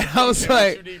 And I was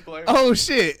like, "Oh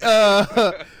shit!"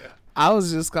 I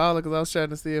was just calling because I was trying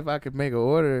to see if I could make an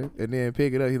order and then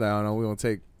pick it up. He's like, "Oh no, we don't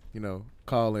take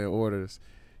call in orders.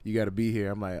 You got to be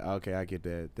here." I'm like, "Okay, I get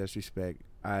that. That's respect."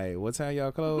 All right, what time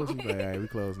y'all close? He's like, "All right, we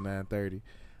close 9:30."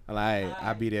 I'm like, "All right,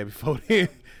 I'll be there before then."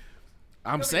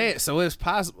 I'm saying, so it's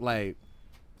possible. Like,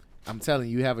 I'm telling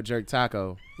you, have a jerk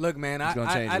taco. Look, man, I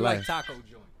gonna change your like life. taco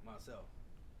joint myself,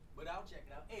 but I'll check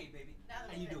it out. Hey, baby,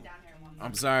 how you doing?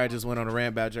 I'm sorry, I just went on a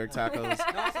rant about jerk tacos. No, it's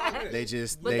all good. They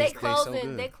just, But they so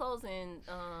closing. They good. closing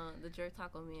the Jerk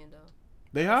Taco Man though.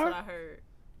 They That's what I are? heard.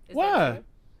 Is that Why? true?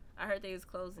 I heard they was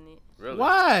closing it. Really?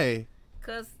 Why?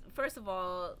 Cause first of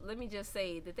all, let me just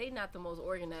say that they not the most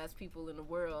organized people in the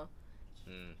world.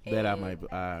 That I And might,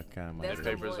 I kind of might. that's The the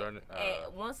papers one. are-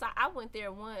 And once I went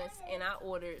there once and I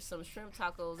ordered some shrimp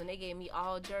tacos and they gave me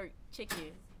all jerk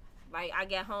chicken. Like I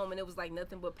got home and it was like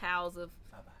nothing but piles of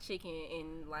chicken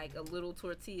and like a little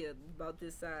tortilla about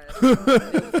this size.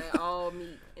 It was like all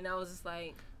meat, and I was just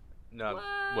like, No, What?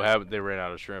 what happened? They ran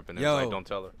out of shrimp, and they was Yo. like, "Don't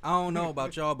tell her." I don't know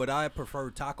about y'all, but I prefer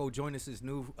Taco Joints'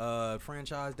 new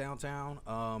franchise downtown.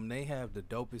 They have the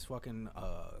dopest fucking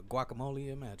guacamole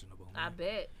imaginable. I Man.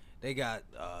 bet. They got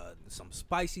some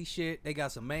spicy shit. They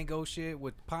got some mango shit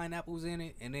with pineapples in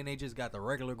it, and then they just got the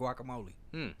regular guacamole.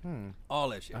 All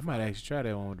that shit. I might actually try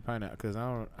that one with the pineapple because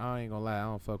I ain't gonna lie, I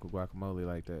don't fuck with guacamole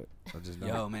like that. I just don't.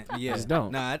 Yo, man, yeah. Just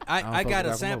don't. Nah, don't I fuck got a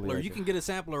with guacamole sampler. like You that. can get a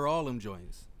sampler of all them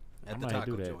joints I at the might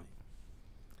taco do that. joint.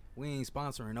 We ain't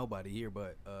sponsoring nobody here,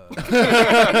 but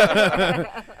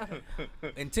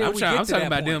until I'm we trying. get I'm to talking that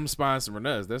about point. them sponsoring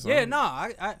us. That's Yeah, all. no,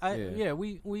 I Yeah. yeah,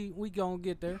 we gonna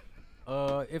get there.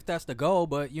 If that's the goal,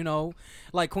 but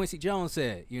like Quincy Jones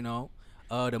said, the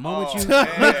moment you man.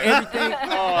 make everything,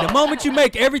 the moment you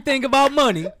make everything about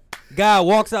money, God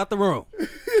walks out the room.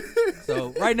 So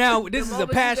right now, this is a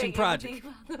passion project.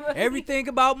 Everything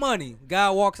about money,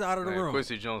 God walks out of the Man, room.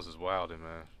 Quincy Jones is wilding,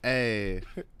 man. Hey,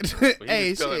 But he hey,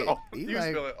 was spilling shit. all, He he was like-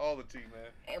 spilling all the tea,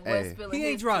 man. And Hey. what's spilling He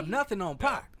ain't his dropped tea? nothing on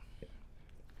Pac.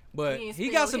 But He ain't he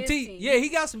got spilled some his tea. tea. Yeah, he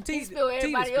got some tea. He spilled tea to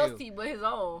everybody spill. else's tea but his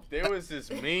own. There was this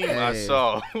meme I Hey.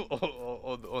 saw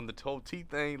on the whole tea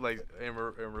thing, like in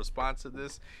response to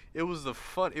this. It was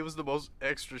the most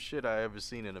extra shit I ever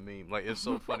seen in a meme. Like, it's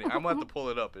so funny. I'm gonna have to pull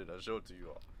it up and I'll show it to you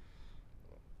all.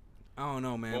 I don't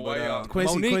know, man. Well, but why y'all-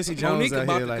 Quincy Jones Monique out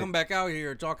about here, to like- come back out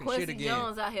here talking shit Quincy again.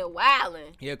 Jones out here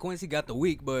wilding. Yeah, Quincy got the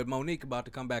week, but Monique about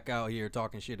to come back out here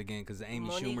talking shit again because the Amy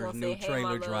Monique Schumer's gonna new say, "Hey,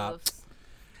 trailer my dropped. loves."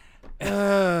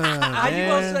 How you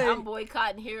gonna say? I'm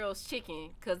boycotting Heroes Chicken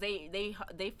because they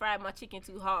fried my chicken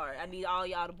too hard. I need all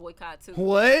y'all to boycott too.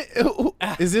 What?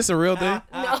 Is this a real thing?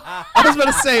 No, I was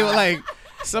gonna say like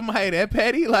somebody that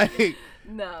petty. Like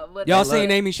no. But Y'all that's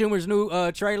seen it. Amy Schumer's new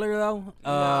trailer though?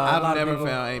 A lot I've of never people-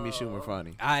 found Amy Schumer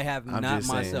funny. I have I'm not just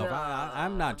saying. myself. No.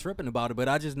 I'm not tripping about it, but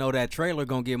I just know that trailer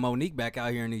gonna get Monique back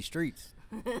out here in these streets.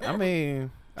 I mean,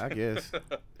 I guess.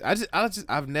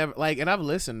 I've never like, and I've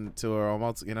listened to her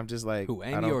almost, and I'm just like, Who, I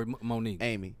Amy don't- or Monique?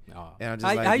 Amy? Oh. And I'm just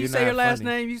How, like, how you you're say not your last funny.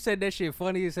 name? You said that shit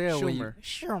funny as hell. When you, Schumer.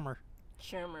 Schumer.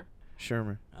 Shermer.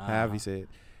 Shermer. However you say it.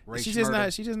 Ray She's just Schmurda.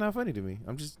 not. She's just not funny to me.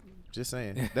 I'm just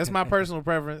saying. That's my personal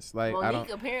preference. Like I Monique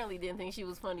don't. apparently didn't think she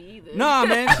was funny either. Nah,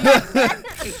 man.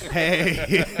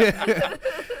 Hey,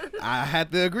 I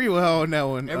had to agree with her on that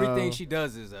one. Everything she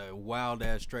does is a wild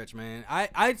ass stretch, man.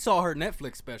 I saw her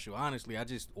Netflix special. Honestly, I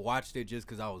just watched it just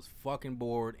because I was fucking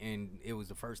bored, and it was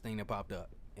the first thing that popped up,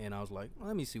 and I was like,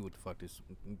 let me see what the fuck this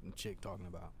chick talking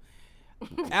about.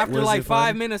 After Was like it 5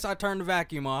 funny? minutes, I turned the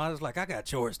vacuum on. I was like, I got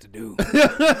chores to do.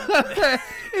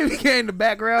 it became the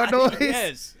background noise.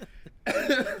 Yes.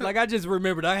 Like I just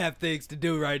remembered I have things to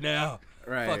do right now.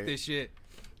 Right. Fuck this shit.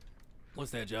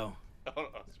 What's that, Joe?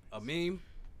 A meme?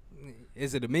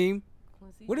 Is it a meme?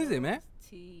 Quincy What is it, man? Jones,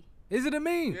 T. Is it a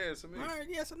meme? Yeah, it's a meme. All right,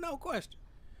 yes or no question.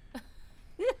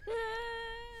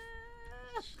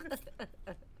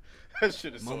 That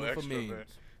shit is so Moment for extra, man. memes.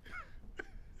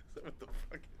 What the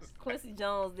fuck is Quincy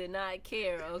Jones did not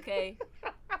care, okay?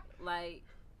 Like,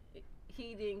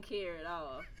 he didn't care at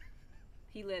all.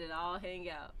 He let it all hang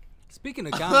out. Speaking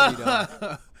of comedy,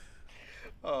 though,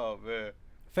 Oh man.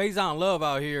 Faison Love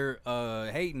out here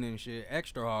hating and shit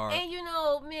extra hard. And you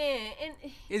know, man,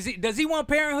 and Does he want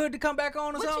Parenthood to come back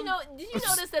on or but something? you know, did you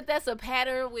notice that that's a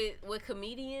pattern with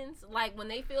comedians? Like when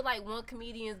they feel like one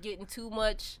comedian's getting too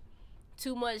much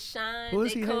shine, Who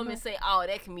is they he come hating and on? say, "Oh,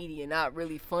 that comedian not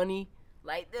really funny."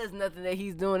 Like there's nothing that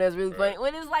he's doing that's really funny.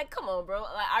 When it's like, come on, bro.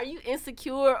 Like, are you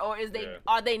insecure or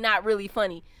are they not really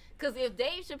funny? Because if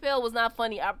Dave Chappelle was not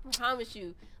funny, I promise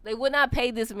you, they would not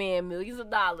pay this man millions of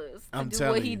dollars to I'm do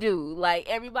telling what he you. do. Like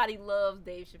everybody loves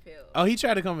Dave Chappelle. Oh, he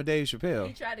tried to come with Dave He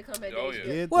Chappelle. tried to come at Oh, Dave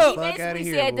yeah. Chappelle. Get Well- the He fuck out of basically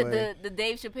here, said boy. that the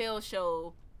Dave Chappelle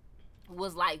show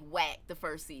was like whack the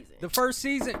first season. The first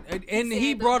season, and said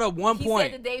he brought up one he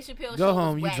point. said the Dave Chappelle Go show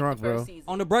home, was you whack drunk, the first bro. season.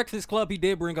 On the Breakfast Club, he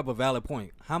did bring up a valid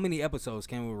point. How many episodes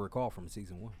can we recall from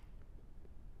season 1?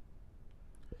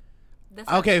 That's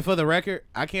not- Okay, for the record,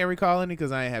 I can't recall any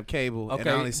because I ain't have cable, and Okay,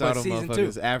 I only saw but them season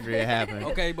motherfuckers 2. after it happened.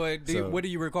 Okay, but So- what do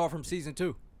you recall from season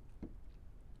 2?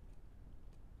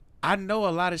 I know a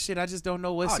lot of shit. I just don't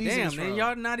know what Oh season damn, it's man, from.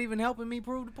 y'all not even helping me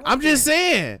prove the point. I'm just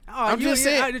saying. Oh, I'm just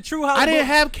saying. The true I Hollywood, didn't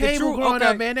have the cable growing okay.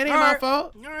 up, man. That ain't All my right.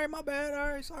 fault. All right, my bad.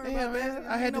 All right, sorry Yeah, about man,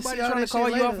 that. I had to Nobody see all trying that to call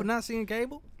shit you out later. for not seeing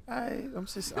cable. I'm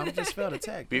just felt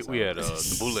attacked. that's We all. had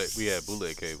the bootleg. We had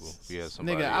bootleg cable. We had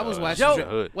somebody. Nigga, I was watching. Joe- in the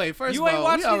hood. Wait, first You of ain't all,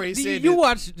 watched we already it. said You that-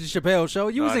 watched the Chappelle show.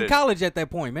 You No, was I in didn't. college at that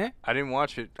point, man. I didn't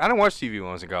watch it. I didn't watch TV when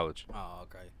I was in college. Oh,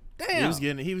 okay. He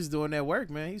Damn. was doing that work,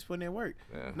 man. He's putting that work.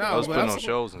 Yeah. No, I was but putting I'm on saying-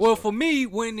 shows. And Well, stuff. for me,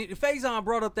 when Faison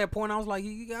brought up that point, I was like,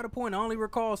 you got a point. I only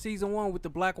recall season 1 with the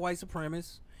black white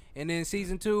supremacists. And then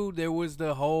season 2, there was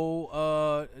the whole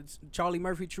Charlie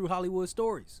Murphy True Hollywood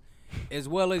Stories. As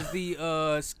well as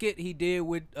the skit he did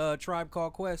with Tribe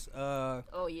Called Quest.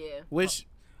 Oh yeah. Which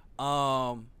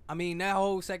I mean, that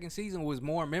whole second season was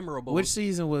more memorable. which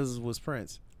season was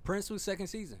Prince? Prince was second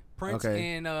season. Prince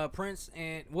Okay. and Prince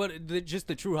and just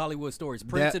the True Hollywood Stories.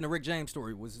 Prince That- and the Rick James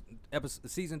story was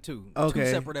season 2. Okay. 2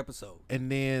 separate episodes. And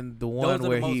then the Those one are the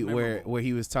where most he memorable. where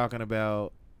he was talking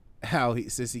about how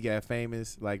since he got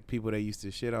famous, like people that used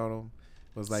to shit on him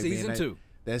was like being Season like- 2.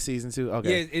 That's season 2.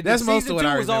 Okay, Yeah, that's most of what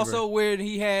I was remember. also where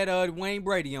he had Wayne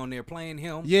Brady on there playing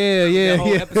him. yeah, That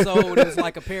whole yeah. episode was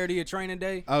like a parody of Training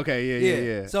Day.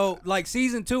 Okay, yeah. So like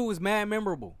season 2 was mad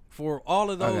memorable for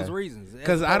all of those Okay. reasons. as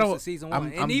 'Cause I opposed to don't- season I'm-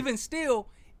 1, and I'm- even still,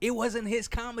 it wasn't his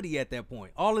comedy at that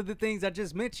point. All of the things I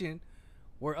just mentioned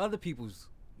were other people's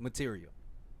material.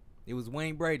 It was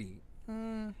Wayne Brady.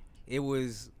 It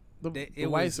was the it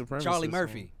white was supremacist Charlie one.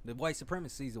 Murphy, the white supremacist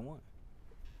season 1.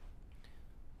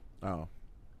 Oh,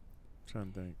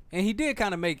 trying to think. And he did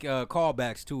kind of make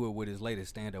callbacks to it with his latest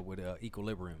stand-up with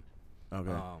Equilibrium.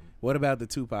 Okay. Um, What about the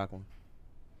Tupac one?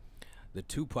 The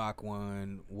Tupac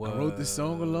one was. I wrote this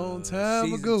song a long time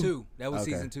season ago. 2. That was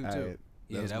Okay, season 2 too. alright.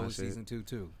 Yeah, That's that my was shit. season 2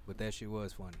 too. But that shit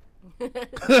was funny.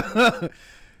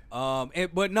 Long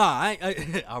But nah,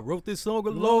 I wrote this song a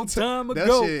long time That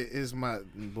ago. shit is my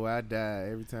boy. I die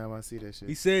every time I see that shit.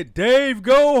 He said, "Dave,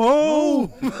 go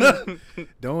home."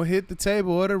 Don't hit the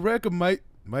table or the record might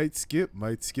skip.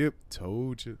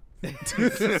 Told you.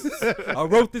 I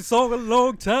wrote this song a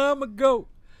long time ago.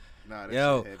 Nah, that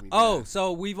Yo, shit had me oh, down.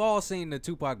 so we've all seen the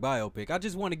Tupac biopic. I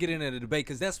just want to get into the debate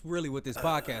because that's really what this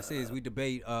podcast is. We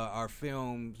debate our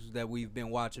films that we've been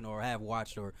watching or have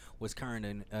watched or was current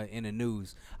in the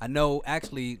news. I know,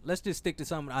 actually, let's just stick to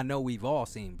something I know we've all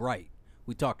seen, Bright.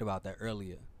 We talked about that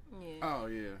earlier. Yeah. Oh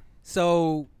yeah.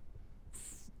 So,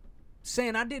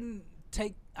 saying I didn't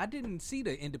see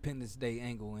the Independence Day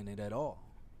angle in it at all.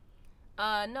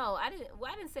 No, I didn't.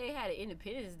 Well, I didn't say it had an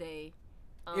Independence Day.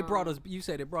 It brought us. You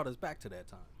said it brought us back to that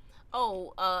time.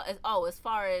 As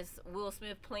far as Will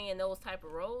Smith playing those type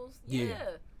of roles, Yeah.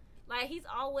 like he's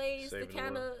always Saving the the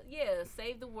kind of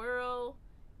save the world,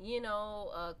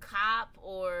 a cop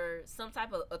or some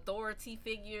type of authority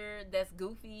figure that's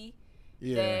goofy,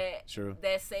 Yeah. True.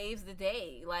 that saves the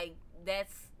day. Like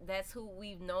that's who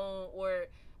we've known, or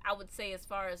I would say as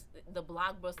far as the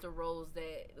blockbuster roles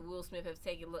that Will Smith has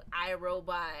taken. Look, I,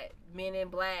 Robot, Men in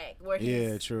Black, where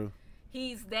Yeah. True.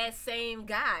 he's that same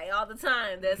guy all the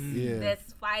time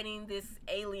that's fighting this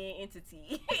alien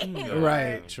entity.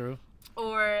 Right. True.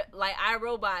 Or like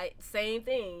iRobot, same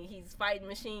thing. He's fighting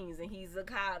machines and he's a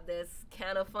cop that's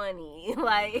kind of funny.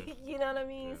 Like, you know what I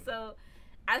mean? So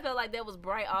I felt like that was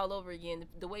Bright all over again.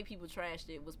 The way people trashed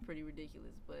it was pretty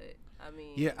ridiculous, but I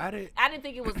mean, Yeah, I didn't. I didn't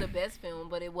think it was the best film,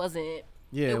 but it wasn't.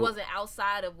 Yeah, it wasn't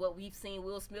outside of what we've seen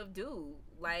Will Smith do.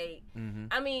 Like,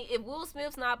 I mean, if Will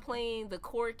Smith's not playing the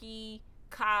quirky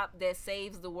cop that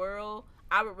saves the world,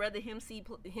 I would rather him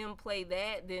him play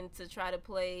that than to try to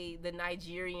play the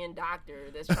Nigerian doctor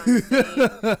that's trying to save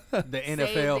The save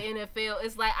NFL. the NFL.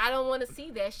 It's like, I don't want to see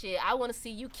that shit. I want to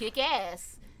see you kick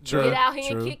ass. True, Get out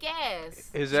here true. and kick ass.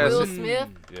 His Will accent- Smith.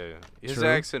 Yeah, his True.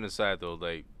 accent aside though,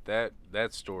 like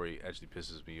that story actually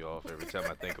pisses me off every time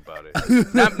I think about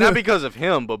it. not because of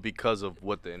him, but because of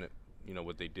what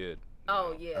what they did.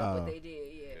 Oh yeah, Oh. what they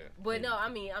did, yeah. But no, I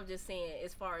mean, I'm just saying,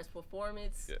 as far as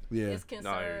performance Yeah. is No,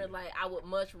 I hear concerned, you. like I would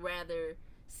much rather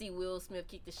see Will Smith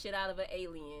kick the shit out of an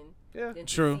alien Yeah. than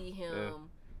True. to see him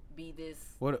be this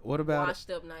What about washed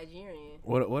up Nigerian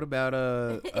what about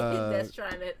that's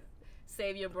trying to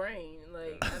save your brain.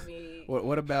 Like, I mean,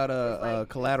 what about It's like-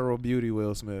 Collateral Beauty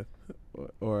Will Smith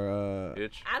or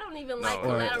Bitch. I don't even No. like Or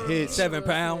Collateral. Hitch. Will 7 Smith.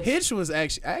 pounds. Hitch was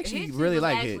actually I actually Hitch really was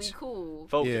like actually Hitch. cool.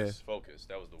 Focus. Focus.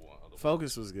 That was the one. Other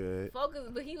Focus was good. Focus,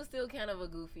 but he was still kind of a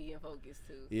goofy in Focus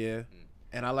too. Yeah,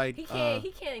 and I like. He can't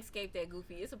escape that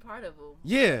goofy. It's a part of him.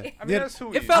 Yeah, I mean, that's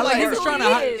who he It felt I like like he was who trying to.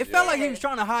 he Hide, is. it felt like he Yeah. was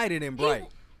trying to hide it in Bright,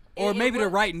 or it maybe the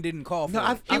was- writing didn't call for No,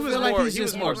 it. I He was feel like more, he's he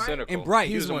was just more more- cynical. In Bright,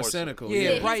 he was more more cynical.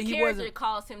 Yeah, Yeah, Bright, his he character wasn't-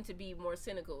 caused him to be more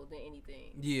cynical than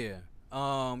anything. Yeah.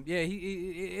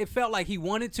 It felt like he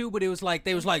wanted to, but it was like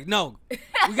they was like, no,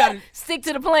 we gotta Stick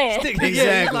to the plan. stick. Yeah,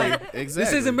 Exactly. like,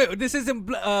 Exactly. This isn't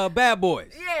Bad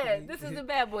Boys. Yeah, this is the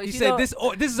Bad Boys. He You said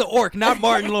know- this is an orc, not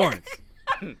Martin Lawrence.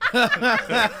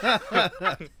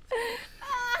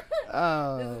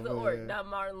 Oh, This is the man. orc, not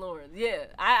Martin Lawrence. Yeah,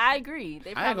 I agree.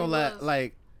 They I ain't probably gonna lie, was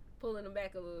like pulling him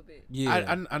back a little bit.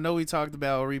 Yeah, I know we talked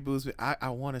about reboots, but I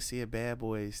want to see a Bad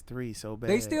Boys 3 so bad.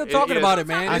 they still It talking is- about it,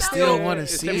 man. I They still still wanna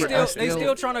it's see They it. still, I they still-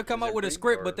 still trying to come Is up it with a reboot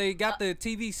script, or- but they got the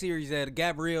TV series that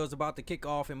Gabrielle's about to kick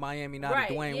off in Miami now that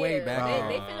Dwayne Wade back. They, on.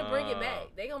 they finna bring it back.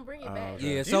 They gonna bring it back.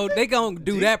 okay. Yeah, so they gonna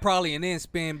do that probably and then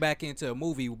spin back into a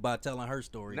movie by telling her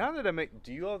story. Now that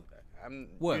do you all? I'm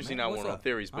What, usually man? not What's one on up?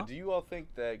 theories, Huh? but do you all think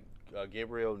that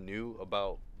Gabrielle knew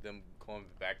about them going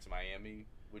back to Miami,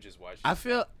 which is why she? I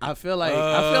feel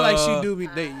like she do be.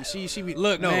 She be.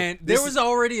 Look, no, man, this there was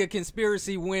already a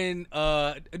conspiracy when,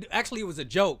 actually it was a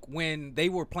joke when they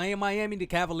were playing Miami, the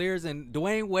Cavaliers, and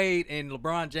Dwayne Wade and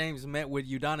LeBron James met with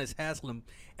Udonis Haslem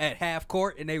at half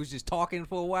court, and they was just talking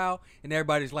for a while, and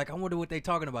everybody's like, I wonder what they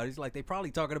talking about. He's like, they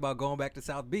probably talking about going back to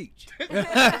South Beach.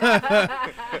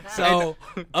 So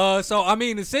I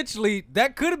mean, essentially,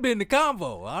 that could have been the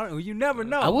convo. You never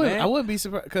know. I wouldn't. man. I wouldn't be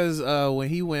surprised because when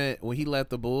he left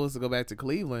the Bulls to go back to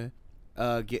Cleveland,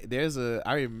 I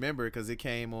remember because it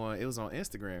was on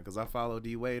Instagram because I follow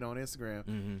D Wade on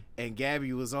Instagram, and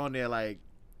Gabby was on there like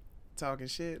talking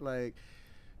shit like.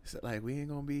 So, like, we ain't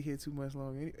gonna be here too much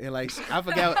longer, and like I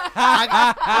forgot,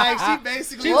 like she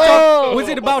basically She was talking- was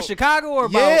it about Chicago or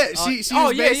about? yeah, she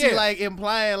was basically yeah. like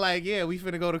implying like, yeah, we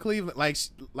finna go to Cleveland.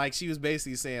 Like she was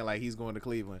basically saying like he's going to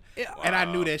Cleveland. Yeah. And I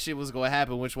knew that shit was gonna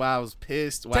happen, which why I was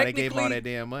pissed why they gave him all that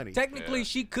damn money. Technically, Yeah.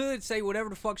 she could say whatever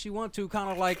the fuck she want to, kind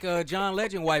of like John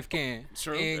Legend wife can,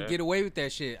 True. and Yeah. get away with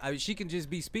that shit. I mean, she can just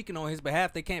be speaking on his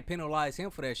behalf. They can't penalize him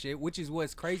for that shit, which is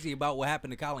what's crazy about what happened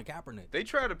to Colin Kaepernick. They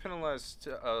tried to penalize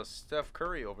Steph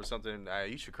Curry over something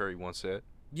Aisha Curry once said.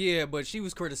 Yeah, but she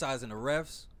was criticizing the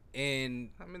refs. And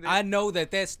I mean, I know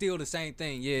that that's still the same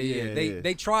thing. Yeah.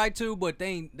 They tried to, but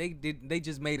they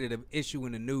just made it an issue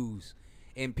in the news,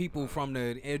 and people from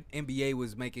the NBA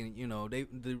was making,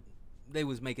 they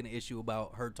was making an issue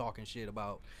about her talking shit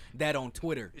about that on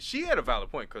Twitter. She had a valid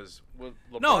point because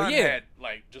LeBron had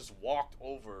like just walked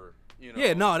over.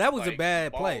 Yeah, no, that was a like,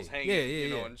 bad balls play.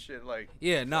 Hanging, Yeah. and shit like.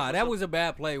 Yeah, nah, that was a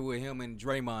bad play with him and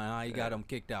Draymond. How he got him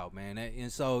kicked out, man.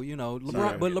 And so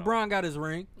LeBron, but LeBron got his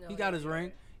ring. He got his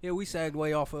ring. Yeah, we sagged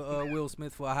way off of Will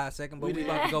Smith for a hot second, but we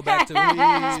about to go back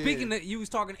to speaking of, you was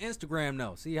talking Instagram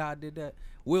though. See how I did that?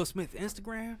 Will Smith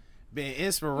Instagram? Being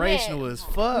inspirational as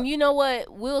fuck. You know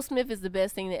what? Will Smith is the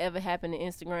best thing that ever happened to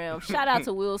Instagram. Shout out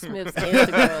to Will Smith's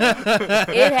Instagram.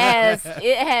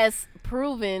 It has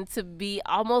proven to be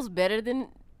almost better than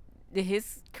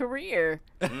his career.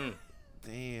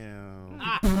 Damn.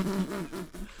 I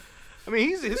mean,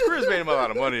 his career's made him a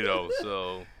lot of money though,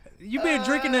 so. You been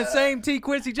drinking that same tea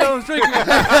Quincy Jones drinking?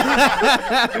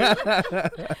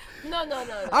 No.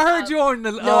 I heard you on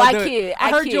the. I kid. I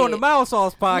heard you on the Mild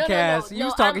Sauce podcast. No, You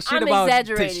was talking shit I'm about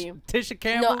exaggerating. Tisha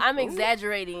Campbell. No, I'm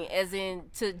exaggerating, as in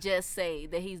to just say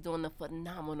that he's doing a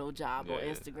phenomenal job on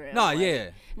Instagram. No, Like, yeah.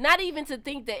 Not even to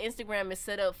think that Instagram is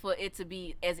set up for it to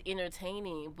be as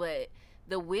entertaining, but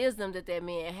the wisdom that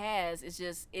man has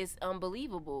is it's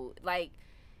unbelievable. Like,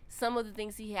 some of the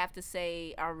things he have to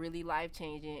say are really life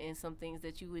changing, and some things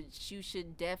that you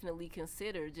should definitely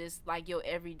consider, just like your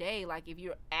everyday. Like, if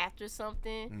you're after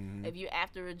something, if you're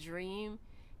after a dream,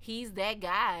 he's that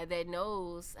guy that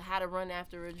knows how to run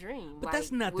after a dream. But like,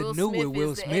 that's not Will the new Smith with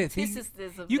Will is the Smith.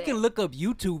 antithesis of You that. can look up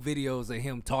YouTube videos of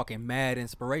him talking mad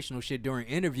inspirational shit during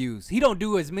interviews. He don't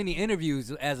do as many interviews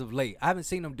as of late. I haven't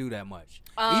seen him do that much.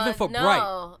 Even for no.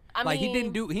 Bright. I Like, mean, he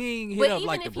ain't but hit up even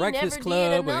like the if he Breakfast never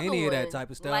Club did or any of that another type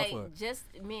of stuff. Like, or,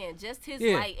 just his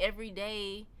Yeah. like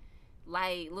everyday,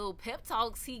 like, little pep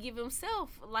talks he give himself.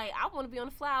 Like, I want to be on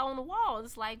the fly on the wall.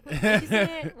 It's like, what you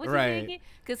saying? What Right. you thinking?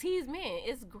 Because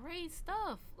it's great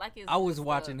stuff. Like, it's I was good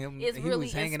watching stuff. him. It's He really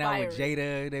was hanging out with inspiring.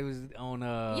 Jada. They was on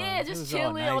Yeah, it just was all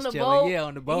chilling nice on the chilling. boat. Yeah,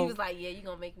 on the And boat. he was like, "Yeah, you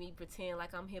gonna make me pretend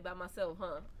like I'm here by myself,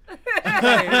 huh?"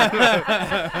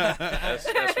 That's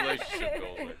relationship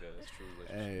goals like that. That's true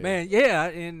relationship. Hey. Man, yeah,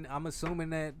 and I'm assuming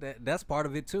that's part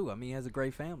of it too. I mean, he has a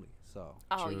great family, so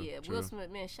Oh True, yeah, true. Will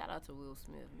Smith, man. Shout out to Will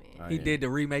Smith, man. he yeah. did the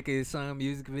remake of his son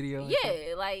music video. and shit.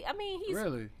 Yeah, like, I mean, he's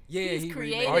Really? Yeah, he's he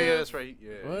creative. Oh yeah, that's right.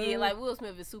 Yeah. What? Yeah, like, Will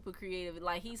Smith is super creative.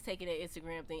 Like, he's taking that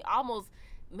Instagram thing almost,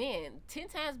 10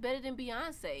 times better than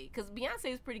Beyonce. Because Beyonce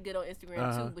is pretty good on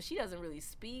Instagram too, but she doesn't really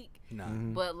speak. Nah.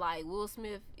 But like, Will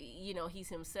Smith, he's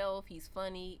himself. He's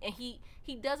funny, and he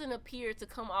doesn't appear to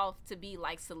come off to be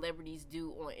like celebrities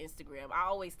do on Instagram. I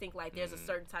always think like there's a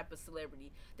certain type of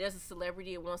celebrity. There's a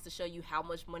celebrity that wants to show you how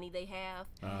much money they have,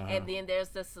 and then there's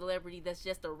the celebrity that's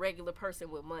just a regular person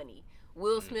with money.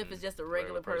 Will Smith is just a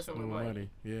regular person with money.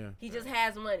 Yeah. He just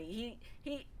has money.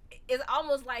 He it's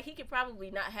almost like he could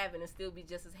probably not have it and still be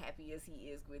just as happy as he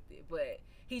is with it, but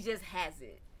he just has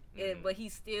it. But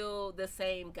he's still the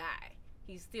same guy.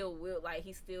 He still will, like,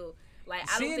 he's still like, I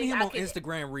don't Seeing think him I on could,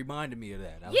 Instagram reminded me of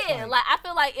that. I was yeah, like, I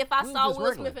feel like if I Will's saw just Will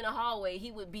regular. Smith in the hallway,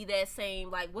 he would be that same,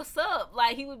 like, what's up?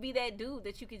 Like, he would be that dude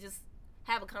that you could just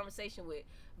have a conversation with.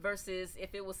 Versus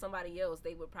if it was somebody else,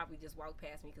 they would probably just walk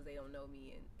past me because they don't know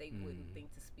me and they wouldn't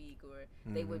think to speak, or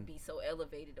they would be so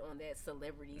elevated on that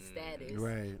celebrity status.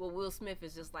 Right. Well, Will Smith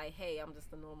is just like, hey, I'm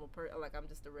just a normal person, like, I'm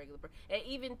just a regular person. And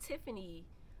even Tiffany,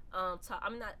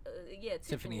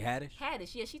 Tiffany Haddish?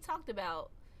 Haddish, yeah, she talked about,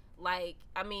 like,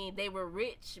 I mean, they were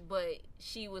rich, but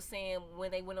she was saying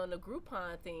when they went on the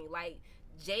Groupon thing, like,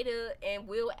 Jada and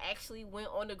Will actually went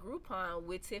on the Groupon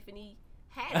with Tiffany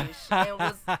Haddish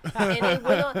and they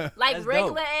went on like That's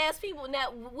regular dope. ass people.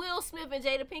 Now, Will Smith and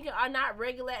Jada Pinkett are not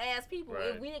regular ass people.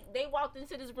 Right. If they walked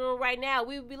into this room right now,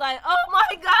 we would be like, oh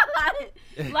my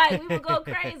god, like, we would go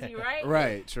crazy, right?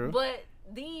 Right. True. But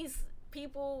these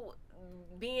people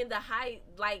being the high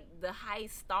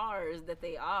stars that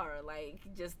they are, like,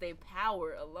 just their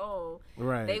power alone,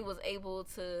 Right. they was able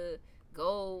to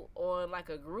go on like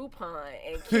a Groupon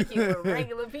and kick it with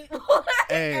regular people.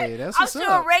 Hey, that's I'm what's sure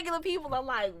up. regular people are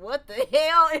like, what the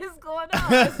hell is going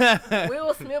on?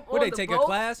 Will Smith on Would they the take boat? a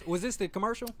class? Was this the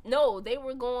commercial? No, they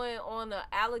were going on an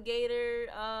alligator.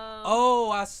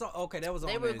 Oh, I saw. Okay, that was on.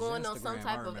 They were his going on Instagram. some I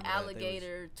type of remember that. They was-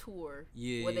 alligator tour,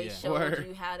 Yeah, where they yeah. showed Word.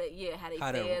 you how they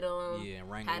How to- fed them, yeah,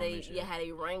 wrangle how them they and shit. how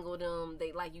they wrangled them.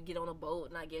 They, like, you get on a boat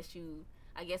and I guess you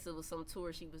I guess it was some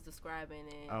tour she was describing,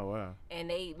 and Oh wow. and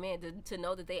they, man, to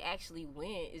know that they actually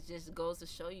went, it just goes to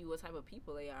show you what type of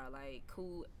people they are. Like,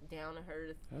 cool, down to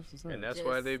earth. That's what's up. And that's Just-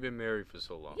 why they've been married for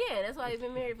so long. Yeah, that's why they've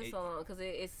been married for so long, because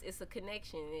it's a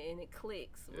connection and it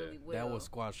clicks really well. That will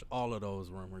squash all of those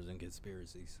rumors and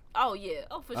conspiracies. Oh yeah,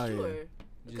 for Oh, yeah. sure.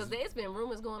 Because Just- there's been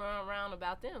rumors going on around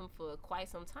about them for quite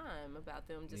some time, about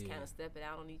them just Yeah. kind of stepping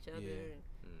out on each other. Yeah.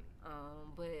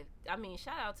 But I mean,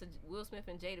 shout out to Will Smith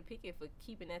and Jada Pinkett for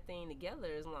keeping that thing together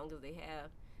as long as they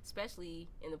have, especially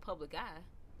in the public eye,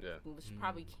 Yeah. which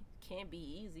probably can't be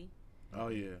easy. Oh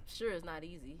yeah. Sure, it's not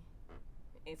easy.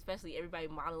 Especially everybody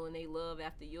modeling their love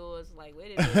after yours. Like,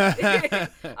 wait a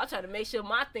minute. I'm trying to make sure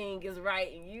my thing is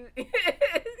right, and you, you know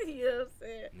what I'm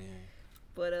saying? Yeah.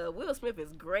 But Will Smith is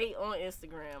great on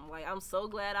Instagram. Like, I'm so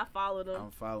glad I followed him.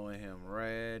 I'm following him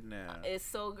right now. It's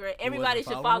so great. You Everybody wasn't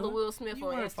should following follow him? Will Smith You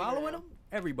on weren't Instagram. following him?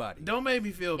 Everybody. Don't make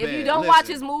me feel bad. If you don't watch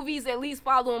Listen, his movies, at least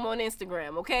follow him on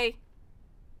Instagram, okay?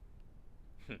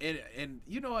 and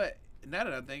you know what? Now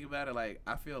that I think about it, like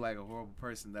I feel like a horrible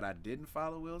person that I didn't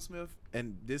follow Will Smith,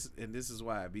 and this is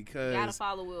why You gotta because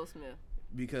follow Will Smith.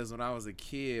 when I was a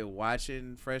kid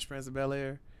watching Fresh Prince of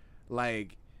Bel-Air,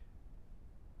 like,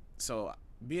 so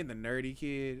being the nerdy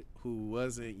kid who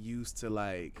wasn't used to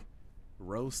like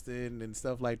roasting and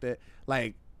stuff like that,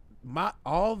 like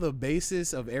all the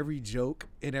basis of every joke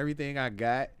and everything I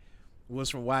got was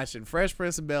from watching Fresh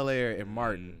Prince of Bel-Air and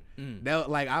Martin. Mm. That,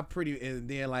 like, and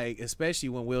then like especially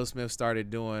when Will Smith started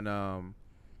doing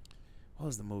what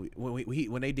was the movie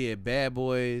when they did Bad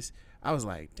Boys, I was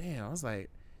like, damn, I was like,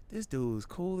 this dude's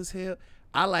cool as hell.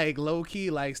 I like low key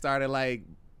like started like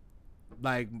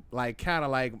kind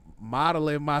of like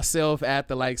modeling myself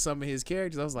after like some of his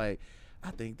characters. I was like,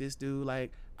 I think this dude,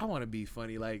 like, I want to be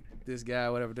funny like this guy,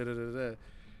 whatever, da da da da.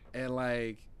 And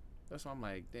like that's why I'm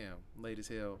like, damn, late as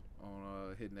hell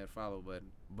on hitting that follow button.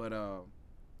 But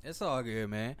It's all good,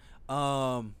 man.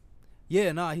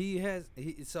 Yeah, no,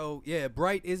 so yeah,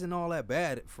 Bright isn't all that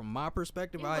bad from my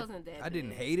perspective. It wasn't that I didn't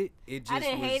bad. hate it. It just I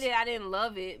didn't was, hate it. I didn't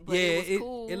love it, but yeah, it was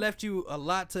cool. it left you a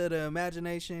lot to the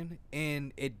imagination,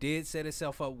 and it did set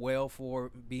itself up well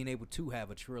for being able to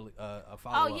have a Oh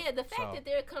follow-up. yeah, the fact So, that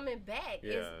they're coming back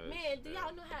is, Yeah, man. Do yeah.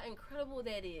 y'all know how incredible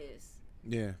that is?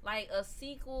 yeah, Like a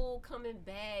sequel coming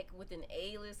back with an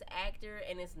A-list actor,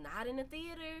 and it's not in the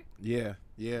theater, yeah,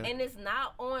 and it's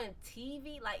not on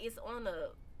TV. Like, it's on a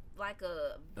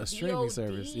streaming VOD.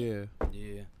 service. Yeah,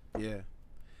 yeah. yeah.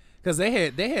 Because they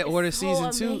had It's ordered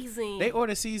so season 2. amazing. They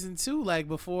ordered season 2 like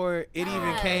before it even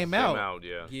Yes. came Came out. out,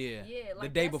 yeah. Yeah, Yeah, the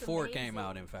like, day that's before it came amazing.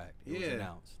 out, in fact, it was Yeah.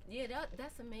 announced. Yeah,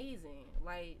 that's amazing.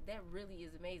 Like, that really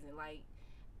is amazing. Like,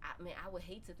 I would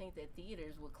hate to think that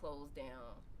theaters would close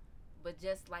down, but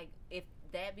just like if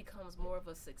that becomes more of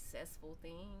a successful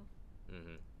thing,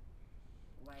 hmm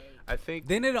like, I think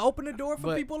Then it'll open the door for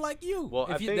But- people like you. Well,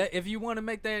 I if you think- if you want to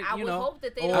make that, I you would know, hope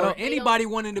that they or don't- they anybody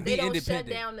don't- wanting to they be don't independent.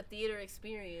 shut down the theater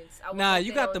experience. I would Nah, hope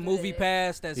you they got the don't do movie that.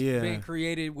 pass that's Yeah. been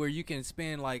created where you can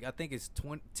spend like I think it's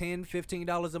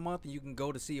 $10-15 a month, and you can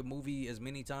go to see a movie as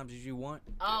many times as you want.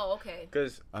 Oh, okay.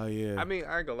 because Oh yeah. I mean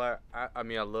I ain't gonna lie. I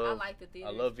mean I love like the theater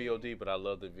I love experience. VOD, but I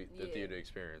love the Yeah. theater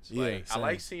experience. Yeah, Like I same.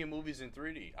 like seeing movies in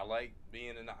 3D. I like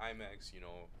being in the IMAX. You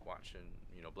know, watching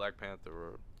Black Panther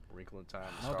or Wrinkle in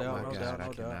Time. No Star doubt, Wars. no God, doubt, I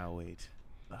no doubt. cannot wait.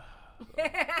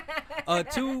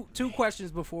 Two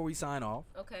questions before we sign off.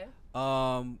 Okay.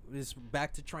 It's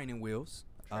back to Training Wheels.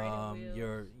 Training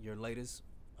Wheels. Your latest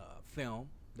film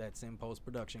that's in post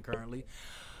production currently.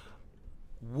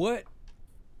 What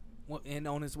and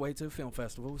on its way to film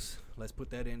festivals. Let's put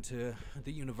that into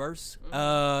the universe.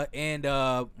 And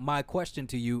my question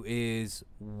to you is,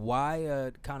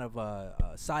 why kind of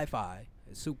sci-fi,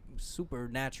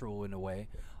 supernatural in a way,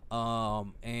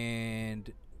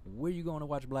 and where you going to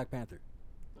watch Black Panther?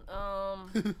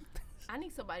 I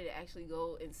need somebody to actually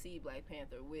go and see Black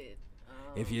Panther with.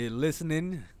 If you're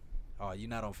listening, oh, you're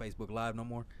not on Facebook Live no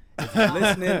more. If you're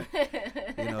listening,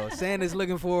 you know, Santa's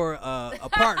looking for a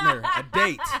partner, a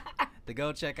date to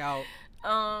go check out.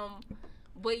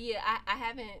 But yeah, I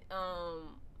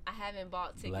haven't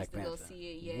bought tickets Black to go Panther.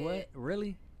 see it yet. What?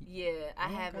 Really? Yeah, I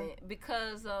Okay. haven't,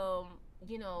 because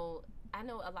you know, I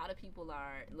know a lot of people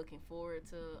are looking forward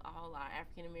to all our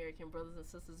African American brothers and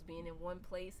sisters being in one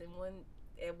place and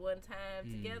at one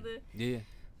time together. Yeah.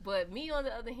 But me, on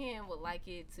the other hand, would like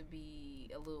it to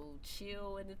be a little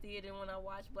chill in the theater when I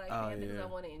watch Black Oh, Panther, because yeah. I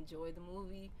want to enjoy the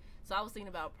movie. So I was thinking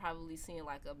about probably seeing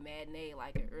like a matinee,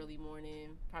 like an early morning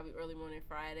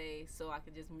Friday, so I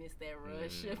could just miss that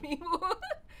rush of people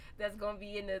that's gonna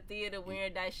be in the theater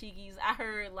wearing dashikis. I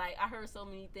heard so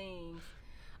many things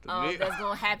that's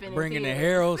gonna happen. Bringing the in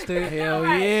Harold still. Hell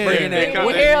Right. yeah. Bringing They that come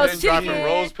With in Harold's and dropping chicken.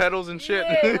 rose petals and shit.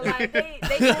 Yeah, like they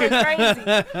going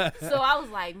crazy. So I was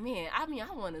like, man, I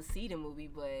want to see the movie,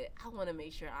 but I want to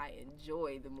make sure I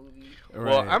enjoy the movie.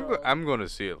 Well, Right. I'm going to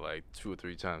see it like 2 or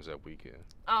 3 times that weekend.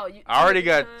 Oh, you. I already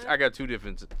got time? I got two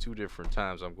different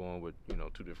times I'm going with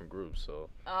 2 different groups. So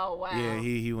Oh wow. Yeah,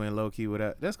 he went low key with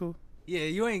that. That's cool. Yeah,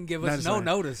 you ain't give Not us just no like-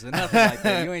 notice or nothing like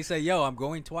that. You ain't say, "Yo, I'm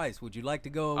going twice. Would you like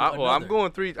to go?" I'm another?"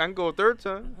 going 3. I can go a 3rd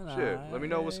time. Nah, Shit, let me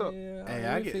know what's up. yeah, Hey,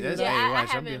 yeah, I we get- figure that's- it Yeah, out. Hey, I watch, I'm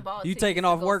haven't being- bought. You tickets taking to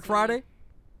off go work see Friday?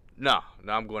 No,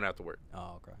 I'm going after work.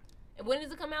 Oh, okay. it. When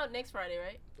does it come out? Next Friday,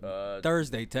 right?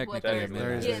 Thursday, technically. Thursday. at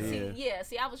midnight. Thursday, Yeah.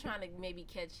 See, I was trying to maybe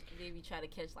try to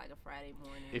catch like a Friday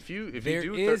morning. If you There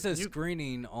do is a you-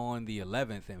 screening on the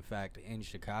 11th, in fact, in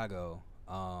Chicago.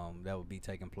 That will be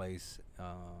taking place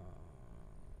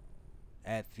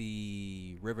at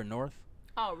the River North.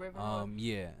 Oh, River.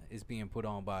 Yeah, it's being put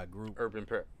on by a group. Urban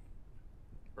Prep.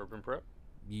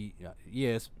 Yeah,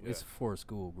 it's for a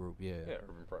school group. Yeah, Yeah,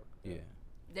 Urban Prep. yeah.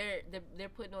 They're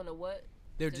putting on a what?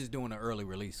 They're just doing an early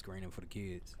release screening for the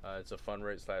kids. It's a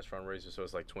fundraiser, so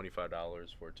it's like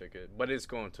 $25 for a ticket, but it's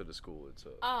going to the school. It's a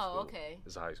Oh, school. okay.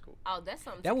 It's a high school. Oh, that's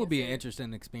something. That to would be an consider.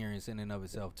 interesting experience in and of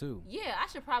itself too. Yeah, I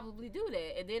should probably do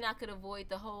that, and then I could avoid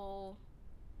the whole.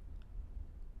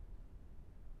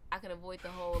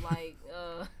 Like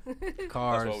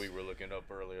Cars, That's what we were looking up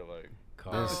earlier. Like,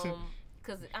 cars.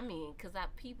 cause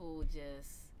people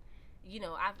just,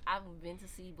 I've been to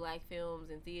see black films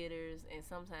in theaters, and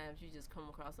sometimes you just come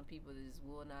across some people that just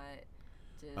will not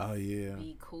just Oh, yeah.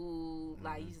 be cool.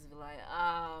 Like you just be like,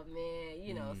 oh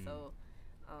man, so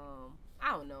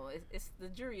I don't know. It's the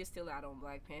jury is still out on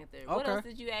Black Panther. What Okay. else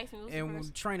did you ask me? What was the And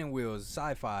first- Training Wheels,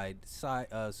 sci-fi,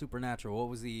 supernatural. What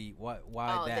was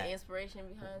why that? the inspiration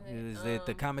behind it. Is it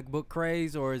the comic book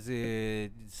craze, or is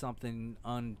it something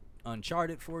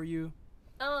uncharted for you?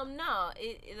 No,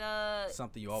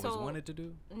 Something you always so- wanted to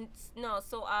do? No,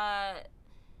 so I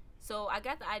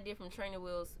got the idea from Training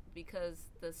Wheels because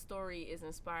the story is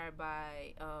inspired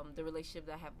by the relationship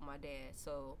that I have with my dad.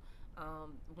 So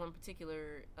one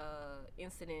particular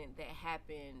incident that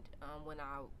happened when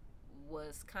I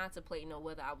was contemplating on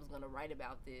whether I was going to write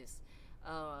about this.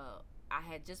 I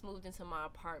had just moved into my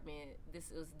apartment.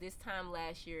 This was this time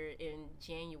last year in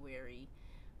January.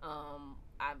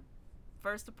 I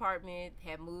first apartment,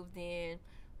 had moved in,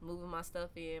 moving my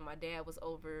stuff in. My dad was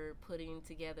over putting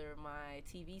together my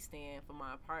TV stand for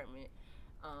my apartment,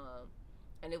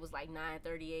 and it was like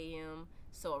 9:30 a.m.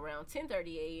 So around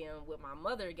 10:30 a.m. when my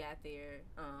mother got there,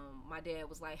 my dad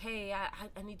was like, "Hey,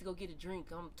 I need to go get a drink.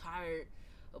 I'm tired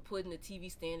of putting the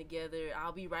TV stand together.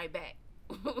 I'll be right back."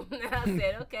 And I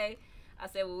said, "Okay." I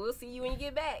said, "Well, we'll see you when you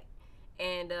get back."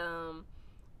 And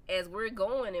as we're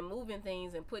going and moving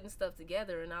things and putting stuff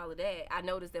together and all of that, I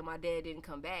noticed that my dad didn't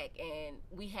come back, and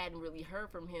we hadn't really heard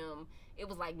from him. It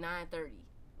was like 9:30,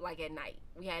 like at night.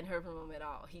 We hadn't heard from him at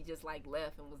all. He just like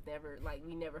left and was never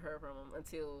we never heard from him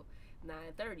until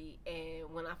 9:30.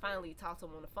 And when I finally talked to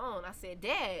him on the phone, I said,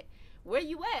 "Dad, where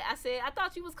you at?" I said, I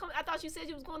thought you said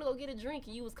you was going to go get a drink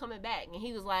and you was coming back." And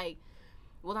he was like,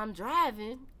 "Well, I'm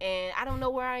driving and I don't know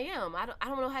where I am. I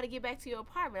don't know how to get back to your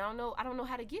apartment. I don't know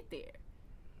how to get there."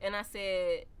 And I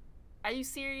said, "Are you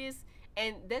serious?"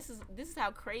 And this is how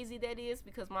crazy that is,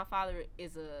 because my father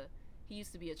he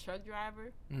used to be a truck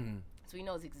driver. Mm-hmm. So he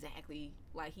knows exactly,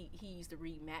 like he used to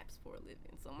read maps for a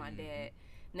living. So my dad,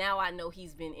 now I know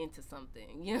he's been into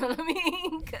something, you know what I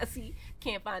mean? Because he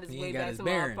can't find his He way ain't got back his to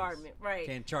bearings. my apartment. Right.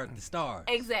 Can't chart the stars.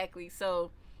 Exactly.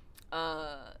 So,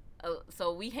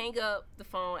 so we hang up the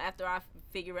phone after I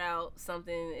figure out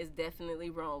something is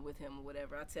definitely wrong with him or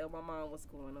whatever. I tell my mom what's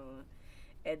going on,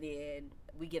 and then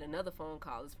we get another phone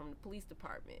call. It's from the police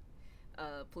department.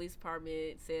 Police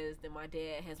department says that my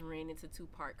dad has ran into 2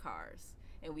 parked cars,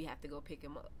 and we have to go pick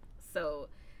him up. So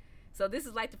this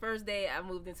is like the first day I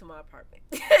moved into my apartment.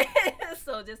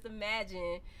 So just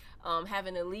imagine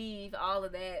having to leave all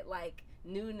of that like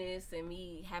newness and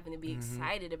me having to be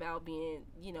excited about being,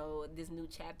 this new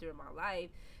chapter in my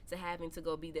life, to having to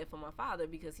go be there for my father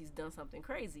because he's done something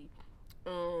crazy.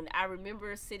 And I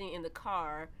remember sitting in the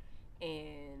car,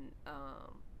 and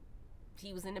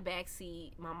he was in the back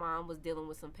seat. My mom was dealing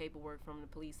with some paperwork from the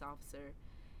police officer,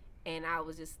 and I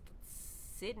was just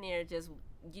sitting there just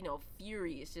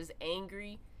furious, just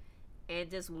angry, and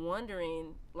just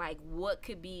wondering like what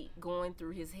could be going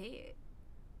through his head,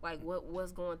 like what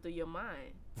was going through your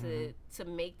mind to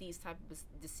make these type of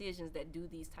decisions that do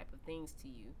these type of things to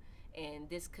you. And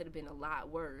this could have been a lot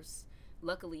worse.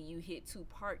 Luckily you hit 2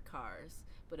 parked cars,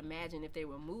 but imagine if they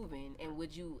were moving, and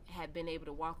would you have been able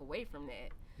to walk away from that?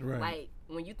 Right. Like,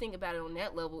 when you think about it on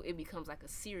that level, it becomes like a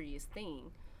serious thing.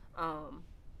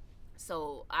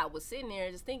 So I was sitting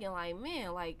there just thinking, like,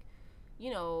 man, like,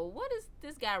 you know, what is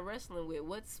this guy wrestling with?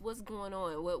 What's going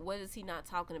on? What is he not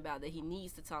talking about that he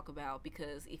needs to talk about?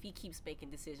 Because if he keeps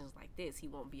making decisions like this, he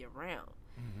won't be around.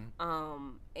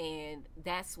 And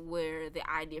that's where the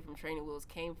idea from Training Wheels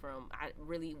came from. I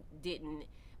really didn't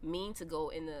mean to go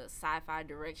in the sci-fi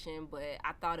direction, but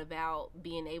I thought about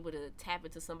being able to tap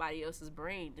into somebody else's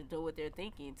brain to know what they're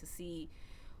thinking, to see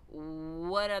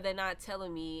what are they not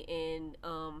telling me, and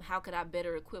how could I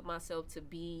better equip myself to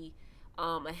be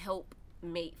a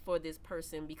helpmate for this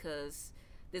person, because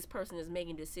this person is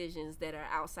making decisions that are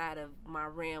outside of my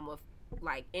realm of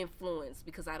like influence,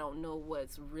 because I don't know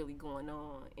what's really going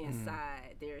on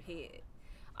inside their head.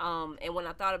 And when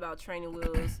I thought about Training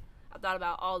Wheels, I thought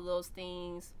about all those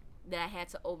things that I had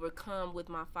to overcome with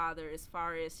my father, as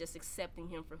far as just accepting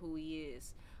him for who he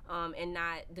is, and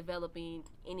not developing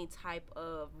any type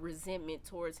of resentment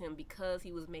towards him because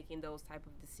he was making those type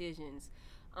of decisions.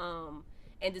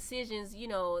 And decisions, you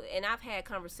know, and I've had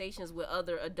conversations with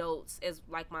other adults as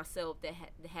like myself that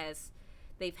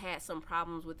they've had some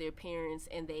problems with their parents,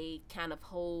 and they kind of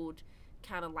hold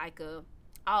kind of like a,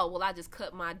 oh, well, I just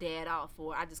cut my dad off,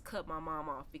 or I just cut my mom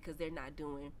off because they're not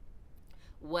doing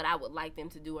what I would like them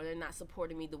to do, or they're not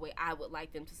supporting me the way I would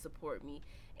like them to support me.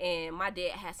 And my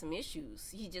dad had some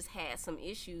issues. He just had some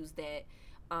issues that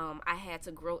I had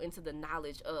to grow into the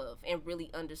knowledge of and really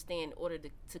understand in order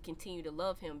to continue to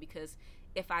love him, because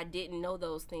if I didn't know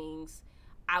those things,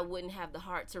 I wouldn't have the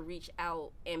heart to reach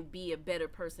out and be a better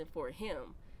person for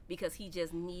him, because he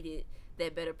just needed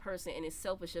that better person. And it's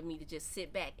selfish of me to just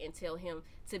sit back and tell him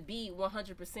to be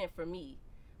 100% for me,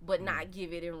 but not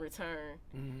give it in return.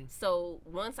 So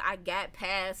once I got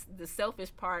past the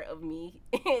selfish part of me,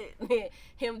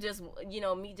 him just, you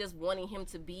know, me just wanting him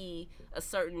to be a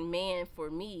certain man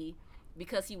for me,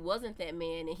 because he wasn't that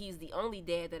man and he's the only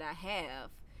dad that I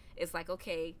have, it's like,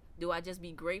 okay, do I just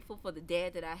be grateful for the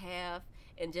dad that I have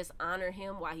and just honor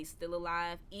him while he's still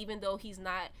alive, even though he's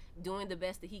not doing the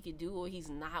best that he could do, or he's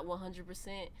not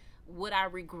 100%? Would I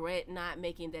regret not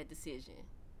making that decision?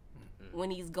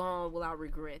 When he's gone, will I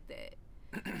regret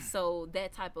that? So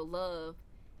that type of love,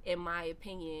 in my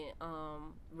opinion,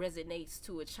 resonates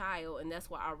to a child, and that's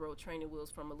why I wrote Training Wheels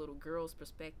from a little girl's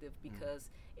perspective, because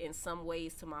in some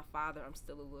ways to my father, I'm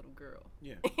still a little girl.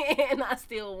 Yeah. And I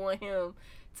still want him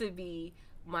to be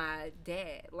my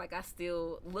dad. Like, I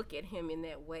still look at him in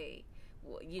that way.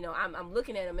 Well, you know, I'm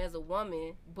looking at him as a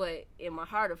woman, but in my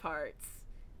heart of hearts,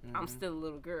 I'm still a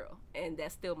little girl, and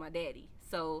that's still my daddy.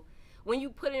 So when you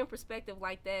put it in perspective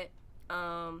like that,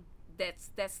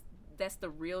 that's the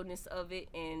realness of it.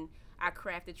 And I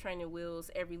crafted Training Wheels.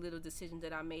 Every little decision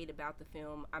that I made about the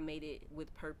film, I made it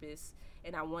with purpose,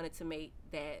 and I wanted to make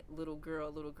that little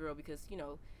girl, because, you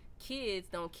know, kids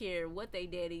don't care what they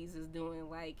daddies is doing.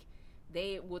 Like,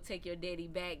 they will take your daddy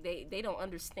back. They don't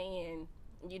understand,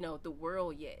 you know, the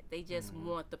world yet. They just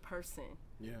want the person.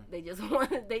 Yeah. They just want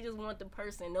the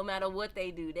person, no matter what they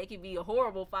do. They could be a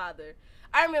horrible father.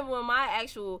 I remember when my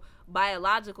actual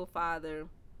biological father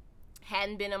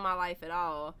hadn't been in my life at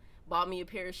all, bought me a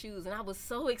pair of shoes, and I was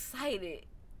so excited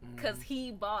because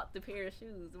he bought the pair of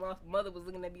shoes. My mother was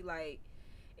looking at me like,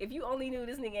 if you only knew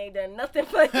this nigga ain't done nothing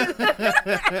for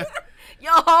you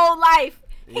your whole life.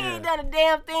 He ain't done a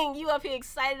damn thing. You up here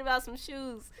excited about some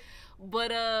shoes.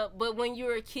 But when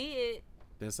you're a kid,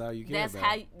 that's all you care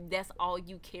about. That's all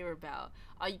you care about.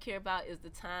 All you care about is the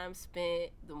time spent,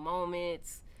 the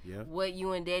moments, what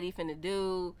you and daddy finna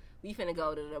do. We finna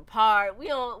go to the park. We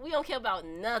don't care about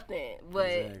nothing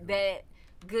but that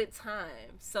good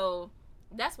time. So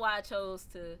that's why I chose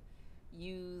to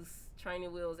use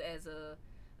Training Wheels as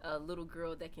a little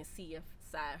girl that can see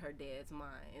inside her dad's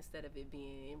mind, instead of it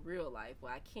being in real life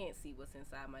where I can't see what's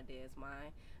inside my dad's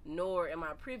mind, nor am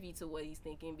I privy to what he's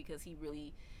thinking, because he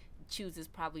really chooses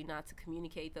probably not to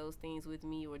communicate those things with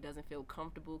me, or doesn't feel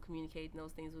comfortable communicating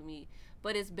those things with me.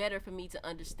 But it's better for me to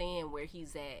understand where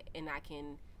he's at, and I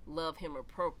can love him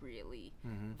appropriately,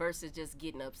 versus just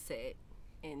getting upset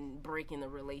and breaking the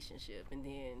relationship, and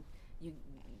then you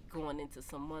going into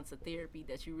some months of therapy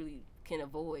that you really can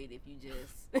avoid if you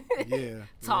just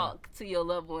talk to your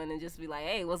loved one and just be like,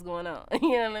 hey, what's going on?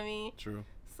 You know what I mean? True.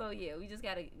 So yeah, we just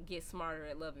gotta get smarter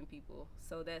at loving people.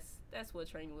 So that's what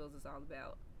Training Wheels is all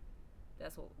about.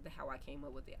 That's how I came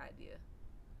up with the idea.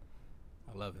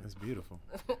 I love it. That's beautiful.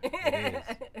 It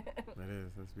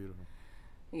is. That's beautiful.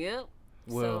 Yep.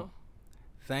 Well,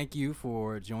 thank you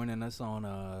for joining us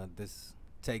on this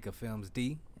Take of Films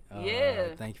D.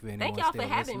 Yeah. Thank you for anyone Thank y'all still for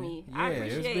having listening. me. I Yeah,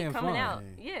 it's appreciate been coming fun. out.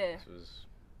 Yeah. This was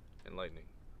enlightening.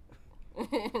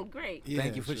 Great. Yeah,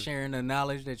 Thank you for sure. sharing the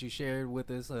knowledge that you shared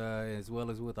with us, as well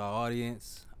as with our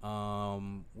audience.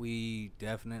 We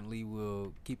definitely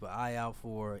will keep an eye out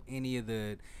for any of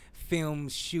the film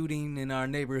shooting in our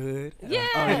neighborhood. Yeah.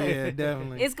 Oh yeah,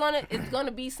 definitely. It's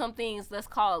gonna be some things that's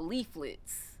called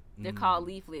leaflets. They're called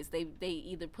leaflets. They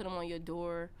either put them on your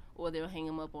door or they'll hang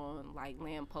them up on like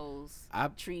lampposts,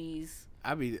 trees.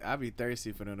 I be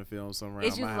thirsty for them to film something around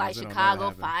It's just my like house. It don't Chicago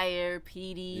never happen. Fire,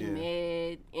 PD, Yeah.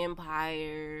 Med,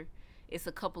 Empire. It's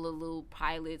a couple of little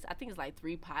pilots. I think it's like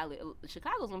 3 pilots.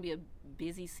 Chicago's gonna be a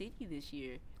busy city this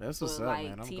year. That's for, what's up, like,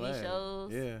 man. I'm TV glad.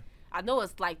 shows. Yeah. I know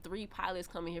it's like 3 pilots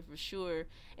coming here for sure.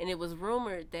 And it was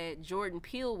rumored that Jordan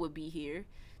Peele would be here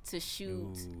to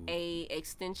shoot Ooh. a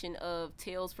extension of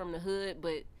Tales from the Hood,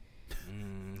 but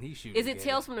He should. is it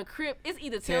Tales from the Crypt? It's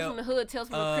either Tales from the Hood, Tales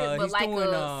from the Crypt, but he's like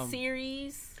doing, a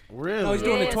series. Really? No, he's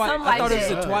doing Yeah, the Twilight. something I thought like it was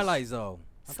the that. Twilight Zone.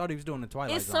 I thought he was doing the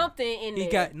Twilight It's Zone. something in He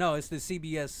there. got no. It's the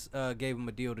CBS gave him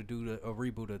a deal to do a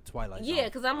reboot of Twilight Zone. Yeah,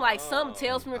 because I'm like, some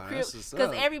Tales from the Oh, Crypt, that's what's because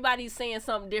up. everybody's saying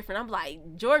something different. I'm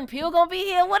like, Jordan Peele gonna be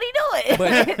here? What he doing?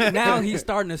 But now he's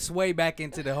starting to sway back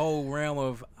into the whole realm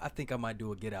of I think I might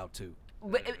do a Get Out too.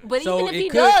 but So even if it he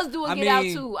could- does do a I Get Out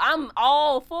mean- too, I'm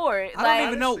all for it. I Like, don't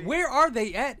even know honestly- where are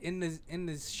they at in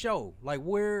this show. Like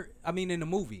where in the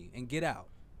movie and Get Out.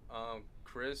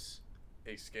 Chris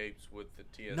escapes with the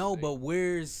TSA. No, but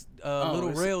where's Little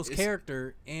it's- Rail's it's-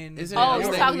 character in? is it Oh, in you're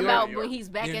upstate talking New York? about when he's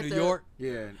back in at New the York?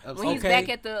 Yeah. when he's Okay. back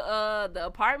at the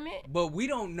apartment. But we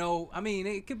don't know. I mean,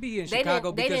 it could be in They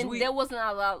Chicago didn't. They because didn't. we. There wasn't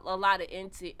a lot of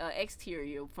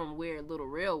exterior from where Little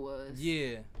Rail was.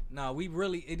 Yeah, no, we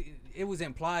really. It was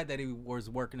implied that he was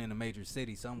working in a major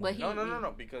city somewhere. But he-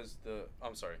 No, because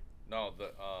I'm sorry. No,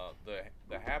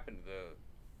 the happened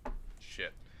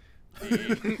shit.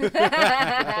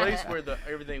 The place where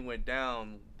everything went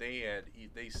down, they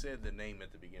said the name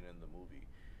at the beginning of the movie,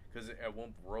 because at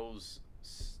one Rose,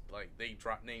 like they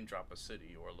name drop a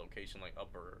city or a location like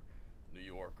Upper New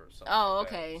York or something. Oh, like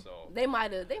that. okay. So They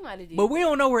might have. did But we that.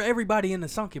 don't know where everybody in the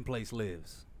sunken place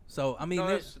lives. So I mean, no,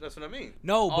 that's what I mean.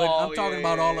 no, but Oh, I'm talking yeah,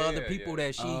 about all the yeah, other yeah, people yeah.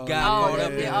 that she Oh, got Oh, caught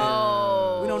up yeah. in.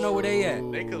 Oh, We don't know where they at.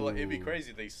 They could. It'd be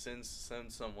crazy if they send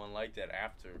someone like that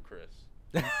after Chris.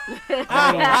 Oh,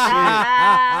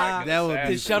 Ah. That would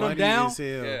be To shut 'em funny down? as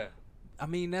hell. Yeah. I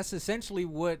mean, that's essentially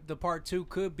what the part 2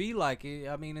 could be like.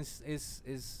 I mean,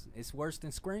 it's worse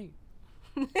than Scream.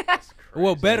 That's crazy.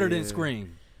 Well, better than Yeah.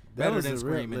 Scream. That Better was than a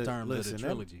Scream real- in terms listen, of the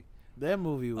trilogy. That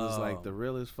movie was like Oh. the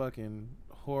realest fucking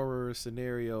horror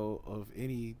scenario of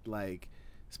any, like,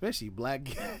 especially black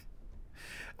guy.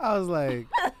 I was like,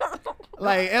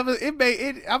 it made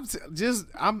it.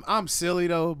 I'm silly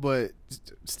though, but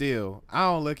still, I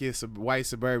don't look at white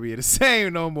suburbia the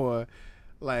same no more.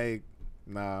 Like,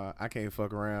 nah, I can't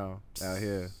fuck around out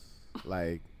here.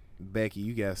 Like, Becky,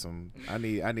 you got some. I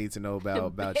need to know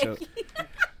about your.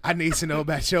 I need to know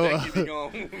about your. Becky be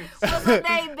gone. What's her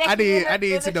name, I Becky?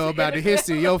 need to know about the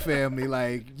history of your family.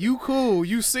 Like, you cool,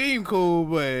 you seem cool,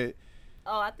 but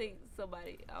Oh, I think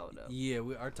somebody. I don't know. Yeah,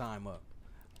 our time up.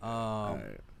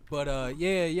 Alright. But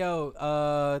yeah,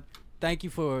 yo, thank you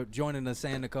for joining us,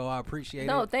 Sandico. I appreciate it.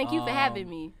 No, thank you for having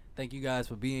me. Thank you guys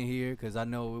for being here because I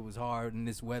know it was hard in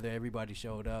this weather. Everybody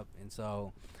showed up, and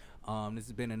so this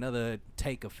has been another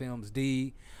take of Films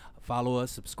D. Follow us,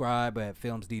 subscribe at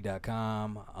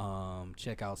filmsd.com.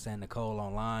 Check out San Nicole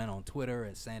online on Twitter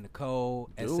at San Nicole,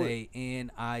 Do it.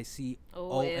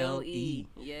 SANICOLE.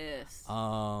 Yes.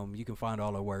 You can find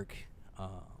all our work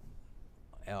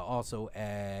also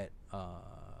at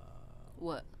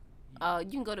What? You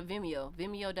can go to Vimeo.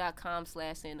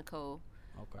 Vimeo.com/SanNicole.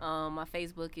 okay. My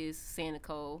Facebook is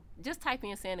Sannicole. Just type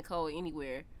in Sannicole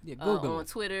anywhere. Yeah, Google on it.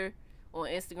 Twitter, on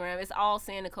Instagram. It's all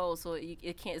Sannicole, so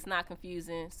it's not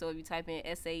confusing. So if you type in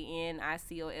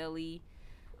SANICOLE,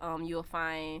 you'll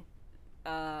find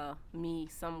me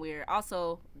somewhere.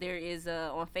 Also, there is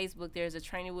on Facebook. There's a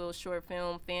Training Wheels short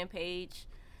film fan page.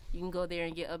 You can go there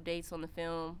and get updates on the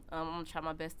film. I'm gonna try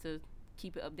my best to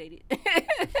keep it updated.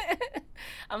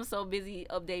 I'm so busy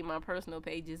updating my personal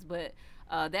pages, but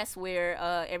that's where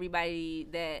everybody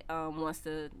that wants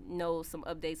to know some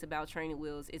updates about Training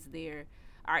Wheels is there.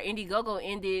 Our Indiegogo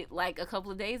ended like a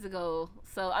couple of days ago,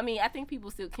 so I mean I think people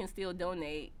can still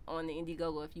donate on the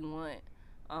Indiegogo if you want.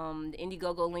 The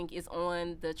Indiegogo link is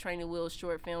on the Training Wheels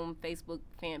short film Facebook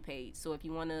fan page, so if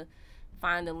you want to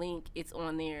find the link, it's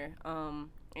on there.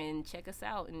 And check us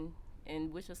out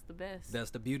and wish us the best. That's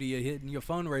the beauty of hitting your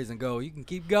fundraising goal. You can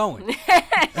keep going.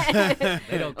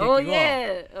 They don't kick Oh you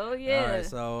yeah. off. Oh yeah. All right,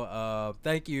 so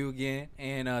thank you again,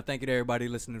 and thank you to everybody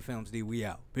listening to Films D. We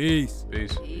out. Peace.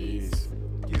 Peace. Peace.